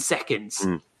within 10 seconds?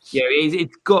 Mm.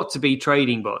 It's got to be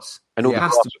trading bots. And all the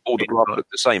graphs look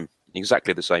the same,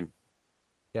 exactly the same.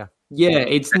 Yeah,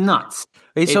 it's nuts.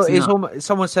 Nuts.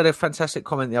 Someone said a fantastic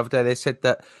comment the other day. They said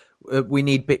that we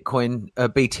need Bitcoin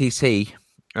BTC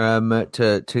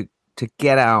to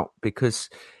get out because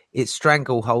it's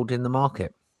stranglehold in the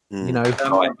market. That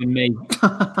might be me.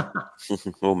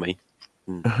 Or me.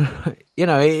 It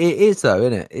is though,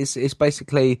 isn't it? It's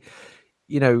basically,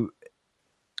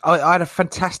 I had a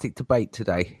fantastic debate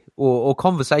today, or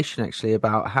conversation actually,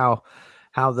 about how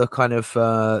the kind of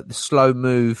the slow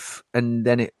move and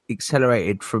then it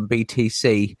accelerated from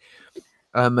BTC,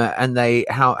 and they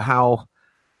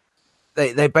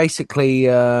basically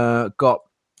got.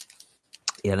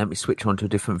 Yeah, let me switch on to a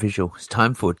different visual. It's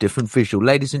time for a different visual.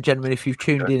 Ladies and gentlemen, if you've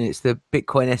tuned in, it's the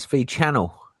Bitcoin SV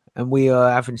channel, and we are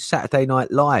having Saturday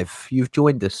Night Live. You've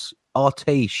joined us.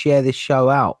 RT, share this show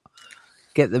out.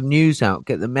 Get the news out.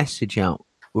 Get the message out.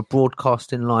 We're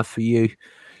broadcasting live for you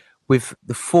with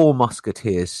the four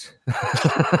musketeers.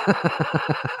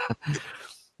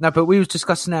 No, but we was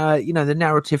discussing the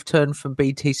narrative turn from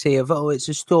BTC of, it's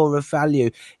a store of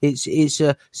value. It's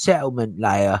a settlement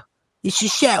layer. It's a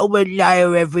settlement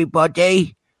layer,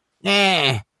 everybody.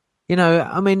 Yeah.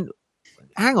 I mean,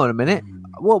 hang on a minute.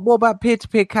 What about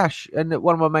peer-to-peer cash? And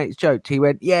one of my mates joked. He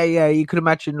went, yeah, you could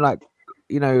imagine,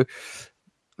 the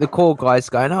core guys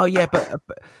going, oh, yeah, but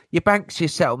your bank's your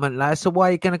settlement layer, so why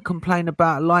are you going to complain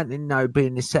about Lightning Node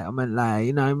being the settlement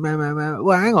layer?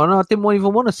 Well, hang on, I didn't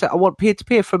even want to set. I want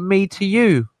peer-to-peer from me to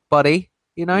you, buddy,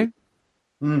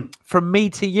 from me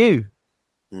to you.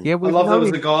 Yeah, I love there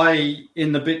was a guy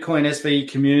in the Bitcoin SV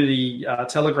community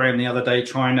Telegram the other day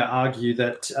trying to argue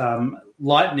that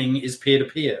Lightning is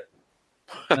peer-to-peer.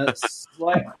 It's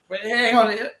like, hang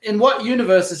on, in what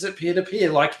universe is it peer-to-peer?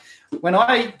 Like, when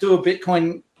I do a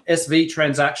Bitcoin SV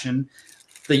transaction,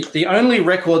 the only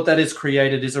record that is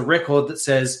created is a record that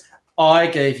says, I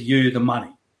gave you the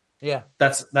money. Yeah.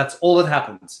 That's all that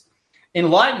happens. In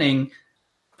Lightning,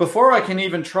 before I can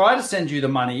even try to send you the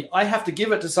money, I have to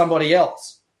give it to somebody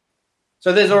else.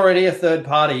 So there's already a third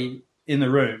party in the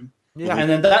room. Yeah. And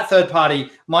then that third party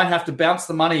might have to bounce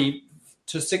the money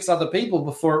to 6 other people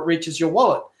before it reaches your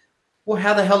wallet. Well,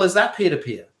 how the hell is that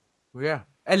peer-to-peer? Yeah.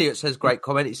 Elliot says, great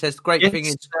comment. He says, the great thing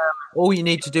is all you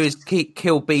need to do is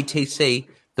kill BTC,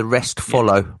 the rest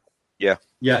follow. Yeah.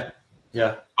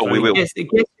 Oh, we will. Guess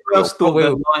who else thought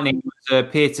that Lightning was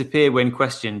peer-to-peer when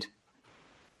questioned?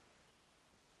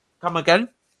 Come again?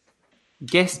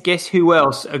 Guess who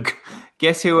else?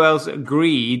 Guess who else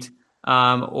agreed,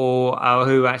 or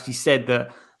who actually said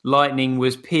that Lightning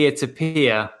was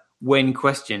peer-to-peer when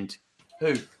questioned?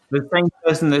 Who? The same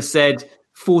person that said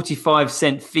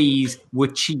 45-cent fees were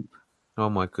cheap.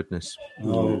 Oh my goodness!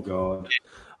 Oh god!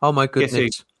 Oh my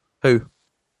goodness! Who?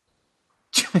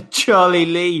 Charlie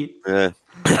Lee. Yeah.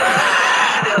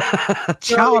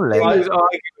 Charlie was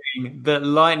arguing that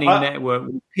Lightning Network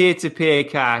was peer-to-peer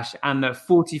cash and that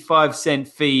 45-cent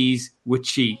fees were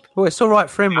cheap. Well, it's all right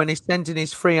for him when he's sending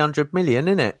his 300 million,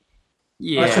 isn't it?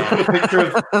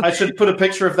 Yeah. I should put a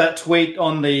picture of that tweet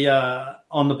on the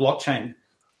blockchain.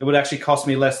 It would actually cost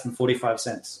me less than 45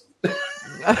 cents.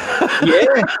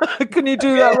 Yeah. Can you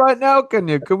do that right now? Can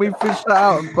you? Can we fish that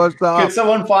out and post that up? Can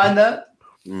someone find that?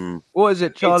 What is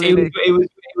it, Charlie? It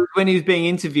was when he was being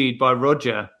interviewed by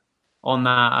Roger on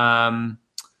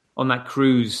that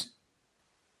cruise.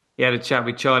 He had a chat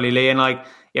with Charlie Lee, and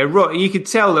you could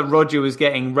tell that Roger was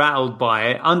getting rattled by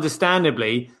it,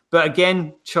 understandably. But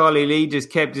again, Charlie Lee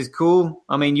just kept his cool.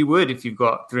 I mean, you would if you've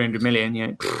got 300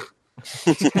 million.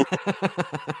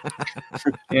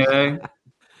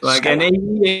 Like, and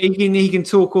he can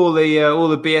talk all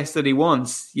the BS that he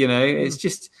wants. You know, it's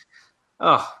just,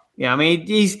 I mean,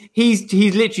 he's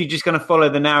literally just going to follow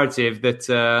the narrative that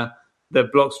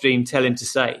Blockstream tell him to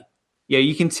say. Yeah,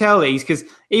 you can tell because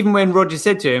even when Roger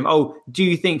said to him, "Oh, do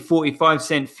you think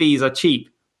 45-cent fees are cheap?"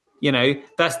 You know,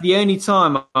 that's the only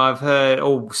time I've heard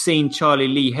or seen Charlie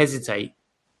Lee hesitate,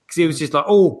 because he was just like,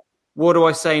 "Oh, what do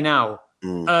I say now?"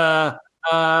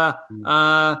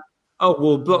 Oh,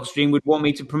 well, Blockstream would want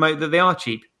me to promote that they are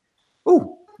cheap.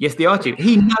 Oh, yes, they are cheap.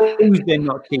 He knows they're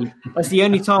not cheap. That's the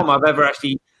only time I've ever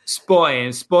actually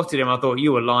spotted him. I thought,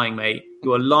 you were lying, mate.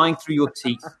 You are lying through your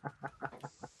teeth.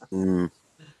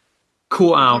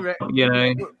 Caught out, you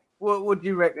know. What do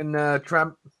you reckon,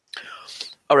 Tramp?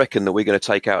 I reckon that we're going to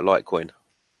take out Litecoin.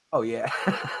 Oh, yeah.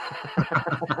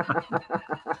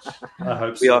 I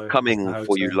hope we are coming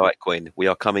for you, Litecoin. We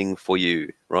are coming for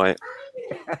you, right?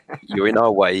 You're in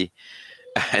our way.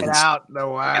 And get out the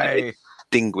way.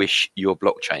 Extinguish your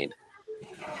blockchain.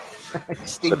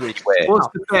 Extinguish. What's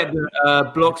the bet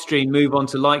that Blockstream move on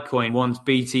to Litecoin once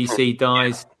BTC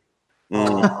dies?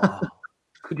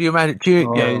 Could you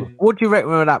imagine? What do you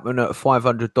reckon would happen at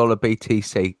 $500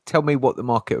 BTC? Tell me what the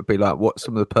market would be like. What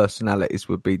some of the personalities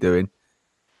would be doing.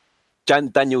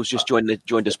 Daniel's just joined us,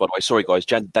 by the way. Sorry, guys.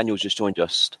 Daniel's just joined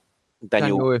us.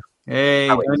 Daniel. Hey.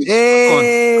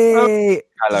 Hello,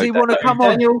 Does he want to come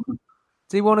on? Daniel? Does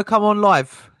he want to come on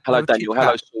live? Hello, Daniel.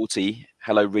 Hello, Salty.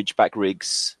 Hello, Ridgeback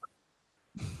Riggs.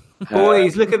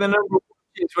 Boys, look at the number of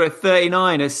watches. We're at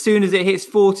 39. As soon as it hits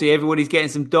 40, everybody's getting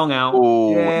some dong out.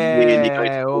 Oh,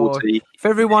 yeah. If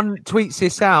everyone tweets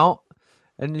this out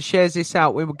and shares this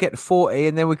out, we will get to 40,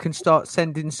 and then we can start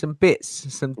sending some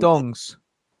bits, some dongs.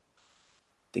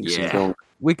 Some dong.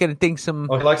 We're going to ding some.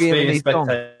 I like being a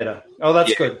spectator. Dong. Oh,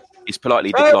 that's good. He's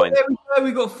politely declined. There we go.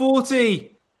 We got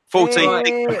 40. 40.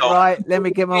 Right, let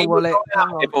me get my wallet.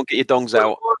 Everyone get your dongs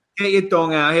out. Get your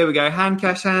dong out. Here we go. Hand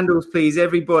cash handles, please,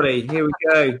 everybody. Here we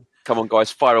go. Come on,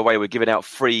 guys. Fire away. We're giving out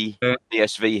free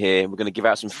BSV here. We're going to give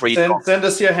out some free Send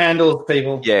us your handles,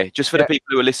 people. Yeah, just for the people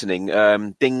who are listening.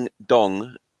 Ding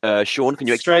dong. Sean, can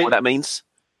you explain what that means?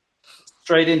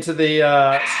 Straight into the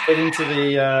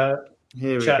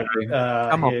here chat. We go.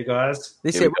 Come on, here, guys.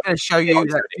 Listen, we're going to show you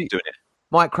that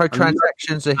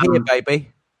microtransactions are here,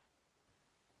 baby.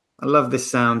 I love this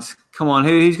sound. Come on,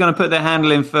 who's going to put their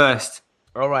handle in first?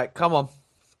 All right, come on.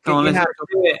 Come on, let's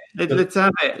do it. Let's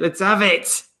have it. Let's have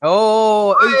it.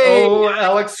 Oh,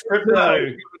 Alex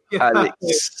Crypto.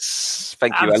 Alex.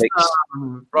 Thank you, Alex.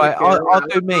 Right, I'll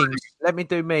do memes. Let me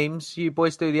do memes. You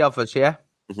boys do the others, yeah?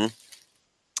 Mm-hmm.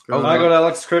 Oh, I got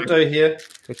Alex Crypto here.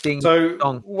 So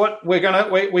dong. What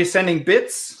we're sending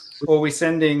bits, or we're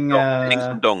sending ding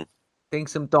some dong. Ding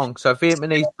some dong. So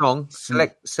Vietnamese dong.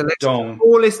 Select dong.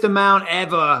 Smallest amount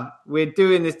ever. We're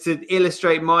doing this to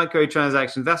illustrate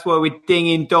microtransactions. That's why we're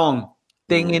dinging dong.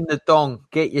 Ding in the dong.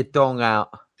 Get your dong out.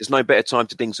 There's no better time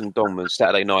to ding some dong than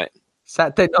Saturday night.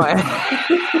 Saturday night.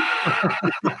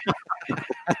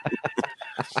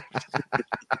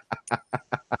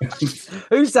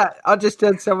 Who's that? I just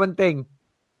heard someone ding.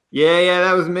 Yeah,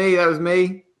 that was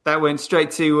me. That went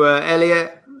straight to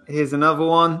Elliot. Here's another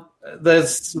one.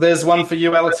 There's one for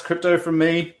you, Alex Crypto, from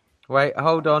me. Wait,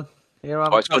 hold on. Here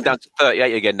it's gone down to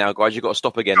 38 again now, guys. You've got to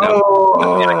stop again now.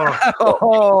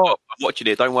 I'm watching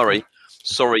it. Don't worry.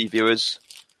 Sorry, viewers.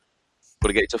 Got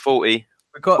to get it to 40.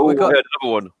 We got another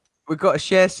one. We've got to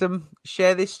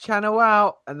share this channel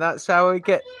out, and that's how we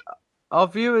get our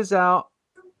viewers out.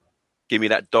 Give me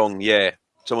that dong, yeah.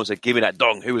 Someone said, give me that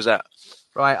dong. Who was that?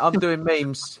 Right, I'm doing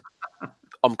memes.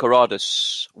 I'm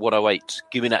Caradus, 108.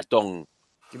 Give me that dong.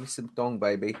 Give me some dong,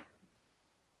 baby.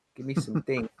 Give me some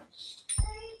ding.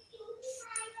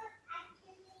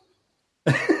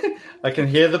 I can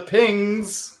hear the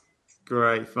pings.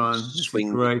 Great fun. Swing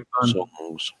great fun.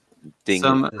 Songs. Ding.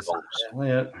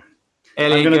 Yeah.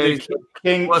 Ellie I'm going to do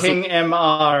King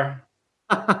MR.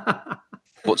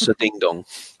 What's a ding dong?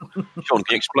 Sean,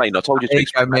 can you explain? I told you to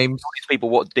explain to people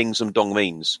what ding some dong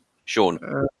means. Sean.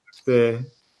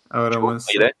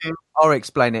 I'll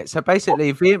explain it. So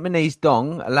basically, Vietnamese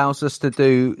dong allows us to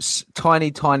do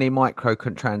tiny micro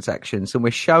transactions, and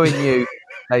we're showing you,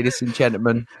 ladies and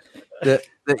gentlemen, that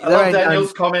I love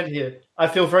Daniel's comment here. I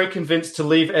feel very convinced to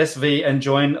leave SV and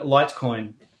join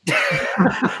Litecoin.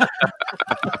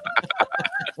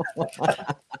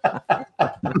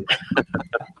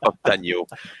 Oh, Daniel,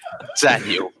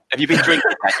 have you been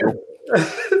drinking, Daniel?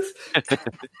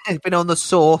 He's been on the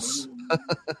sauce.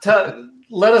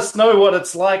 Let us know what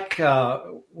it's like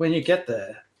when you get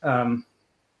there,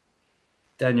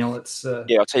 Daniel. It's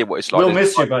yeah. I'll tell you what it's like. We'll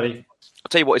miss you, buddy. I'll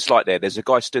tell you what it's like there. There's a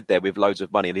guy stood there with loads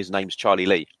of money, and his name's Charlie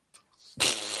Lee.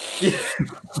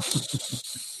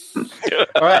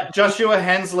 All right, Joshua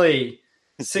Hensley,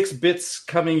 6 bits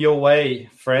coming your way,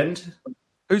 friend.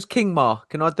 Who's King Ma?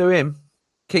 Can I do him?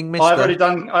 King Mister. I've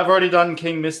already done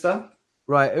King Mister.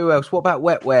 Right. Who else? What about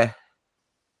Wetware?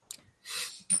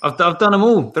 I've done them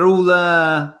all. They're all.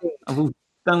 I've all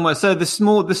done well. So the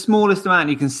smallest amount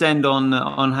you can send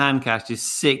on hand cash is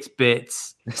 6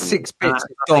 bits. 6 bits.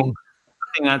 I think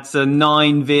that's a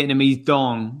 9 Vietnamese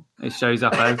dong. It shows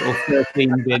up as, or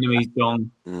 13 Vietnamese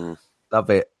dong. Love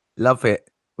it.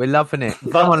 We're loving it.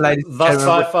 Come on, ladies. The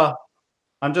cipher.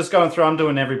 I'm just going through. I'm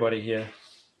doing everybody here.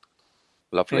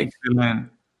 Lovely.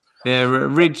 Excellent. Yeah,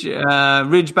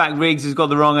 Ridgeback Riggs has got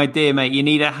the wrong idea, mate. You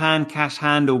need a hand cash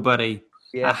handle, buddy.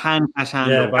 Yeah. A hand cash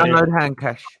handle. Yeah, buddy. Download hand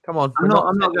cash. Come on.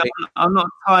 I'm not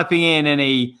typing in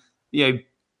any,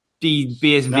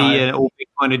 BSV or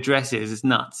Bitcoin addresses. It's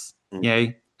nuts.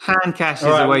 Hand cash is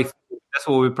the way. That's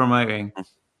what we're promoting.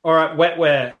 All right,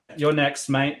 Wetware, you're next,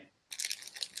 mate.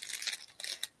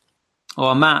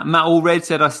 Oh, Matt Allred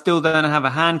said I still don't have a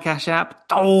hand cash app.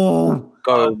 Oh,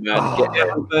 go man!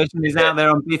 The version is out there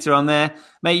on Bitter on there,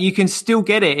 mate. You can still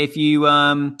get it if you.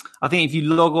 I think if you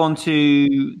log on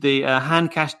to the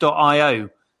handcash.io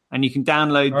and you can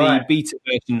download the beta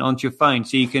version onto your phone,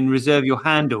 so you can reserve your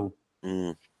handle.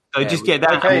 So just get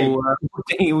that. Okay.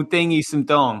 We'll ding you some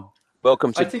dong.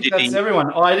 Welcome to. I think that's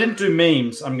everyone. Oh, I didn't do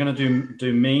memes. I'm going to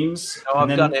do memes. No,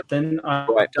 I've done it. Then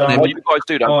Right. While you guys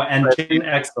do that, Oh, and King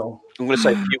Axel. I'm going to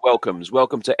say a few welcomes.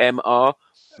 Welcome to MR,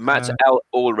 Matt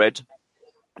Allred,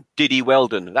 Diddy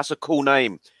Weldon. That's a cool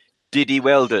name. Diddy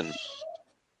Weldon.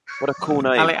 What a cool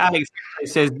name. Alex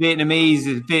says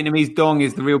Vietnamese dong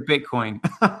is the real Bitcoin.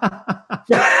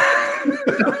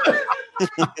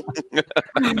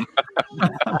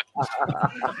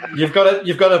 You've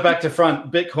got it back to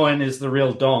front. Bitcoin is the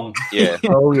real dong. Yeah.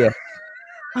 Oh yeah.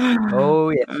 Oh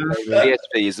yeah. BSV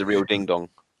is the real ding dong.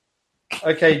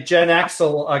 Okay, Jen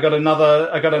Axel, I got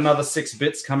another 6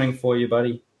 bits coming for you,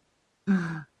 buddy.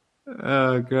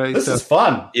 Oh, great! This is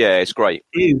fun. Yeah, it's great.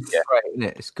 It is. It's great, isn't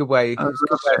it? It's a good way.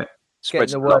 Spread Getting the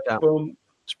some word love. out. Boom.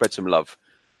 Spread some love.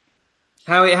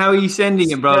 How are you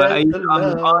sending it, brother? Spread the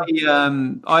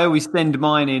love. I always send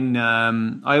mine in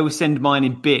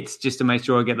bits just to make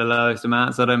sure I get the lowest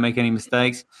amount, so I don't make any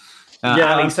mistakes.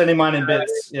 I'm sending mine in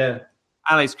bits. Yeah.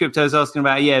 Alex Crypto is asking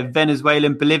about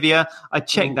Venezuelan, Bolivia. I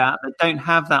checked that. They don't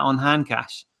have that on hand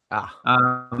cash.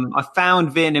 I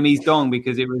found Vietnamese dong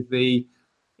because it was the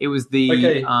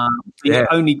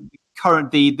only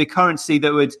the currency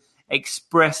that would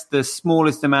express the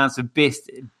smallest amounts of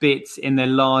bits in the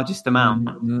largest amount.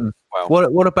 Wow.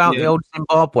 What about the old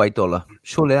Zimbabwe dollar?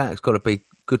 Surely that's got to be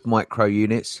good micro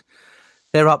units.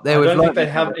 They're up there I with. don't think they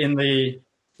have it in the.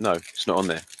 No, it's not on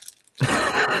there.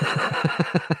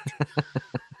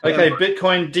 Okay,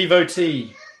 Bitcoin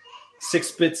devotee,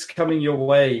 6 bits coming your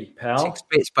way, pal. 6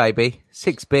 bits, baby.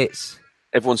 6 bits.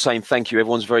 Everyone's saying thank you.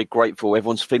 Everyone's very grateful.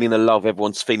 Everyone's feeling the love.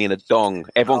 Everyone's feeling the dong.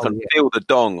 Everyone can feel the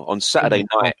dong on Saturday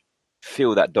night.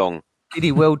 Feel that dong.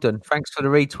 Diddy Weldon, thanks for the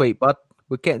retweet, bud.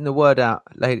 We're getting the word out,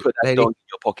 lady. Put that dong in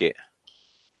your pocket.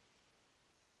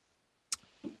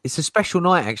 It's a special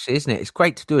night, actually, isn't it? It's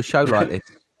great to do a show like this.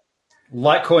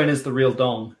 Litecoin is the real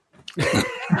dong.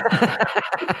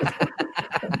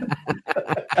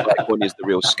 Litecoin is the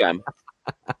real scam.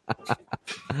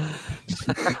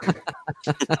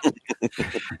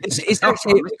 It's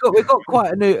actually we've got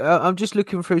quite a new. I'm just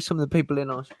looking through some of the people in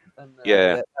our in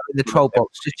the troll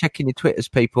box, just checking your Twitters,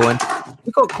 people, and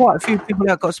we've got quite a few people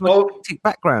that got some eclectic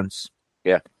backgrounds.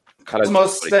 Yeah,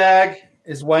 Cosmos Stag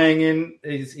is weighing in.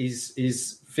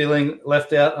 He's feeling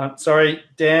left out. I'm sorry,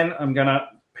 Dan. I'm gonna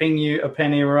ping you a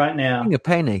penny right now. Ping a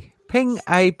penny. Ping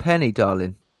a penny,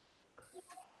 darling.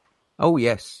 Oh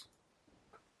yes.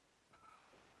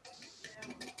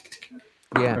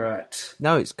 Yeah. All right.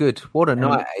 No, it's good. What a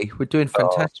night, eh? We're doing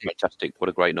fantastic. Fantastic. What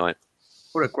a great night.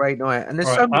 What a great night. And there's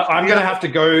All so right. much. I'm going to have to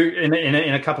go in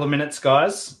a couple of minutes,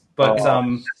 guys. But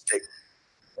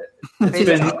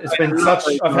it's been such.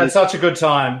 I've had such a good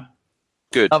time.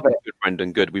 Good. Love it. Good,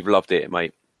 Brendan. Good. We've loved it,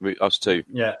 mate. Us too.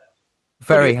 Yeah.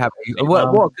 Very happy. What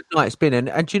a good night it's been.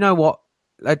 And do you know what?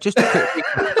 Just a quick.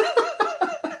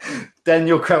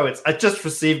 Daniel Crowitz, I just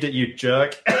received it, you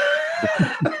jerk.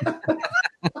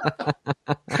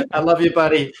 I love you,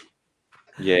 buddy.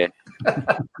 Yeah.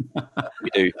 We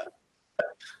do.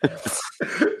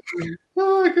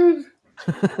 Oh, good.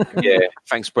 Yeah.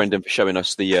 Thanks, Brendan, for showing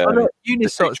us the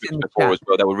Unisoc's in the before chat. as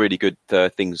well. They were really good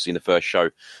things in the first show.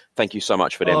 Thank you so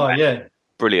much for them. Oh, man. yeah.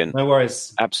 Brilliant. No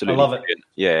worries. Absolutely. I love it. Brilliant.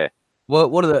 Yeah.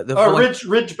 What are the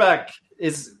Ridgeback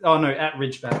is... Oh, no, at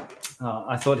Ridgeback.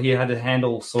 I thought he had a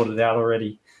handle sorted out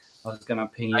already. I was going to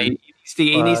ping you.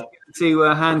 He needs to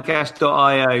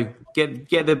handcash.io.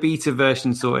 Get the beta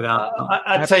version sorted out.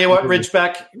 I tell you what,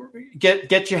 Ridgeback,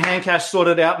 get your Handcash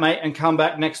sorted out, mate, and come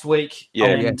back next week.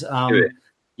 Yeah,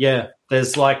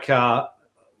 there's like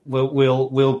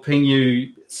we'll ping you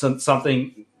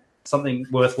something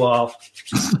worthwhile.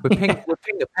 We'll ping a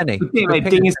penny.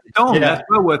 That's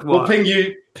well worthwhile. We'll ping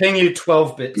you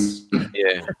 12 bits.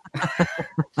 Yeah.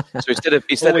 So instead of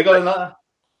another.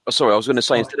 Oh, sorry, I was going to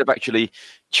say, instead of actually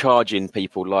charging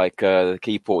people like the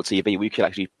Keyport TV, we could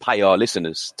actually pay our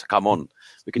listeners to come on.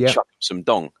 We could chuck some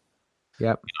dong.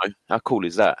 Yeah. How cool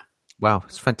is that? Wow,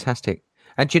 it's fantastic.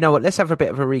 And do you know what? Let's have a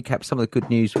bit of a recap of some of the good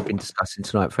news we've been discussing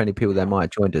tonight for any people that might have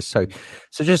joined us. So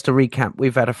just to recap,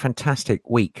 we've had a fantastic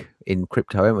week in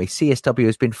crypto, haven't we? CSW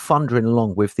has been thundering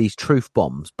along with these truth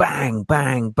bombs. Bang,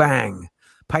 bang, bang.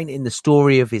 Painting the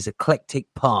story of his eclectic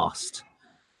past.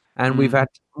 And we've had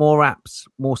more apps,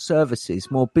 more services,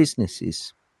 more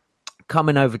businesses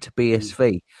coming over to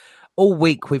BSV. All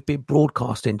week we've been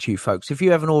broadcasting to you folks. If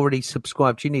you haven't already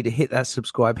subscribed, you need to hit that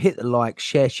subscribe, hit the like,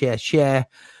 share.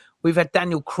 We've had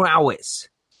Daniel Krauwitz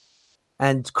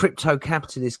and Crypto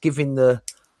Capitalist giving the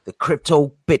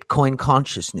crypto Bitcoin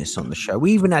consciousness on the show.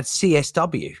 We even had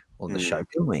CSW on the show,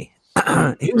 didn't we?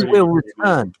 His will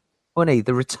return, wasn't he?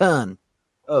 The return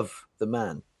of the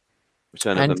man.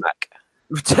 Return of the Mac.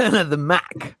 Return of the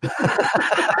Mac.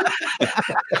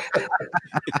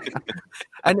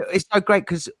 And it's so great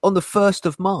because on the 1st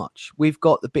of March, we've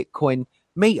got the Bitcoin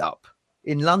meetup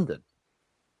in London.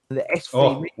 The SV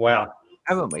meetup, wow.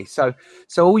 haven't we? So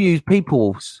all you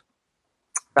peoples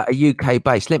that are UK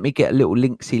based, let me get a little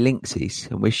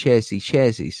linksies and we're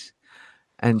sharesies.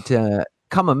 And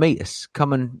come and meet us.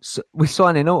 We're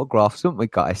signing autographs, aren't we,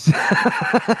 guys?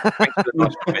 Thanks for the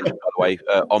nice comments, by the way.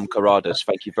 Caradas,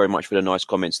 thank you very much for the nice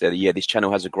comments there. Yeah, this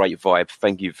channel has a great vibe.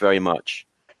 Thank you very much.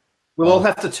 We'll all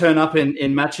have to turn up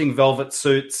in matching velvet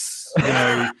suits,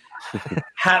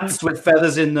 hats with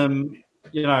feathers in them.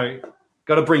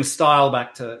 Got to bring style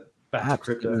back to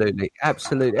crypto.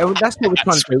 Absolutely. Oh, that's what we're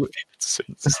trying to do.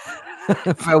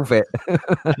 Velvet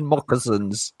and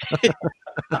moccasins.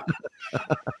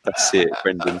 That's it,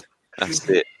 Brendan. That's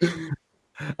it.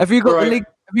 Have you got the link?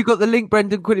 Have you got the link,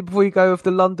 Brendan? Quickly before you go of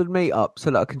the London meetup,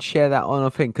 so that I can share that on. I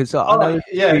think because I know.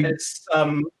 Yeah, it's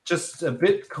just a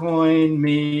Bitcoin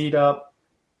meetup.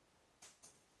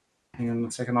 Hang on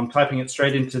a second. I'm typing it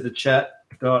straight into the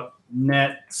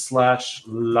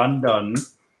chat.net/London.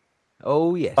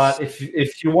 Oh yes. But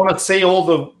if you want to see all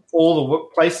the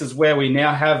places where we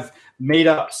now have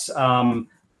meetups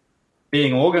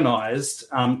being organized,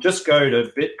 just go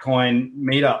to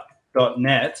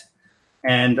bitcoinmeetup.net,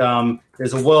 and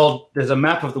there's a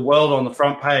map of the world on the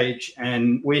front page,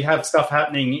 and we have stuff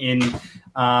happening in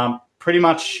pretty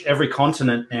much every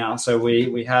continent now. So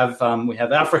we have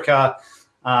Africa.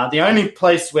 The only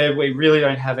place where we really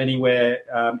don't have anywhere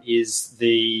is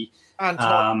the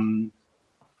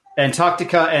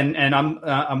Antarctica, and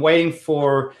I'm waiting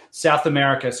for South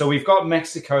America. So we've got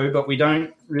Mexico, but we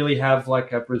don't really have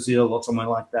like a Brazil or somewhere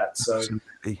like that. So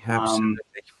absolutely.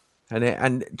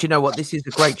 And do you know what? This is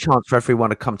a great chance for everyone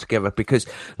to come together because,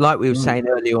 like we were saying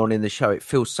earlier on in the show, it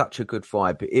feels such a good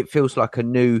vibe. It feels like a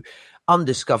new,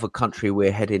 undiscovered country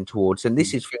we're heading towards. And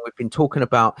this is, we've been talking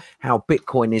about how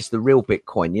Bitcoin is the real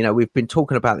Bitcoin. We've been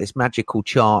talking about this magical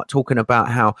chart, talking about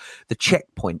how the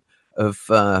checkpoint of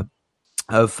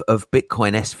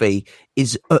Bitcoin SV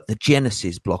is at the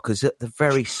Genesis block, is at the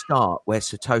very start where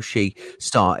Satoshi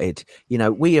started.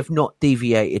 We have not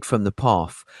deviated from the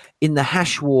path. In the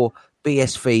hash war,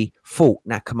 BSV fought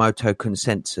Nakamoto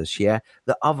consensus, the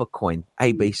other coin,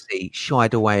 ABC,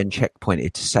 shied away and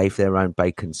checkpointed to save their own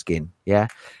bacon skin,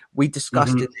 We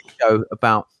discussed in the show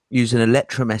about using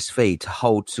Electrum SV to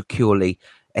hold securely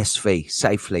SV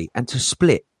safely and to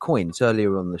split coins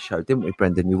earlier on the show, didn't we,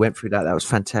 Brendan? You went through that. That was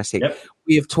fantastic. Yep.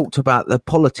 We have talked about the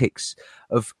politics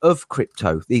of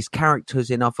crypto, these characters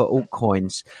in other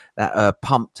altcoins that are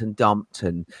pumped and dumped,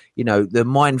 and the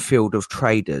minefield of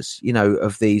traders,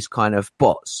 of these kind of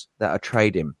bots that are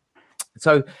trading.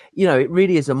 So, it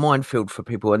really is a minefield for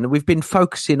people. And we've been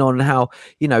focusing on how,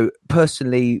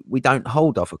 personally, we don't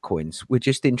hold other coins. We're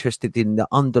just interested in the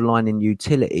underlying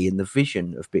utility and the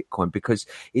vision of Bitcoin, because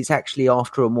it's actually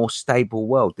after a more stable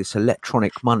world, this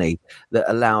electronic money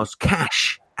that allows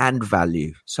cash and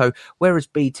value. So whereas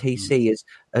BTC is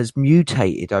has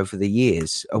mutated over the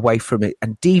years away from it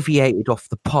and deviated off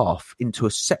the path into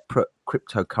a separate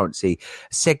cryptocurrency,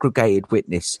 segregated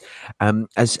witness,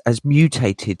 as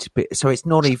mutated. So it's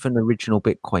not even original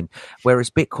Bitcoin, whereas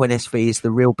Bitcoin SV is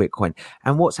the real Bitcoin.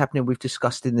 And what's happening, we've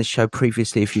discussed in the show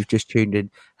previously, if you've just tuned in,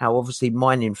 how obviously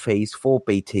mining fees for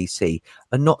BTC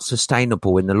are not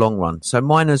sustainable in the long run. So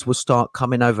miners will start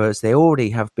coming over, as they already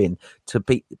have been, to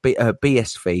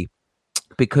BSV,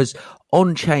 because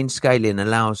on-chain scaling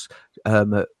allows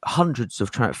hundreds of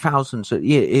thousands.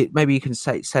 Maybe you can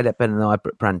say that better than I,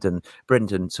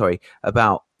 Brendan. Sorry,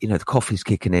 about the coffee's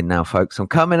kicking in now, folks. I'm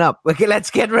coming up.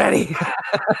 Let's get ready.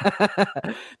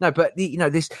 No, but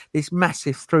this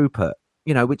massive throughput,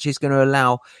 which is going to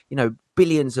allow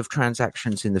billions of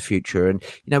transactions in the future, and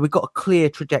we've got a clear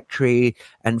trajectory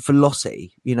and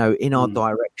velocity in our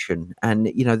direction,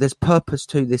 and there's purpose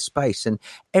to this space, and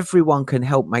everyone can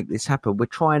help make this happen. We're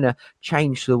trying to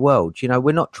change the world.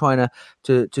 We're not trying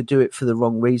to do it for the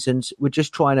wrong reasons. We're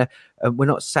just trying to we're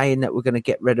not saying that we're going to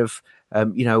get rid of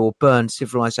or burn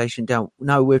civilization down.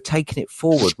 No, we're taking it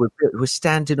forward. We're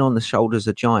standing on the shoulders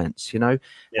of giants, and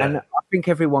I think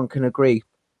everyone can agree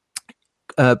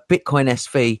Bitcoin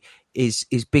SV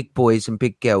is big boys and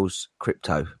big girls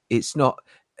crypto. It's not,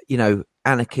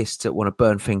 anarchists that want to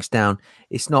burn things down.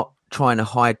 It's not trying to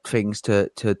hide things to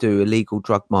do illegal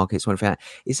drug markets or anything like that.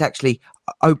 It's actually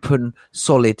open,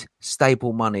 solid,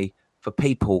 stable money for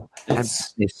people and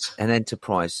business and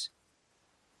enterprise.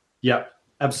 Yeah,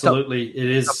 absolutely.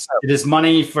 It is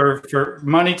money for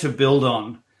money to build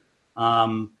on.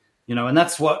 And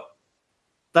that's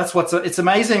what's it's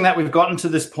amazing that we've gotten to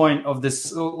this point of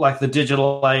this, like the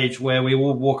digital age, where we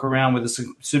all walk around with a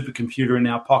supercomputer in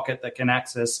our pocket that can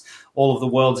access all of the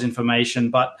world's information,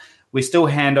 but we still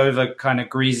hand over kind of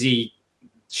greasy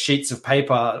sheets of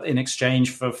paper in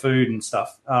exchange for food and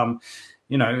stuff.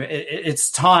 It's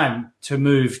time to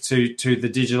move to the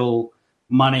digital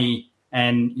money,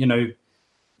 and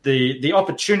the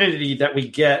opportunity that we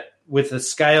get with a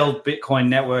scaled Bitcoin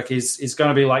network is going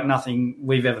to be like nothing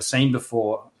we've ever seen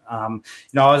before.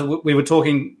 We were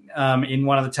talking in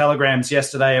one of the telegrams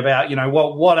yesterday about,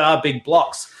 what are big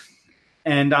blocks?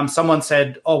 And someone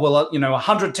said,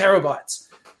 100 terabytes.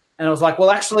 And I was like, well,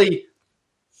 actually,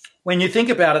 when you think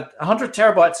about it, 100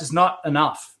 terabytes is not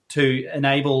enough to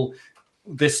enable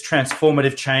this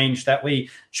transformative change that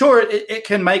it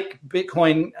can make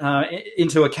Bitcoin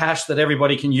into a cash that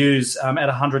everybody can use at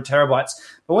 100 terabytes.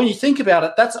 But when you think about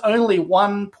it, that's only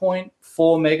 1.4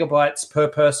 megabytes per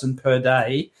person per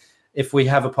day if we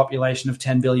have a population of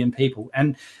 10 billion people.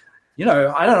 And, I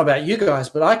don't know about you guys,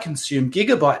 but I consume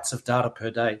gigabytes of data per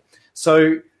day.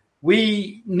 So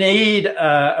we need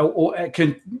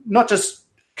not just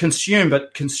consume,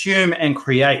 but consume and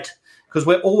create. Because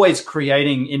we're always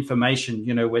creating information.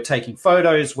 We're taking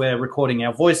photos, we're recording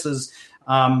our voices,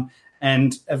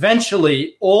 and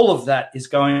eventually all of that is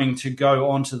going to go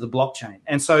onto the blockchain.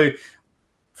 And so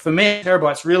for me,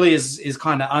 terabytes really is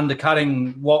kind of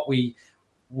undercutting what we're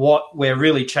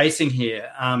really chasing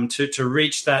here, to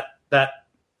reach that.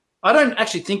 I don't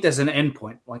actually think there's an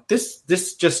endpoint. Like this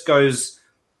just goes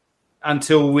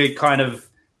until we're kind of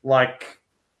like,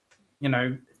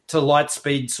 to light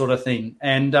speed sort of thing.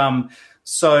 And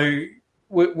so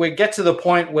we get to the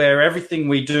point where everything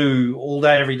we do all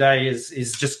day, every day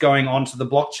is just going onto the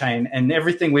blockchain, and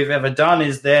everything we've ever done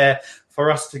is there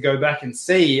for us to go back and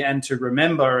see and to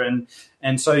remember.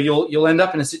 And so you'll end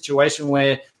up in a situation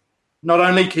where not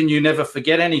only can you never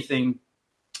forget anything,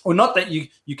 or not that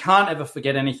you can't ever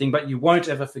forget anything, but you won't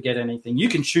ever forget anything. You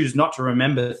can choose not to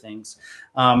remember things,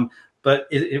 but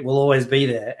it will always be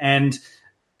there.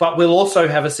 But we'll also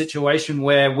have a situation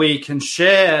where we can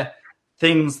share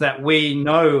things that we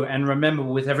know and remember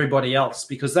with everybody else,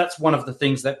 because that's one of the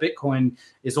things that Bitcoin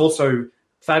is also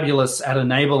fabulous at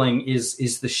enabling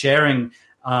is the sharing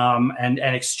and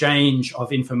exchange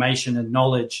of information and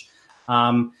knowledge.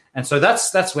 And so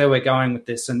that's where we're going with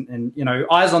this. And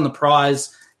eyes on the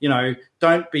prize.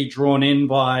 Don't be drawn in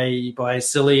by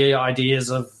silly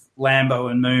ideas of Lambo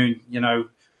and Moon.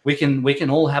 We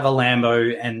can all have a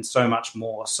Lambo and so much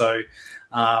more. So,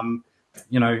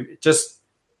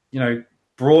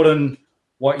 broaden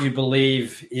what you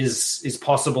believe is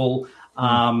possible.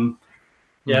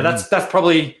 That's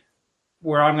probably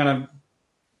where I'm going to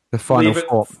the final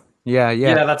thought. Yeah,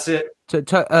 that's it.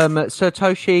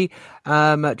 Satoshi,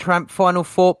 Tramp, final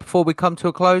thought before we come to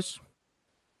a close.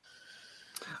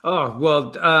 Oh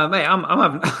well, mate, I'm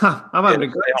having a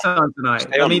great time tonight.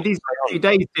 I mean, these 2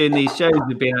 days doing these shows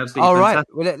have been absolutely all right.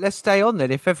 fantastic. Well, let's stay on then.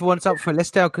 If everyone's up for it, let's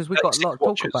stay on, because we've got a lot to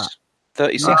talk about.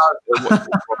 36 now, do you know what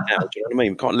I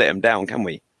mean? We can't let them down, can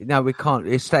we? No, we can't.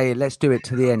 Let's do it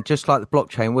to the end, just like the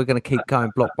blockchain. We're going to keep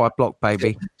going block by block,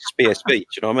 baby. It's BSV. Do you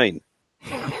know what I mean?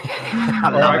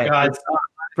 All right, guys.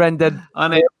 Brendan,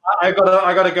 I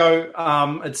gotta go.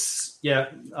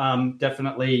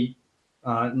 Definitely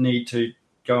need to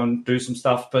go and do some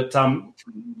stuff. But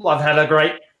I've had a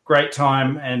great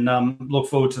time and look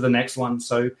forward to the next one.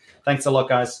 So thanks a lot,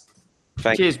 guys.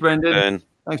 Cheers, Brendan.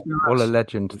 Thanks very much. What a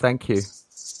legend. Thank you.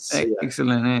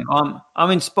 Excellent.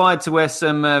 I'm inspired to wear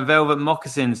some velvet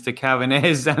moccasins to Calvin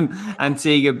Ayres and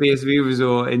Antigua BSV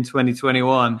Resort in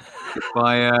 2021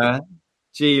 by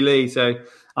G Lee. So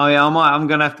I'm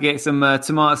going to have to get some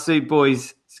tomato soup,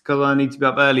 boys, because I need to be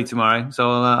up early tomorrow.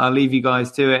 So I'll leave you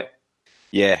guys to it.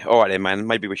 Yeah, all right then, man.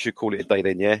 Maybe we should call it a day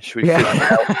then, yeah? Should we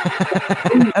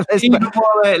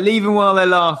leave them while they're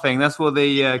laughing. That's what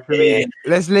the comedian...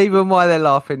 Let's leave them while they're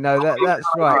laughing. No, that's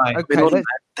right. Okay,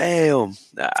 damn.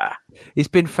 It's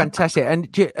been fantastic.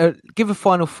 And give a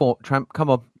final thought, Tramp. Come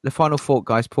on, the final thought,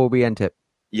 guys, before we end it.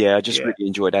 Yeah, I just really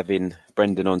enjoyed having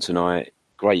Brendan on tonight.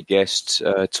 Great guest.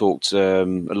 Talked a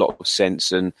lot of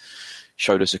sense and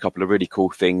showed us a couple of really cool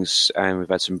things. And we've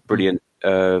had some brilliant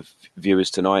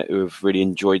viewers tonight who have really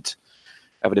enjoyed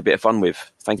having a bit of fun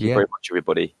with. Thank you very much,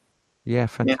 everybody. Yeah,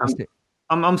 fantastic.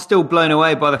 I'm still blown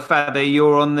away by the fact that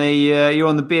you're on the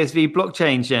BSV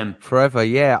blockchain, Jim. Forever,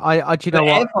 yeah. Do you know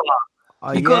what?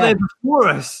 You got there before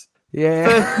us. Yeah.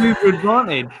 First mover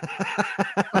advantage.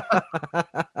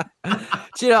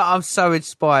 Do you know, I'm so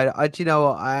inspired. Do you know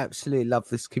what? I absolutely love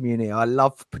this community. I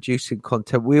love producing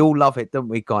content. We all love it, don't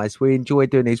we, guys? We enjoy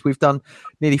doing these. We've done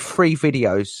nearly 3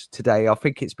 videos today. I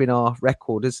think it's been our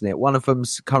record, isn't it? One of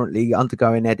them's currently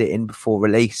undergoing editing before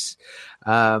release.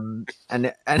 But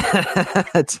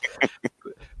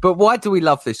why do we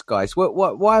love this, guys?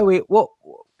 Why are we?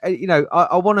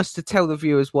 I want us to tell the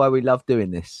viewers why we love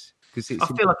doing this. I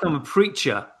feel like I'm a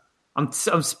preacher. I'm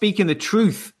speaking the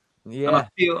truth. Yeah, and I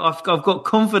feel I've got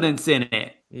confidence in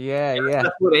it. Yeah.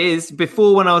 That's what it is.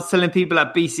 Before, when I was telling people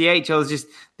at BCH,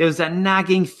 there was that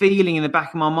nagging feeling in the back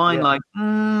of my mind, like,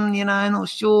 not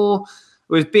sure.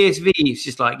 Whereas BSV, it's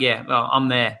just like, I'm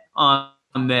there.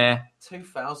 I'm there.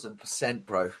 2000%,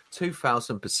 bro.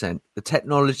 2000%. The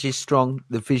technology is strong.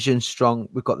 The vision's strong.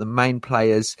 We've got the main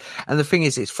players. And the thing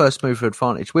is, it's first mover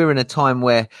advantage. We're in a time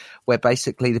where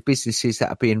basically the businesses that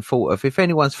are being thought of, if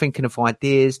anyone's thinking of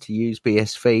ideas to use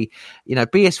BSV,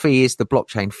 BSV is the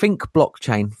blockchain. Think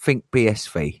blockchain, think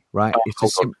BSV, right?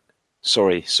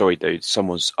 Sorry, dude.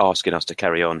 Someone's asking us to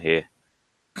carry on here.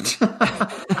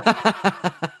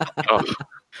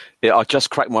 I just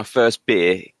cracked my first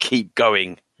beer. Keep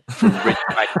going. From Rich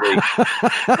Macri.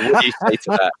 What do you say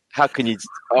to that? How can you?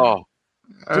 Oh,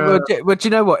 well, do you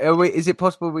know what? Is it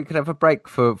possible we could have a break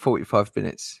for 45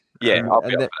 minutes? Yeah, I'll be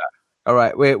up for that. All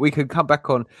right, we can come back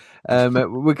on.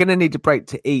 We're going to need a break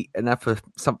to eat and have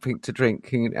something to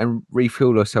drink and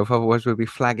refuel ourselves. Otherwise, we'll be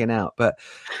flagging out. But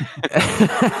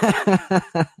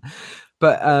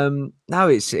no,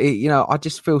 I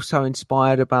just feel so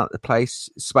inspired about the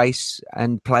space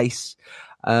and place.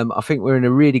 I think we're in a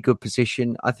really good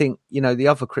position. I think, the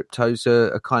other cryptos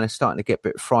are kind of starting to get a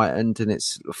bit frightened, and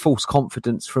it's false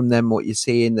confidence from them. What you're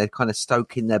seeing, they're kind of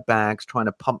stoking their bags, trying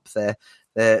to pump their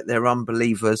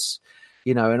unbelievers,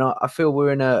 and I feel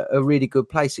we're in a really good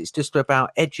place. It's just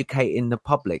about educating the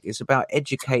public. It's about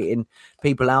educating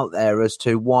people out there as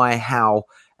to why, how,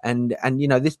 and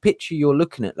this picture you're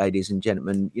looking at, ladies and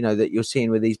gentlemen, that you're seeing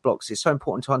with these blocks, is so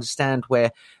important to understand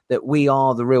that we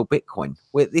are the real Bitcoin.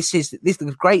 This is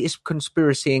the greatest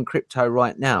conspiracy in crypto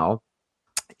right now,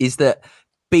 is that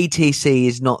BTC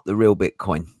is not the real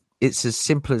Bitcoin. It's as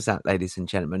simple as that, ladies and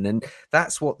gentlemen. And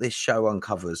that's what this show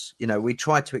uncovers. We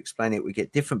try to explain it. We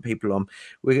get different people on.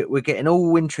 We're getting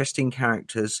all interesting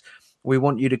characters. We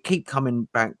want you to keep coming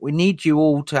back. We need you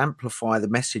all to amplify the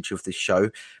message of this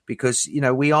show, because,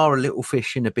 we are a little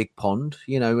fish in a big pond,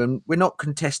 and we're not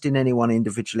contesting anyone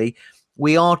individually.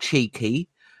 We are cheeky.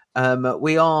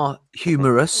 We are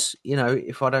humorous,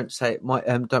 if I don't say it,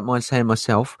 don't mind saying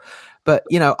myself. But,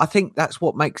 I think that's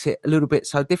what makes it a little bit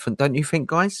so different. Don't you think,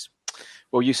 guys?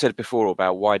 Well, you said before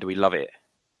about why do we love it?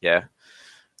 Yeah.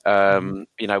 I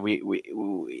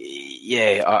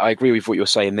agree with what you're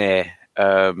saying there.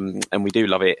 And we do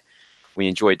love it. We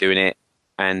enjoy doing it.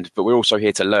 But we're also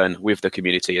here to learn with the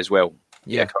community as well.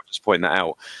 Yeah. Can I just point that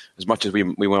out? As much as we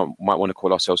might want to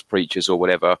call ourselves preachers or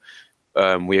whatever,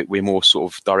 we're more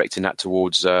sort of directing that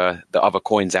towards the other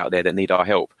coins out there that need our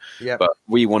help. Yeah. But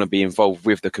we want to be involved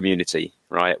with the community,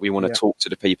 right? We want to talk to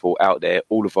the people out there,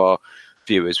 all of our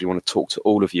viewers. We want to talk to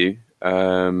all of you.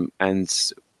 We're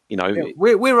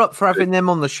up for having them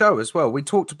on the show as well. We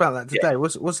talked about that today.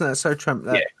 Wasn't that so, Trump?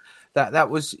 that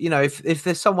was, if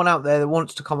there's someone out there that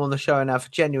wants to come on the show and have a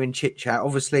genuine chit chat,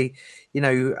 obviously, we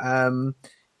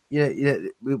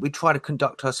try to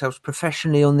conduct ourselves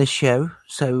professionally on this show.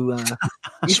 So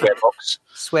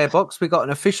swear box. We got an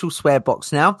official swear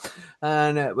box now,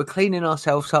 and we're cleaning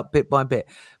ourselves up bit by bit.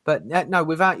 But no,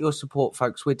 without your support,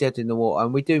 folks, we're dead in the water,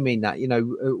 and we do mean that.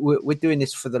 We're doing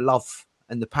this for the love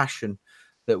and the passion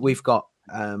that we've got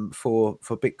for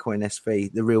Bitcoin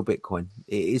SV, the real Bitcoin.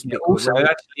 It is Bitcoin. Also,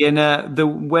 actually, in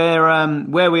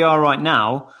where we are right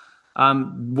now,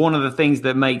 one of the things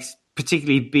that makes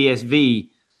particularly BSV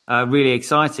really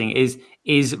exciting is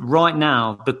right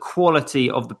now the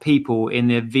quality of the people in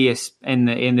the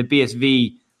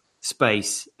BSV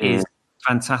space is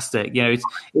fantastic. It's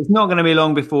not going to be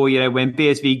long before when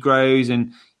BSV grows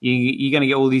and you're going to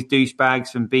get all these douchebags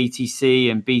from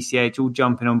BTC and BCH all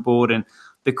jumping on board, and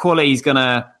the quality is going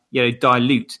to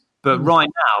dilute. But right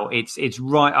now it's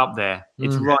right up there.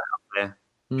 It's right up there.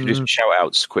 Should do some shout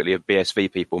outs quickly of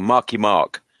BSV people. Marky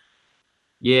Mark.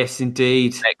 Yes,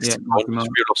 indeed. Next, real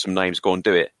awesome names. Go on,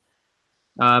 do it.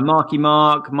 Marky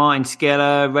Mark, Martin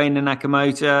Skeller, Reina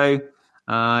Nakamoto,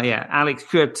 Alex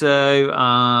Crypto,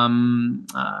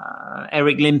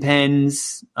 Eric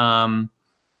Limpens,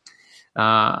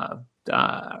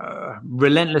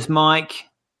 Relentless Mike.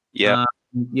 Yeah.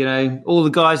 All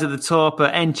the guys at the top are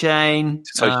N-Chain,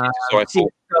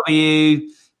 CW,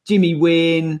 Jimmy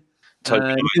Wynn,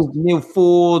 Neil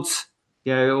Ford,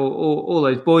 all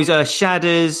those boys.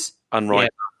 Shadders. Unwriter.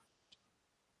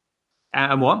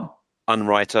 And what?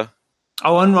 Unwriter.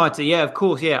 Oh, Unwriter. Yeah, of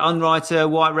course. Yeah, Unwriter,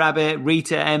 White Rabbit,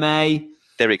 Rita MA.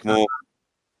 Derek Moore.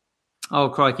 Oh,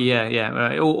 crikey.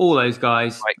 Yeah. All those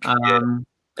guys on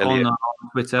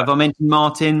Twitter. Have I mentioned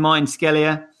Martin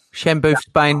Skellier? Shen Booth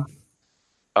Spain.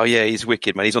 Oh, yeah, he's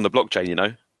wicked, man. He's on the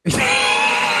blockchain,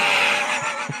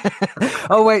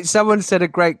 Oh, wait, someone said a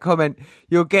great comment.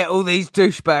 You'll get all these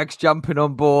douchebags jumping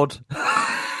on board.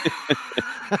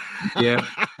 Yeah.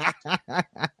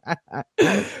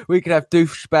 We could have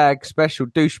special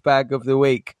douchebag of the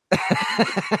week.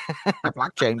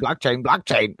 Blockchain.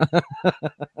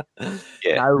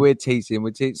 Yeah. No, we're teasing.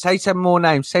 Say some more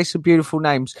names. Say some beautiful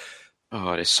names.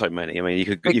 Oh, there's so many. I mean, you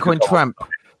could Tramp.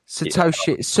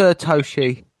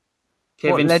 Satoshi.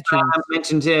 Kevin Starr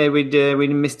mentioned here we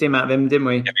missed him out of them, didn't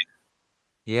we?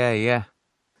 Yeah.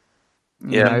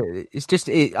 It's just.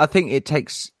 I think it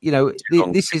takes.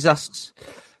 This is us,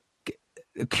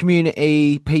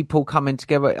 community people coming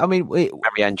together. I mean,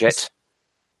 Marianne Jett.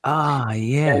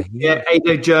 Yeah.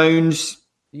 Ado Jones.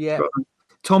 Yeah.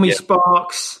 Tommy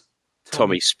Sparks.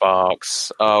 Tommy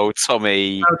Sparks. Oh,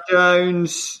 Tommy.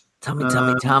 Jones.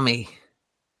 Tommy.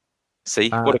 See,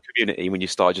 what a community when you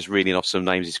start just reading off some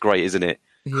names. It's great, isn't it?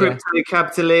 Yeah. Crypto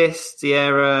Capitalist,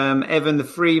 Evan the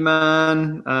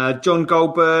Freeman, John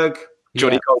Goldberg.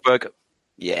 Johnny Goldberg.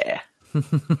 Yeah.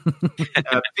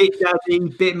 Bit Daddy,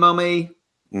 Bit Mummy.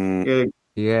 Yeah.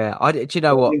 Do you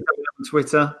know what? On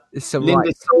Twitter.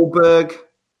 Linda Solberg.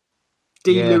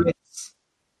 D. Lewis.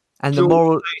 And the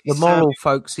moral,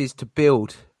 folks, is to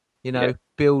build.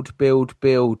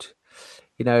 Build.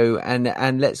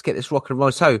 And let's get this rock and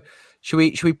roll. So, should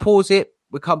we pause it?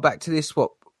 We'll come back to this.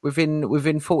 What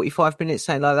within 45 minutes,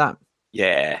 something like that.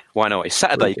 Yeah, why not? It's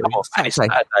Saturday. Come on, Saturday. It's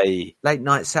Saturday. Late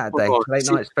night Saturday. Late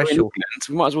night special.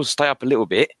 We might as well stay up a little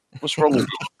bit. What's wrong with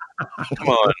you? Come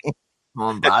on. Come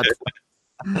on, bud.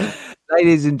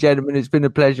 Ladies and gentlemen, it's been a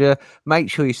pleasure. Make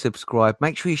sure you subscribe.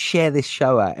 Make sure you share this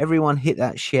show out. Everyone hit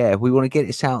that share. We want to get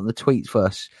this out on the tweets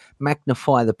first.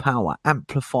 Magnify the power.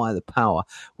 Amplify the power.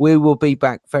 We will be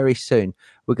back very soon.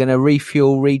 We're going to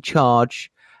refuel,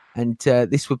 recharge. And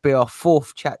this would be our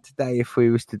fourth chat today if we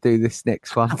was to do this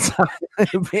next one. So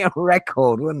it would be a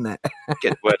record, wouldn't it?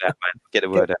 Get the word out, man. Get the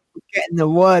word out. Getting the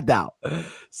word out.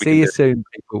 See you soon,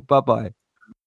 people. Bye-bye.